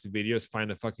watch the videos,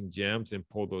 find the fucking gems and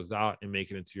pull those out and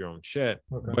make it into your own shit.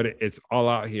 But it's all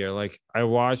out here. Like I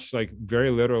watched like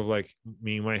very little of like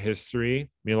my history. I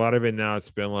mean, a lot of it now it's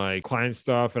been like client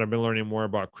stuff, and I've been learning more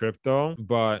about crypto.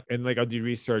 And like I'll do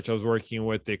research. I was working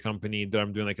with a company that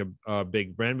I'm doing like a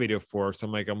big brand video for. So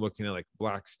I'm looking at like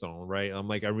Blackstone, right? I'm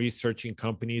researching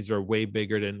companies that are way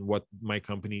bigger than what my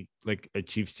company like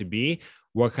achieves to be.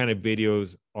 What kind of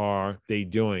videos are they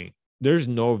doing? There's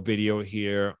no video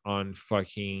here on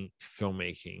fucking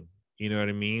filmmaking. You know what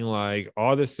I mean? Like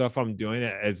all this stuff I'm doing,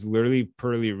 it's literally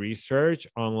purely research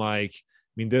on like,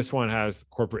 I mean, this one has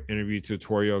corporate interview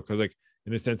tutorial because like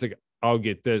in a sense, like I'll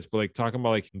get this, but like talking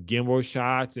about like gimbal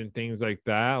shots and things like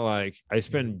that, like I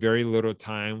spend very little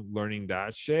time learning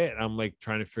that shit. I'm like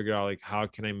trying to figure out like how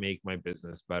can I make my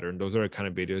business better? And those are the kind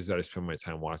of videos that I spend my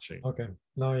time watching. Okay.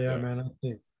 No, yeah, man. I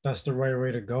think that's the right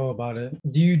way to go about it.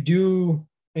 Do you do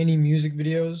any music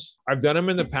videos? I've done them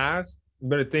in the past,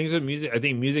 but the things with music, I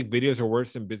think music videos are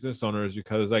worse than business owners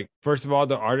because, like, first of all,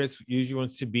 the artist usually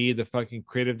wants to be the fucking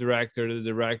creative director, the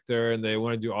director, and they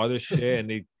want to do all this shit, and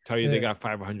they tell you they got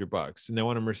 $500, and they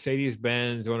want a Mercedes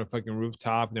Benz, they want a fucking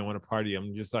rooftop, and they want to party.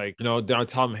 I'm just like, then I'll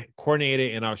tell them coordinate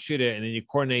it, and I'll shoot it, and then you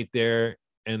coordinate there.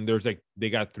 And there's like, they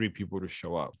got 3 people to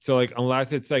show up. So like,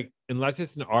 unless it's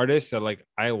an artist that like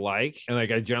I like and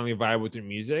like I generally vibe with their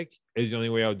music, is the only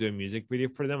way I'll do a music video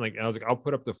for them. Like, and I was like, I'll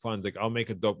put up the funds, like I'll make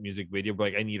a dope music video, but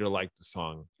like I need to like the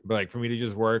song. But like for me to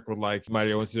just work with like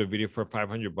somebody wants to do a video for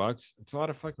 $500, it's a lot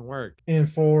of fucking work. And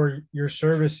for your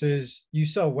services, you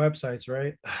sell websites,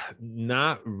 right?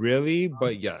 Not really,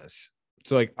 but yes.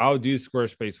 So like I'll do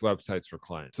Squarespace websites for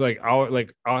clients. So like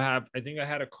I'll have, I think I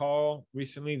had a call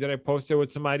recently that I posted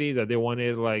with somebody that they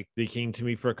wanted, like they came to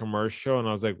me for a commercial, and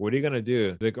I was like, what are you gonna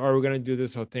do? They're like, oh, we're gonna do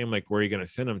this whole thing. I'm like, where are you gonna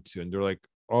send them to? And they're like,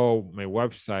 oh, my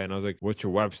website. And I was like, what's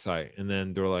your website? And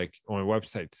then they're like, oh, my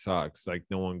website sucks, like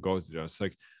no one goes there. It's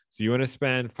like, so you want to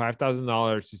spend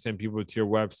 $5,000 to send people to your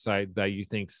website that you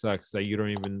think sucks, that you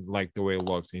don't even like the way it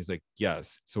looks? And he's like,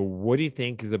 yes. So what do you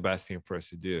think is the best thing for us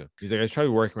to do? He's like, I tried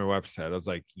working my website. I was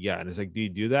like, yeah. And it's like, do you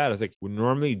do that? I was like, we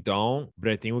normally don't,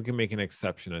 but I think we can make an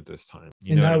exception at this time.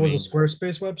 You know, that was a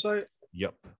Squarespace website?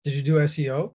 Yep. Did you do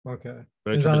SEO? Okay.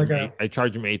 But I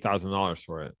charged him $8,000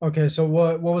 for it. Okay. So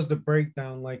what was the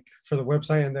breakdown like for the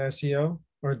website and the SEO?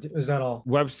 or is that all?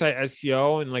 Website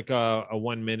SEO and like a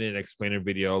 1 minute explainer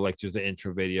video, like just the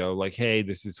intro video, like, hey,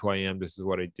 this is who I am, this is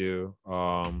what I do.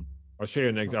 I'll show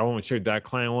you next. I won't show you that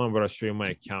client one, but I'll show you my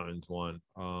accountant's one.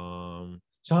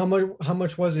 So how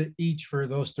much was it each for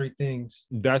those three things?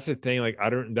 That's the thing. Like,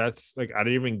 I didn't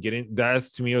even get in.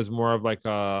 That's to me, it was more of like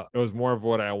it was more of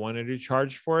what I wanted to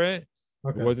charge for it.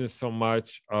 Okay. It wasn't so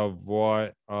much of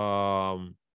what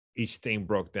each thing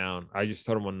broke down. I just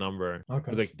told them a number. I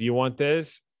Okay. was like, do you want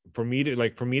this? For me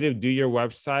to do your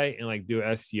website and like do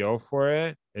SEO for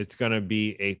it, it's gonna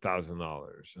be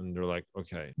 $8,000. And they're like,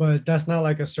 okay. But that's not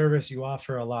like a service you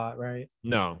offer a lot, right?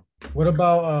 No. What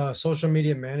about social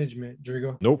media management,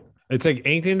 Drigo? Nope. It's like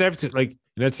anything that's like,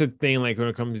 that's the thing. Like when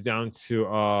it comes down to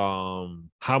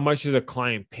how much is a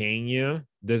client paying you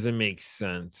doesn't make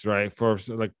sense, right? For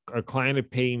like a client to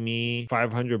pay me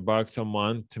 $500 a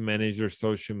month to manage their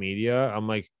social media, I'm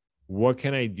like, what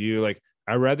can I do? Like,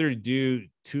 I'd rather do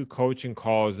 2 coaching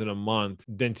calls in a month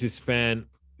than to spend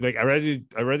like I'd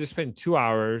rather spend 2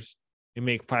 hours and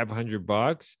make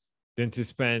 $500 than to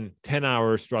spend 10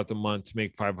 hours throughout the month to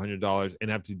make $500 and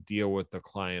have to deal with the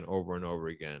client over and over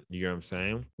again. You know what I'm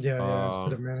saying? Yeah,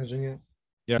 instead of managing it.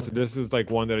 Yeah, so this is like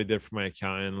one that I did for my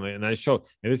accountant, and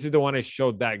this is the one I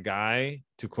showed that guy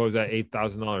to close that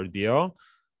 $8,000 deal.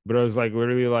 But it was like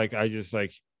literally like I just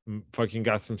like fucking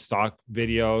got some stock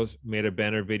videos, made a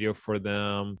banner video for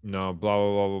them, blah blah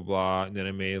blah blah blah, and then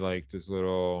I made like this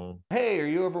little. Hey, are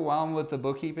you overwhelmed with the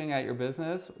bookkeeping at your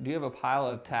business? Do you have a pile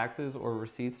of taxes or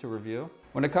receipts to review?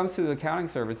 When it comes to the accounting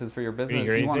services for your business,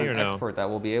 you want an expert that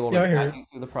will be able to guide you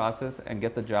through the process and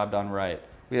get the job done right.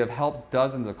 We have helped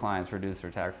dozens of clients reduce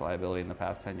their tax liability in the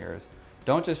past 10 years.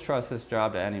 Don't just trust this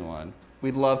job to anyone.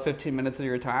 We'd love 15 minutes of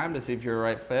your time to see if you're a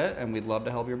right fit, and we'd love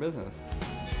to help your business.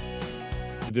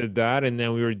 Did that, and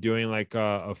then we were doing like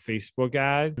a Facebook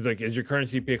ad. It's like, is your current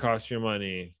CPA cost you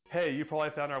money? Hey, you probably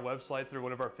found our website through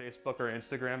one of our Facebook or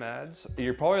Instagram ads.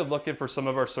 You're probably looking for some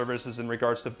of our services in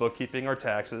regards to bookkeeping or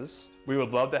taxes. We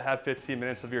would love to have 15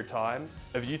 minutes of your time.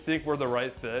 If you think we're the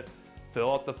right fit,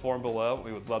 fill out the form below.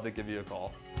 We would love to give you a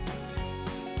call.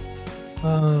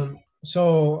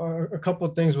 So a couple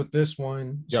of things with this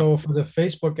one. Yep. So for the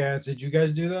Facebook ads, did you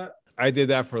guys do that? I did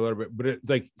that for a little bit, but it's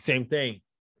like same thing.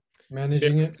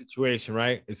 Managing it Situation,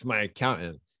 right? It's my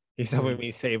accountant. He's helping me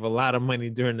save a lot of money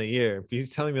during the year. If he's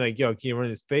telling me like, yo, can you run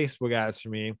this Facebook ads for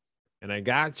me? And I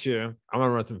got you. I'm gonna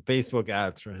run some Facebook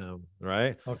ads for him,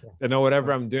 right? Okay. I know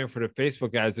whatever I'm doing for the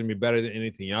Facebook ads is gonna be better than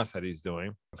anything else that he's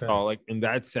doing. Okay. So like in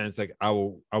that sense, like I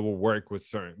will work with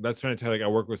certain. That's when I tell you, like I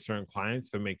work with certain clients.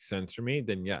 If it makes sense for me,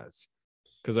 then yes.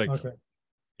 Because like,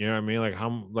 you know what I mean? Like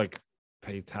how like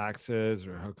pay taxes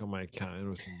or hook up my accountant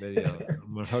with some video.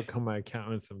 I'm gonna hook up my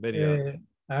accountant with some video. Yeah.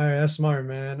 All right, that's smart,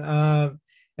 man.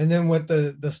 And then with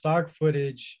the stock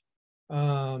footage,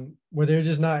 were they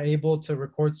just not able to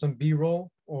record some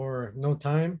B-roll or no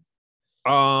time?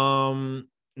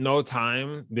 No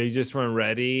time. They just weren't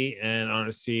ready, and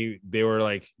honestly, they were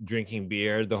like drinking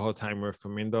beer the whole time we're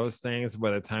filming those things.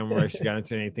 By the time we actually got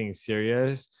into anything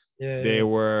serious, they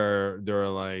were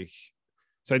like.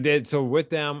 So with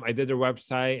them, I did their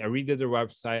website. I redid their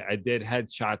website. I did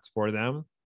headshots for them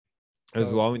as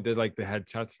well. We did like the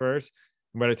headshots first.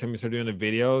 By the time we started doing the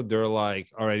video, they're like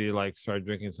already like started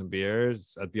drinking some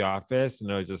beers at the office, and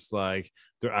they're just like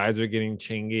their eyes are getting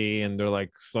chingy, and they're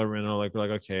like slumbering. Like we're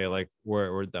like, okay, like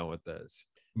we're done with this.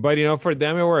 But you know, for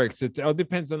them it works. It all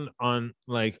depends on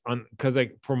because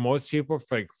like for most people,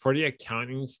 for the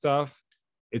accounting stuff,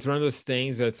 it's one of those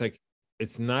things that's like.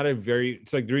 It's not a very,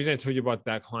 it's like the reason I told you about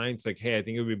that client, it's like, hey, I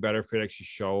think it would be better if it actually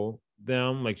show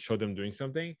them doing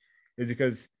something, is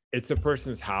because it's a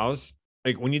person's house.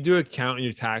 Like when you do account and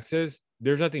your taxes,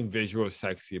 there's nothing visual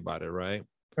sexy about it, right?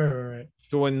 Right.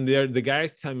 So when the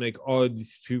guys tell me like, oh,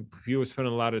 these people spend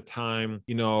a lot of time,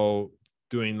 you know,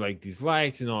 doing like these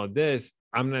lights and all of this,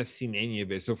 I'm not seeing any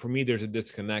of it. So for me, there's a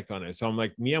disconnect on it. So I'm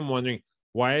like, I'm wondering,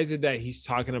 why is it that he's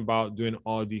talking about doing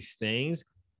all these things,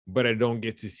 but I don't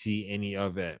get to see any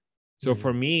of it? So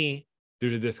for me,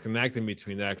 there's a disconnect in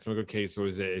between that. Cause I'm like, okay, so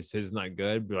is his not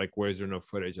good? But like, why is there no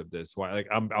footage of this? Why? Like,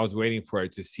 I was waiting for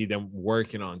it to see them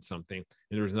working on something, and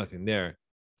there was nothing there.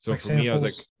 So like for me, I was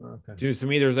like, dude, to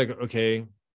me, there was like, okay,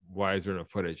 why is there no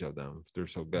footage of them if they're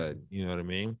so good? You know what I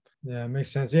mean? Yeah, it makes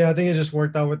sense. Yeah, I think it just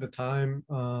worked out with the time.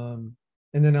 And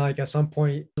then like at some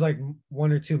point, it was like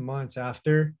 1 or 2 months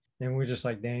after, and we're just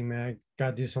like, dang, man, I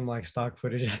gotta do some like stock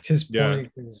footage at this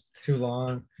point. It's too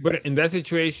long. But in that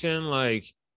situation, like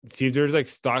see if there's like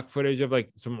stock footage of like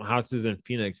some houses in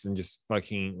Phoenix and just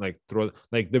fucking like throw.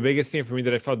 Like the biggest thing for me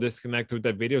that I felt disconnected with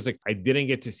that video is like I didn't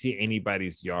get to see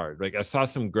anybody's yard. Like I saw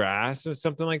some grass or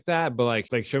something like that, but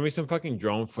like show me some fucking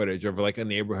drone footage of like a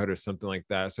neighborhood or something like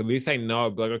that. So at least I know,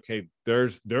 like, okay,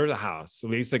 there's a house. So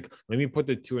at least like let me put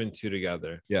the 2 and 2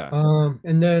 together. Yeah.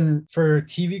 And then for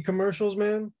TV commercials,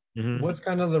 man, what's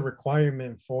kind of the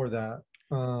requirement for that?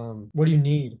 What do you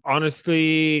need?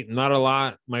 Honestly, not a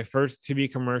lot. My first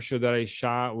TV commercial that I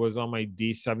shot was on my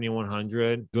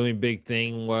D7100. The only big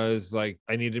thing was like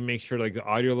I needed to make sure like the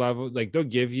audio level, like they'll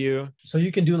give you. So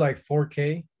you can do like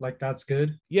 4K, like that's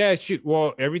good. Yeah, shoot.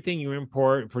 Well, everything you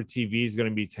import for TV is going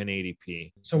to be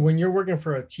 1080p. So when you're working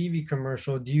for a TV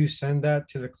commercial, do you send that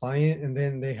to the client and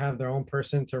then they have their own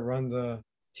person to run the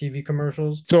TV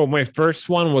commercials? So my first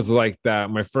one was like that.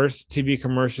 My first TV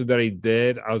commercial that I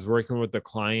did, I was working with the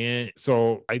client.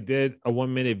 So I did a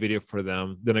 1-minute video for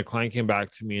them. Then a client came back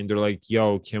to me and they're like,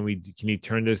 yo, can you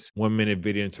turn this 1-minute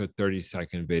video into a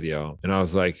 30-second video? And I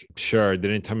was like, sure. They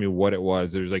didn't tell me what it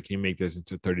was. They're like, can you make this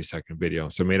into a 30-second video?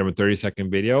 So I made them a 30-second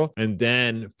video. And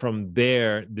then from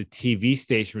there, the TV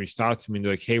station reached out to me and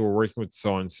they're like, hey, we're working with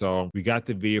so-and-so. We got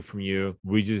the video from you.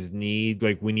 We just need,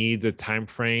 like, we need the time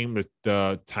frame,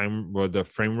 the time or the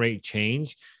frame rate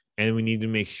change, and we need to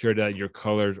make sure that your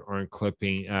colors aren't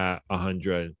clipping at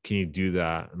 100. Can you do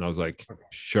that? And I was like,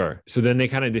 sure. So then they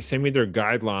sent me their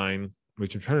guideline,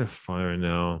 which I'm trying to find right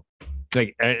now.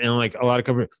 Like, and like a lot of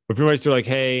companies, but pretty much they're like,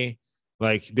 hey,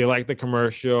 like they like the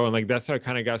commercial, and like that's how I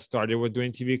kind of got started with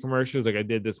doing TV commercials. Like I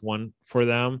did this one for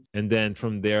them, and then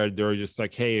from there they were just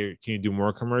like, hey, can you do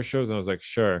more commercials? And I was like,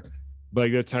 sure. But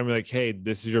like they're telling me like, hey,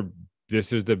 this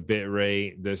is the bit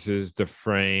rate, this is the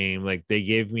frame. Like they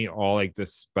gave me all like the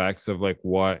specs of like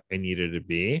what it needed to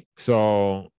be.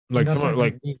 So like someone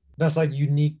like that's like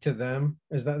unique to them.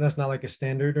 That's not like a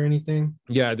standard or anything?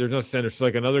 Yeah, there's no standard. So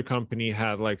like another company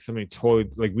had like something totally,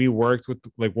 like we worked with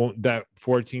like that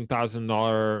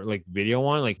 $14,000 like video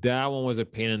one. Like that one was a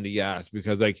pain in the ass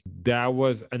because like that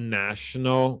was a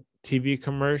national TV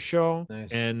commercial.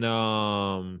 Nice. And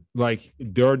like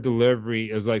their delivery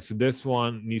is like, so this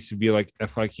one needs to be like a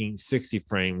fucking 60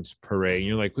 frames per ray. And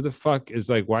you're like, what the fuck is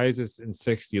like, why is this in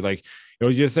 60? Like it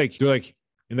was just like, they're like,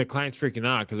 and the client's freaking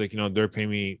out because like, you know, they're paying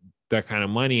me that kind of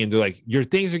money and they're like, your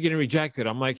things are getting rejected.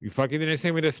 I'm like, you fucking didn't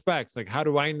send me the specs. Like, how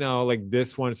do I know like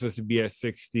this one's supposed to be at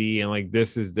 60 and like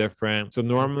this is different? So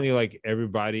normally like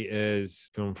everybody is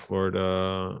from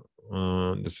Florida.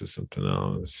 This is something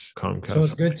else. Comcast. So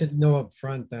it's good to know up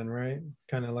front then, right?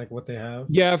 Kind of like what they have.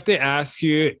 Yeah, if they ask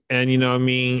you, and you know what I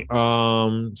mean.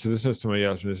 So this is somebody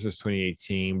else. This is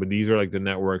 2018, but these are like the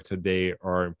networks that they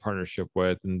are in partnership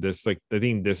with, and this like I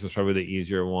think this is probably the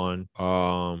easier one.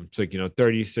 It's like, you know,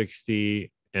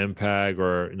 3060 MPEG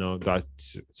or, you know,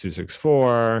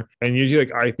 .264, and usually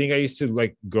like I think I used to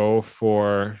like go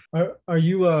for. Are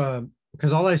you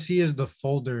because all I see is the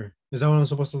folder. Is that what I'm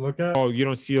supposed to look at? Oh, you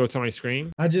don't see what's on my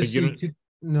screen? I just see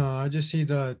no, I just see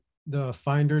the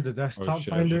finder, the desktop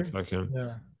finder.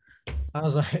 Yeah. I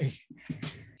was like,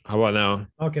 how about now?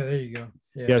 Okay, there you go.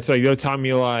 Yeah, so like, they'll tell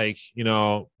me like, you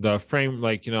know, the frame,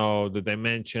 like, you know, the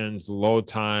dimensions, load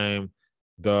time,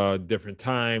 the different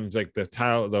times, like the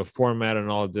tile, the format, and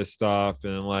all of this stuff,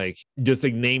 and like just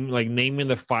like naming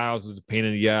the files is a pain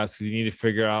in the ass because you need to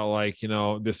figure out like, you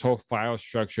know, this whole file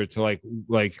structure to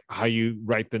like how you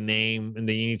write the name, and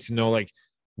then you need to know like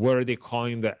what are they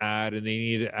calling the ad, and they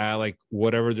need to add like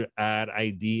whatever their ad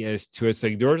ID is to it. So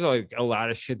like there was like a lot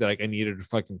of shit that like I needed to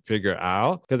fucking figure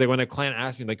out because like when a client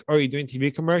asked me like, oh, are you doing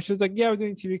TV commercials? Like, yeah, we're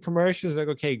doing TV commercials. Like,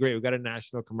 okay, great, we got a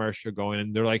national commercial going,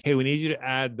 and they're like, hey, we need you to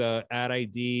add the ad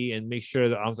ID and make sure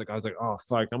that I was like, oh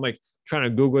fuck, I'm like trying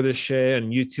to Google this shit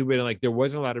and YouTube it, and like there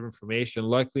wasn't a lot of information.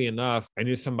 Luckily enough, I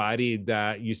knew somebody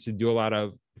that used to do a lot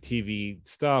of TV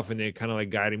stuff, and they kind of like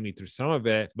guided me through some of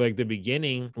it. But like the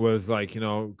beginning was like, you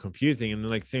know, confusing. And then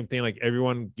like same thing, like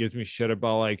everyone gives me shit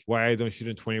about like why I don't shoot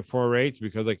in 24 rates,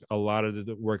 because like a lot of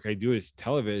the work I do is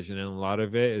television and a lot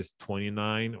of it is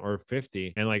 29 or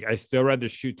 50, and like I still rather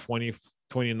shoot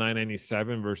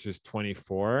 29.97 versus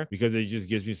 24 because it just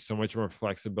gives me so much more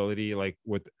flexibility like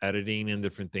with editing and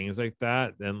different things like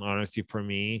that. And honestly, for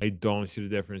me, I don't see the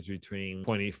difference between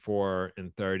 24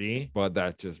 and 30, but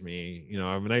that's just me. You know,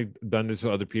 I mean, I've done this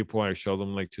with other people. I show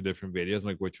them like 2 different videos,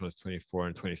 like which one's 24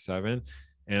 and 27,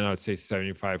 and I would say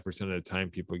 75% of the time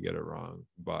people get it wrong.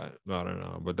 But I don't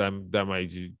know, but that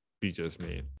might be just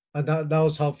me. That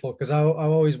was helpful because I've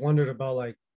always wondered about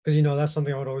like, because you know that's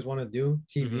something I would always want to do,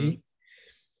 TV.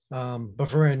 But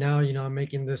for right now, you know, I'm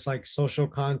making this like social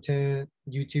content,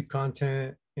 YouTube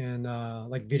content, and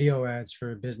like video ads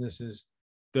for businesses.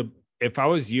 if I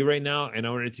was you right now and I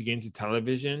wanted to get into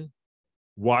television,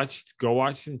 go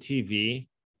watch some TV,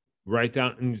 write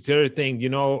down. And the other thing, you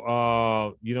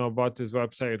know about this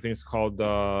website? I think it's called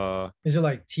Is it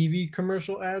like TV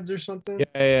commercial ads or something?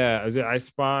 Yeah. Is it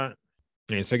iSpot?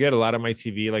 Yeah, so I get a lot of my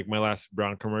TV, like my last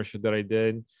Brown commercial that I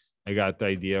did. I got the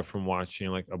idea from watching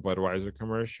like a Budweiser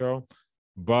commercial.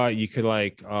 But you could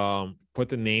like put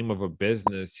the name of a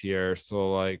business here.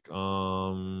 So like they're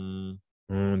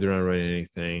not writing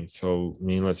anything. So I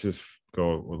mean, let's just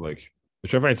go with like,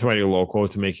 let's try to find somebody local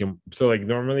to make him. So like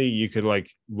normally you could like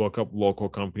look up local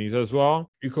companies as well.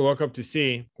 You could look up to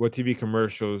see what TV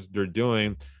commercials they're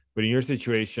doing. But in your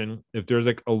situation, if there's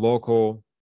like a local,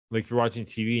 like if you're watching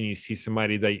TV and you see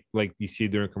somebody that like you see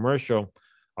during a commercial,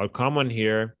 I'll come on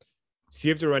here, see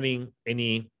if they're running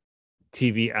any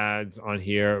TV ads on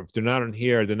here. If they're not on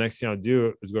here, the next thing I'll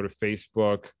do is go to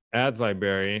Facebook ads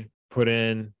library, put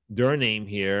in their name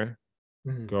here,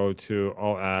 go to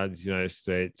all ads, United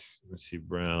States. Let's see,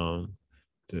 Brown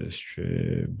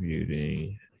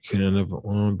Distributing.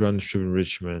 Brown Distributing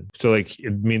Richmond. So like, I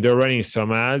mean, they're running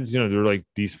some ads, they're like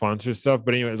these sponsor stuff.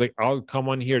 But anyway, like I'll come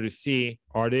on here to see,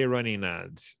 are they running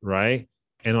ads, right?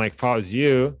 And like if I was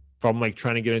you, if I'm like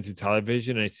trying to get into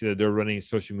television and I see that they're running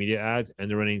social media ads and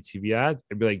they're running TV ads,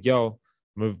 I'd be like, yo,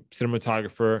 I'm a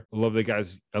cinematographer. I love the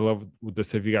guys. I love the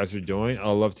stuff you guys are doing. I'd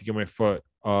love to get my foot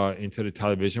into the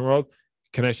television world.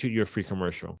 Can I shoot you a free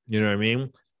commercial? You know what I mean?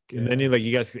 And then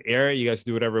you guys can air it. You guys can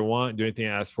do whatever you want. Do anything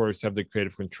I ask for. Just have the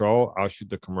creative control. I'll shoot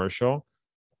the commercial.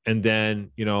 And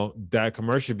then, that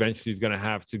commercial eventually is going to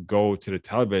have to go to the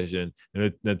television.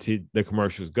 And the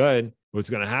commercial is good. What's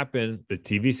going to happen, the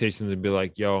TV stations will be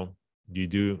like, yo,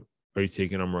 are you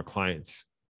taking on more clients?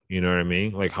 You know what I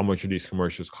mean? Like, how much are these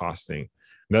commercials costing?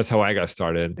 And that's how I got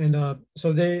started. And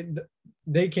so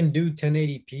they can do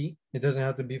 1080p. It doesn't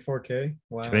have to be 4K.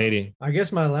 Wow. 1080. I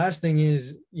guess my last thing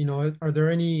is, are there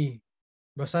any,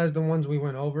 besides the ones we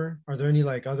went over, are there any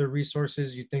like other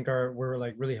resources you think were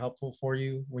like really helpful for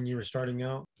you when you were starting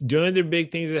out? One of the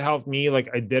big things that helped me, like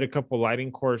I did a couple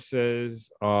lighting courses,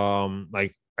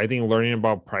 like I think learning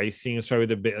about pricing is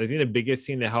probably I think the biggest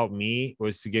thing that helped me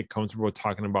was to get comfortable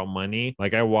talking about money.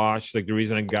 Like I watched, like the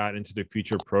reason I got into the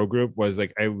Future Pro group was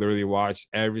like I literally watched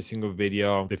every single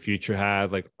video the Future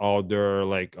had, like all their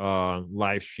like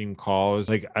live stream calls.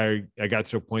 Like I got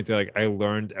to a point that like I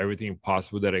learned everything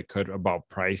possible that I could about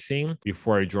pricing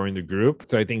before I joined the group.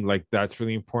 So I think like that's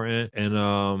really important. And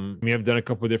I mean, I've done a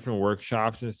couple of different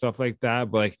workshops and stuff like that,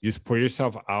 but like just put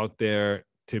yourself out there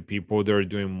to people that are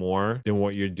doing more than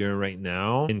what you're doing right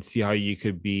now and see how you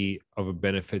could be of a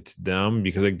benefit to them,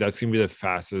 because like that's gonna be the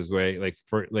fastest way, like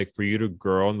for you to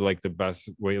grow, and like the best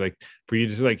way, like for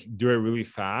you to like do it really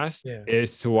fast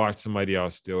is to watch somebody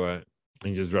else do it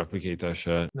and just replicate that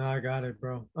shit. No, I got it,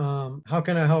 bro. How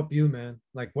can I help you, man?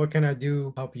 Like, what can I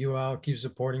do? Help you out? Keep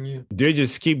supporting you, dude.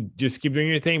 Just keep doing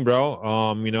your thing, bro.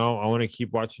 I want to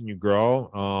keep watching you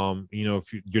grow.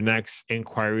 If your next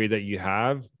inquiry that you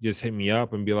have, just hit me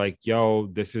up and be like, yo,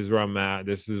 this is where I'm at.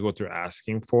 This is what they're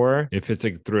asking for. If it's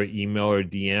like through an email or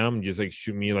DM, just like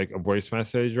shoot me like a voice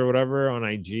message or whatever on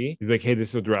IG. He's like, hey, this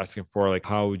is what they're asking for. Like,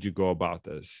 how would you go about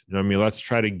this? You know what I mean? Let's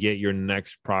try to get your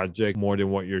next project more than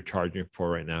what you're charging for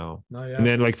right now. And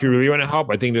then like if you really want to help,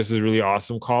 I think this is a really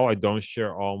awesome call. I don't share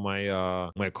all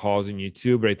my my calls on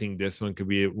YouTube, but I think this one could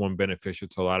be one beneficial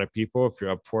to a lot of people. If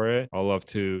you're up for it, I'd love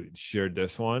to share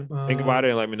this one. Think about it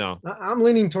and let me know. I'm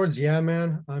leaning towards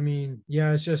man. I mean,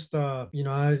 it's just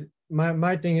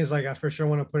my thing is like I for sure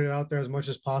want to put it out there as much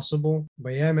as possible.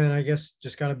 But yeah, man, I guess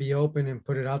just gotta be open and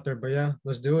put it out there. But yeah,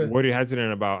 let's do it. What are you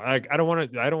hesitant about? Like I don't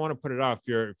want to put it off.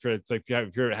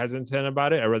 If you're hesitant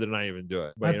about it, I'd rather not even do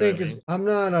it. But I think I'm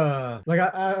not like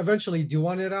I eventually do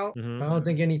want it out. But I don't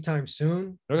think anytime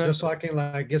soon. Okay. Just so I can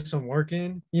like get some work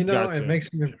in, and make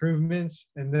some improvements.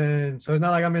 And then so it's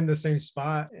not like I'm in the same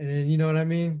spot. And you know what I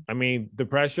mean? I mean, the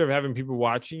pressure of having people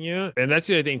watching you, and that's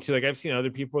the other thing too. Like I've seen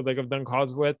other people like I've done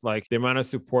calls with, like the amount of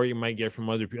support you might get from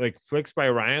other people. Like Flicks by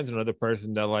Ryan's another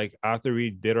person that like after we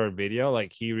did our video,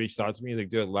 like he reached out to me. He's like,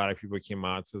 dude, a lot of people came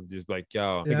out to just like,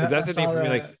 yo, because that's the thing for me.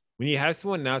 Like when you have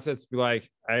someone else that's be like,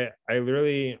 I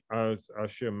literally, I'll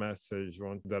show a message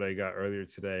one that I got earlier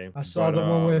today. I saw the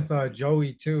one with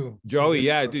Joey too. Joey,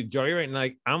 yeah, dude, Joey, right? And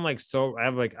like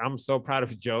I'm so proud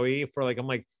of Joey for like, I'm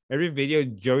like every video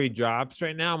Joey drops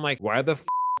right now. I'm like, why the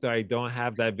I don't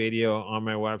have that video on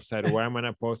my website, or why am I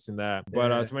not posting that?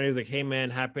 But somebody was like, hey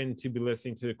man, happened to be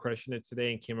listening to Crushing It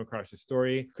today and came across the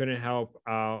story, couldn't help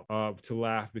out to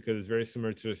laugh because it's very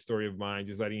similar to a story of mine.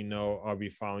 Just letting you know I'll be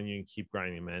following you and keep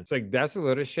grinding, man. It's like that's a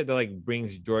little shit that like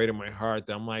brings joy to my heart,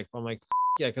 that I'm like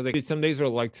yeah, because like some days are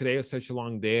like today was such a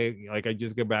long day. Like I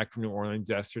just got back from New Orleans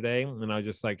yesterday, and I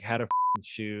just like had a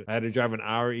shoot. I had to drive an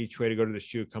hour each way to go to the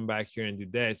shoot, come back here and do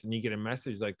this. And you get a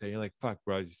message like that, you're like, fuck,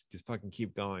 bro, just fucking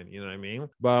keep going. You know what I mean?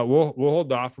 But we'll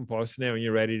hold off from posting it. When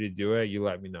you're ready to do it, you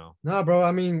let me know. Nah, bro.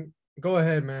 I mean, go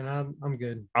ahead, man. I'm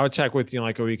good. I'll check with you in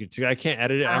like a week or two. I can't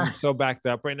edit it. I'm so backed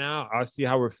up right now. I'll see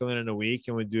how we're feeling in a week,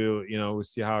 and we'll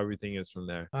see how everything is from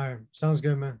there. All right, sounds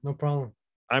good, man. No problem.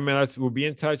 I mean, we'll be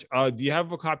in touch. Do you have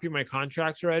a copy of my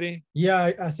contracts already?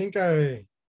 Yeah, I think I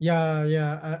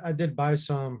did buy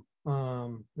some,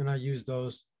 and I used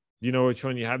those. Do you know which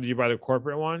one you have? Did you buy the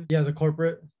corporate one? Yeah, the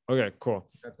corporate. Okay, cool.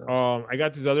 I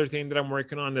got this other thing that I'm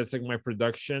working on that's like my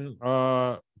production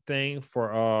thing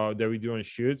for that we do on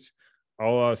shoots.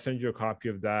 I'll send you a copy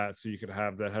of that so you could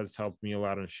have that. Has helped me a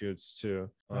lot on shoots too.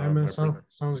 All right, man.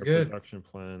 Sounds good. Production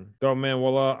plan. So man,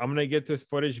 well, I'm gonna get this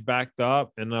footage backed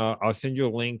up, and I'll send you a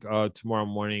link tomorrow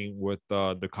morning with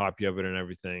the copy of it and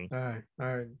everything. All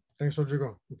right. Thanks,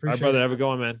 Rodrigo. Appreciate All right, brother. it. Have a good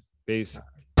one, man. Peace.